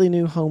completely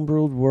new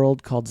homebrewed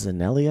world called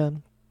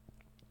Zenelia.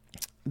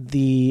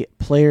 The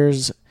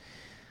players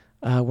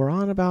were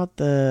on about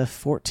the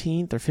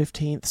 14th or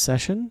 15th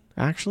session,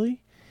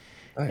 actually.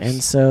 Nice.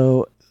 And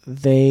so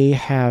they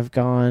have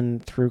gone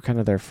through kind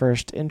of their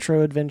first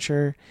intro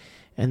adventure,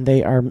 and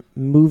they are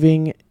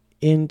moving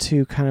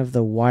into kind of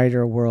the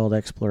wider world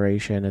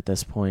exploration at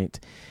this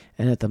point.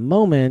 And at the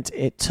moment,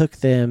 it took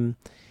them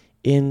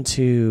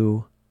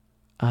into...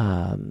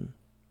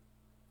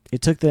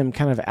 it took them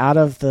kind of out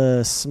of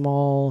the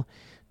small,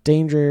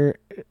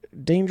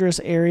 dangerous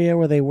area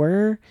where they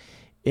were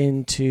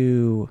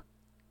into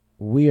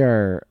we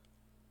are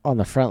on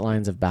the front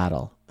lines of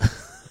battle.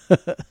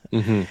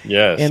 Mm-hmm.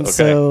 Yes. And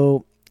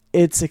so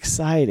it's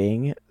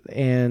exciting,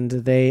 and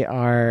they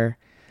were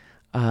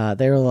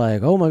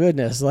like, oh my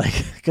goodness, like,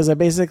 because they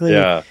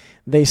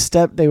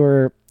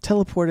were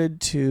teleported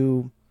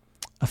to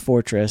a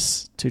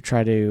fortress to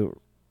try to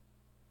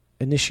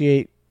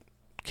initiate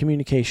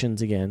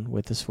communications again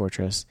with this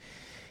fortress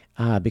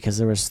because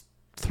there was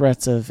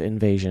threats of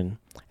invasion,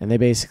 and they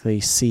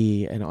basically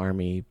see an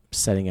army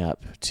setting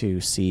up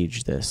to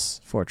siege this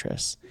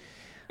fortress.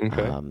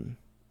 Okay.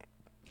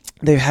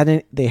 They had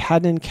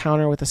an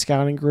encounter with a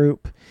scouting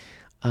group.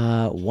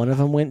 One of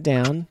them went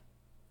down.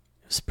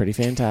 It was pretty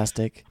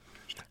fantastic.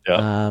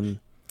 Yeah.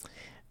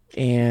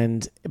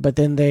 But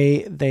then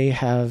they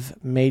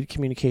have made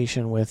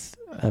communication with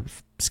a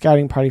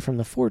scouting party from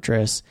the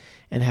fortress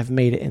and have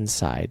made it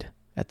inside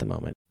at the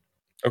moment.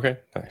 Okay,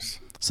 nice.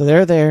 So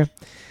they're there.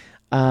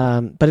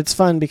 But it's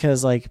fun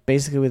because, like,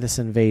 basically with this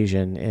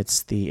invasion,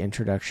 it's the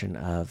introduction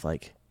of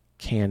like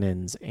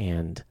cannons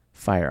and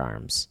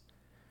firearms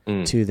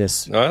to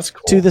this that's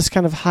cool. to this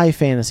kind of high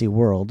fantasy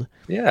world.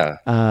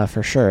 Yeah.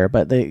 For sure.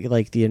 But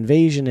the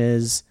invasion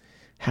is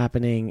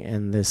happening,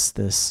 and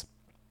this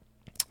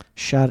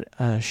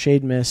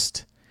shade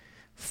mist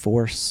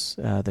force.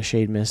 The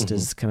shade mist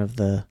is kind of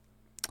the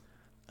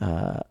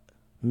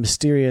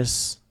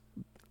mysterious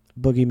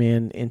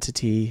boogeyman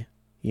entity,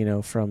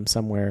 from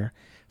somewhere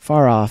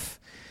far off.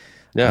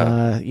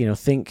 Yeah.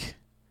 Think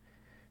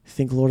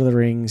Lord of the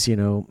Rings,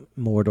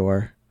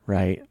 Mordor,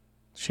 right?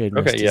 Shade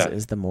Mist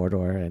is the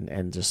Mordor,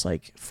 and just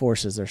like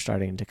forces are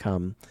starting to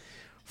come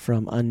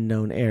from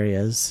unknown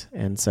areas.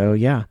 And so,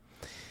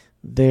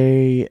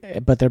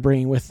 they're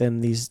bringing with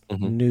them these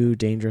new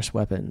dangerous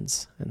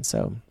weapons. And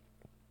so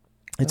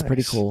it's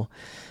pretty cool.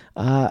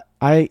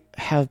 I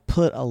have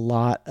put a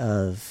lot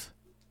of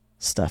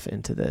stuff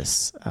into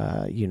this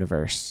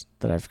universe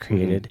that I've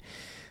created. Mm-hmm.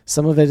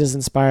 Some of it is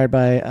inspired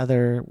by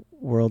other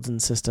worlds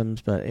and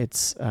systems, but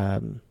it's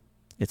been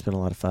a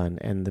lot of fun,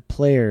 and the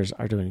players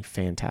are doing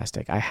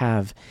fantastic. I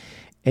have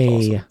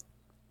a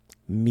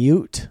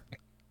mute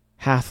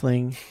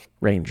halfling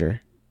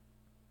ranger,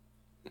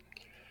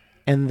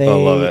 and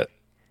they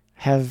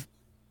have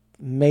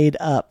made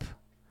up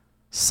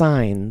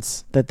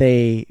signs that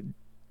they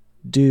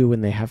do when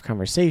they have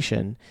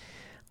conversation.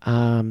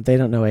 They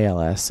don't know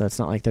ALS, so it's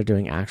not like they're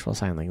doing actual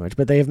sign language,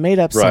 but they have made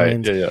up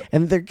signs,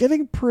 and they're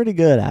getting pretty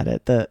good at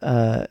it.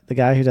 The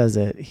guy who does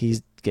it,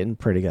 he's getting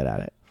pretty good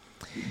at it.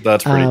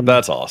 That's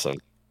awesome.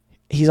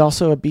 He's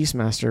also a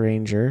Beastmaster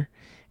Ranger,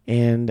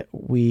 and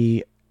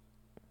we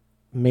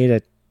made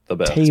a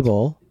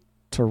table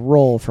to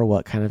roll for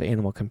what kind of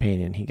animal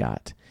companion he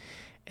got.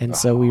 And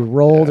so we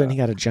rolled, and he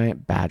got a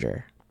giant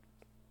badger.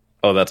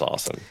 Oh, that's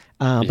awesome.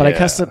 But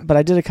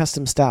I did a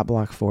custom stat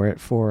block for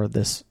it for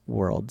this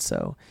world,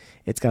 so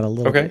it's got a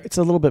little it's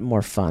a little bit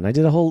more fun. I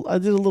did a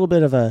little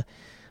bit of a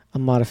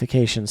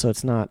modification, so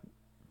it's not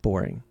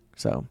boring.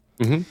 So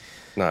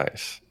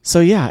nice. So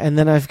yeah, and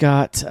then I've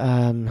got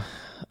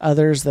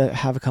others that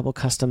have a couple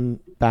custom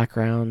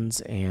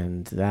backgrounds,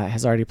 and that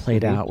has already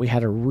played out. We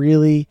had a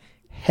really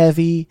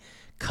heavy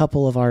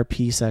couple of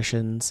RP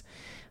sessions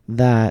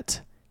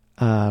that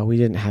we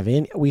didn't have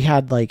any. We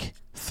had like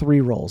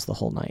 3 rolls the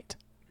whole night,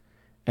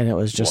 and it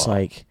was just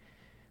like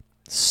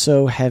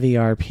so heavy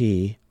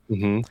RP,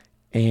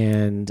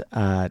 and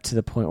to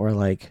the point where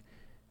like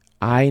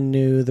I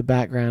knew the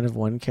background of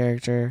one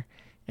character,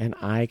 and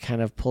I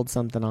kind of pulled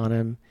something on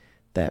him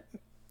that,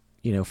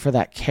 you know, for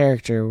that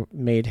character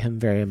made him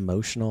very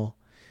emotional,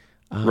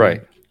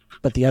 right?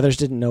 But the others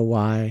didn't know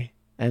why,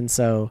 and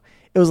so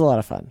it was a lot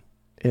of fun.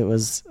 It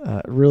was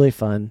really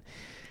fun,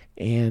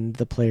 and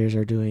the players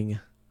are doing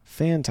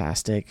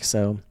fantastic.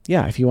 So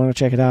yeah, if you want to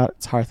check it out,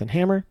 it's Hearth and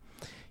Hammer.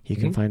 You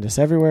can find us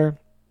everywhere.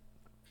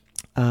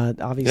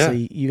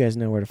 Obviously, you guys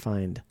know where to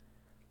find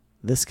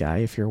this guy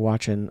if you're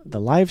watching the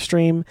live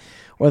stream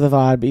or the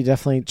VOD, but you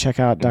definitely check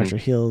out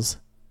DrHeals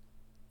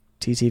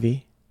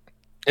TTV.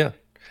 Yeah.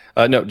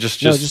 No,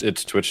 just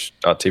it's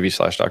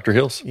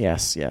twitch.tv/DrHeals.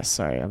 Yes.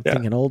 Sorry. I'm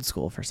thinking old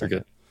school for a second.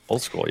 Good.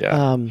 Old school.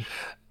 Yeah.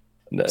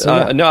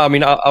 No, I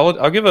mean,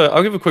 I'll give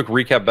a quick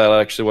recap about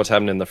actually what's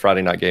happening in the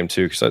Friday night game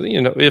too, because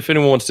if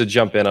anyone wants to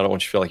jump in, I don't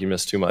want you to feel like you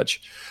missed too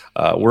much.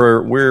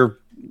 We're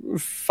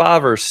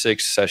 5 or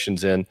 6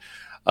 sessions in,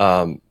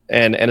 and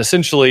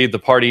essentially the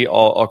party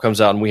all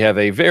comes out, and we have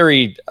a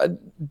very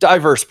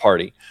diverse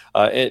party,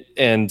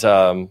 and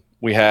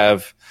we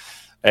have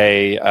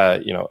a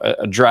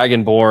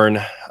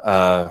dragonborn.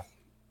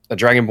 A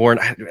dragonborn.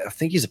 I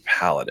think he's a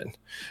paladin.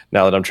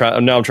 Now I'm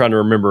trying to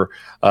remember.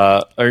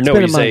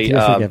 He's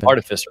a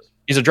artificer.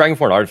 He's a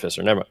dragonborn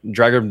artificer. Never mind.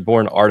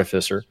 Dragonborn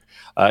artificer.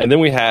 And then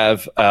we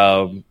have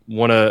I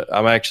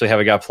actually have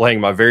a guy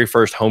playing my very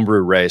first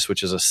homebrew race,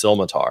 which is a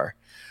Silmatar,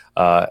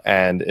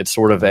 and it's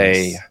sort of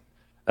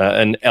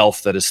an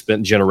elf that has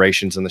spent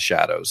generations in the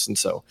shadows. And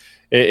so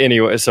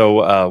anyway,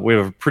 we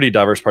have a pretty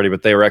diverse party,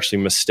 but they were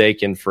actually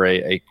mistaken for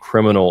a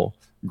criminal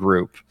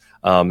group,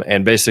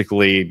 and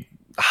basically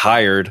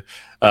hired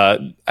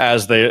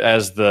as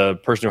the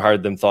person who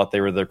hired them thought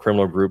they were the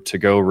criminal group to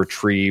go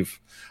retrieve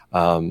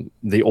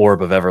the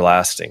orb of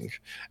everlasting,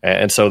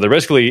 and so they're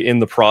basically in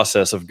the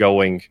process of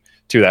going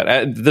to that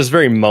at this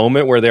very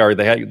moment where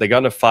they got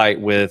in a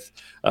fight with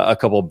a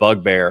couple of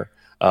bugbear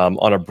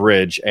on a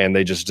bridge, and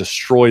they just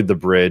destroyed the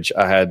bridge.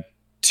 I had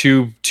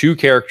two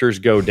characters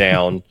go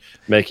down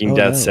making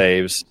death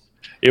saves.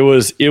 It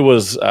was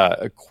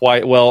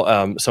quite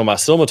well. So my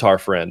Silmatar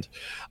friend,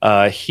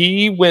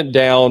 he went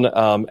down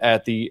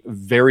at the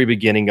very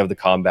beginning of the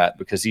combat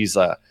because he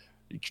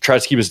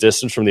tries to keep his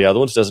distance from the other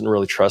ones, doesn't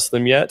really trust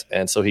them yet,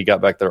 and so he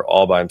got back there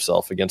all by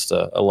himself against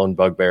a lone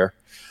bugbear,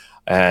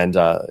 and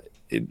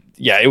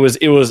it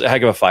was a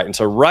heck of a fight. And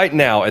so right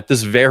now, at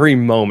this very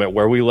moment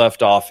where we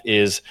left off,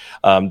 is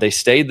they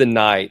stayed the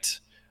night.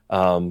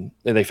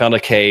 They found a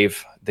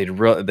cave. They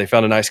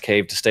found a nice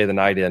cave to stay the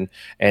night in,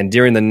 and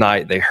during the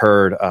night they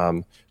heard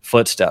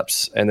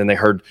footsteps, and then they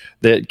heard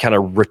the kind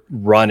of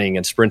running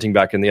and sprinting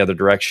back in the other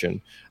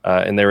direction,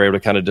 and they were able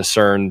to kind of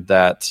discern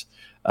that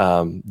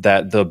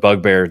the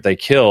bugbear they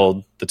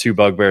killed, the 2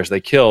 bugbears they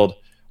killed,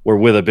 were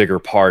with a bigger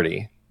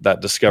party that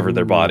discovered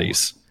their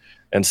bodies.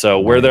 And so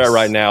where they're at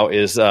right now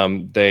is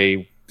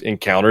they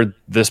encountered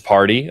this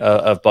party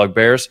of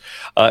bugbears,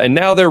 and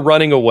now they're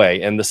running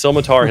away, and the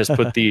Silmatar has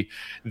put the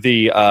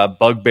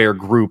bugbear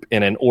group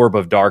in an orb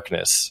of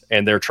darkness,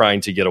 and they're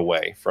trying to get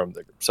away from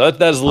the group. So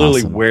that is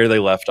literally where they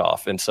left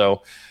off. And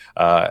so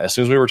as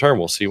soon as we return,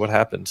 we'll see what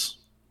happens.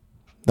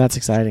 That's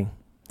exciting.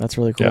 That's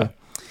really cool.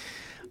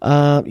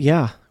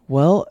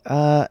 Well,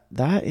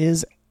 that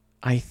is,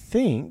 I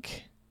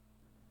think,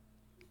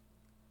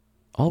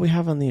 all we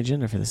have on the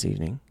agenda for this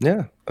evening.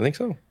 Yeah, I think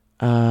so.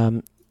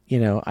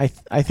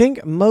 I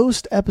think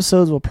most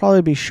episodes will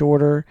probably be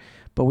shorter,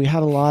 but we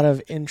had a lot of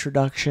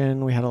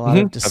introduction. We had a lot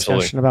of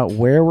discussion about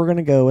where we're going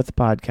to go with the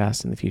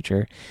podcast in the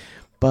future.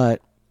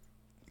 But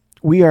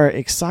we are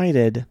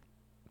excited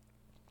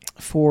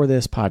for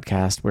this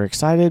podcast. We're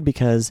excited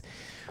because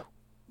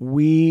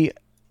we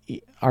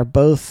are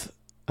both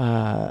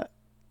we're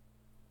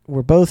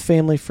both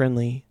family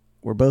friendly.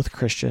 We're both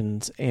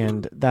Christians,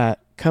 and that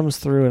comes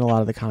through in a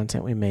lot of the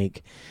content we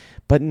make,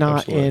 but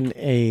not in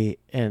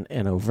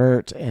an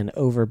overt and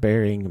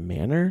overbearing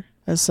manner,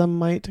 as some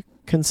might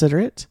consider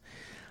it.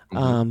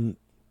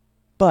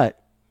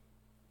 But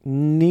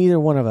neither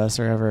one of us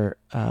are ever,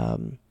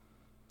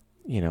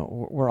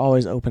 we're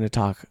always open to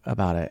talk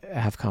about it,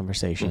 have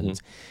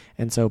conversations.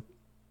 And so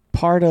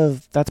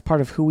that's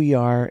part of who we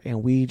are.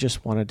 And we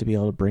just wanted to be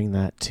able to bring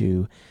that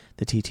to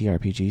the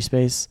TTRPG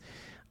space,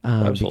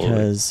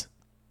 because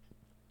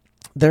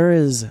there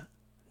is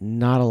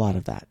not a lot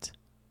of that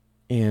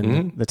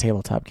in the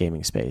tabletop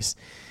gaming space.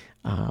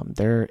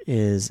 There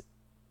is,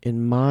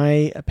 in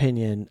my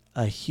opinion,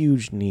 a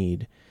huge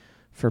need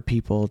for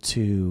people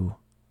to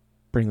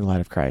bring the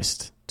light of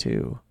Christ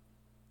to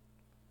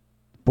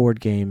board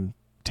game,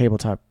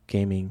 tabletop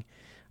gaming.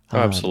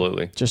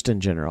 Absolutely. Just in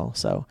general.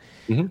 So,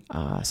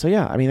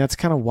 yeah, I mean, that's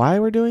kind of why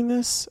we're doing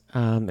this.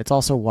 It's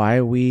also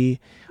why we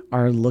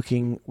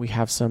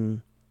have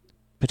some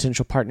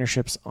potential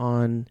partnerships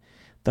on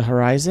the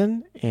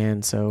horizon.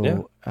 And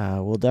so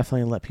we'll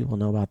definitely let people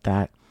know about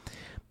that.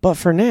 But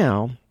for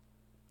now,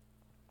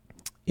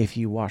 if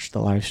you watch the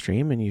live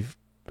stream and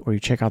or you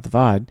check out the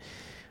VOD,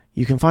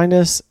 you can find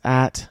us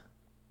at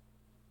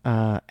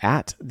the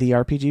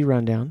RPG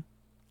Rundown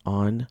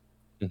on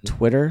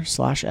Twitter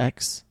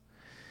 /X,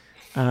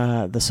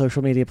 the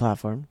social media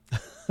platform.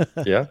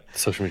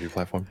 Social media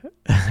platform.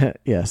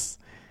 Yes.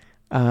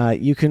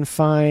 You can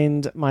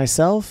find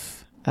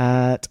myself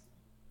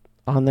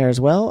on there as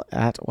well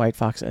at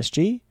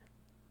WhiteFoxSG.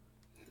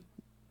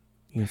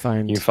 You can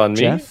find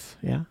Jeff.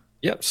 Me. Yeah.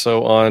 Yep.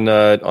 So on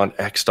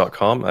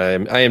X.com, I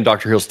am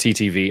DrHeals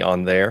TTV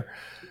on there.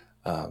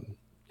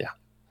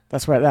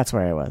 That's where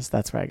I was.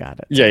 That's where I got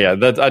it. Yeah.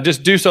 I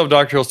just do so of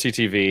DrHeals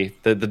TTV.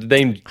 The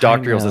name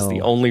DrHeals is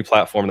the only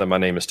platform that my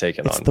name is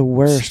taken on. It's the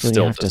worst when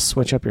you have to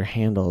switch up your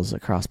handles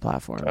across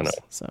platforms. I know.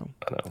 So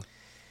I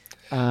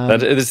know.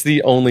 That it's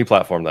the only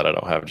platform that I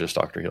don't have, just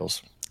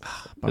DrHeals.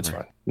 It's fine.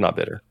 I'm not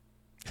bitter.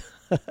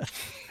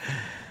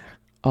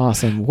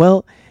 Awesome.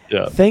 Well,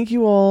 thank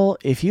you all.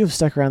 If you have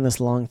stuck around this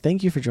long,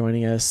 thank you for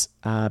joining us.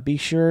 Be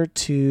sure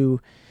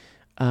to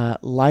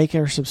like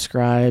or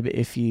subscribe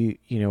if you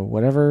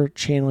whatever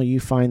channel you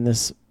find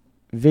this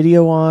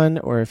video on,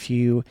 or if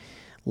you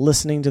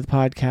listening to the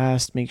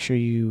podcast, make sure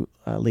you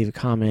leave a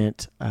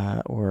comment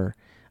or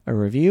a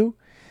review,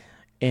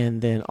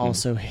 and then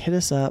also hit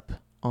us up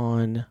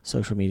on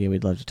social media.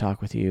 We'd love to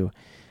talk with you,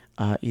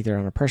 either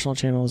on our personal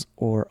channels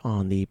or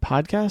on the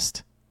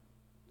podcast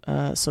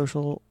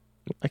social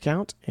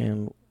account,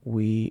 and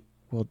we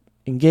will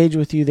engage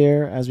with you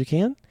there as we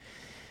can.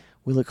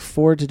 We look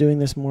forward to doing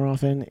this more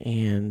often,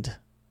 and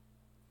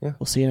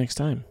we'll see you next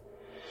time.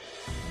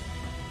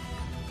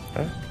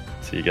 All right.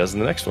 See you guys in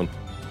the next one.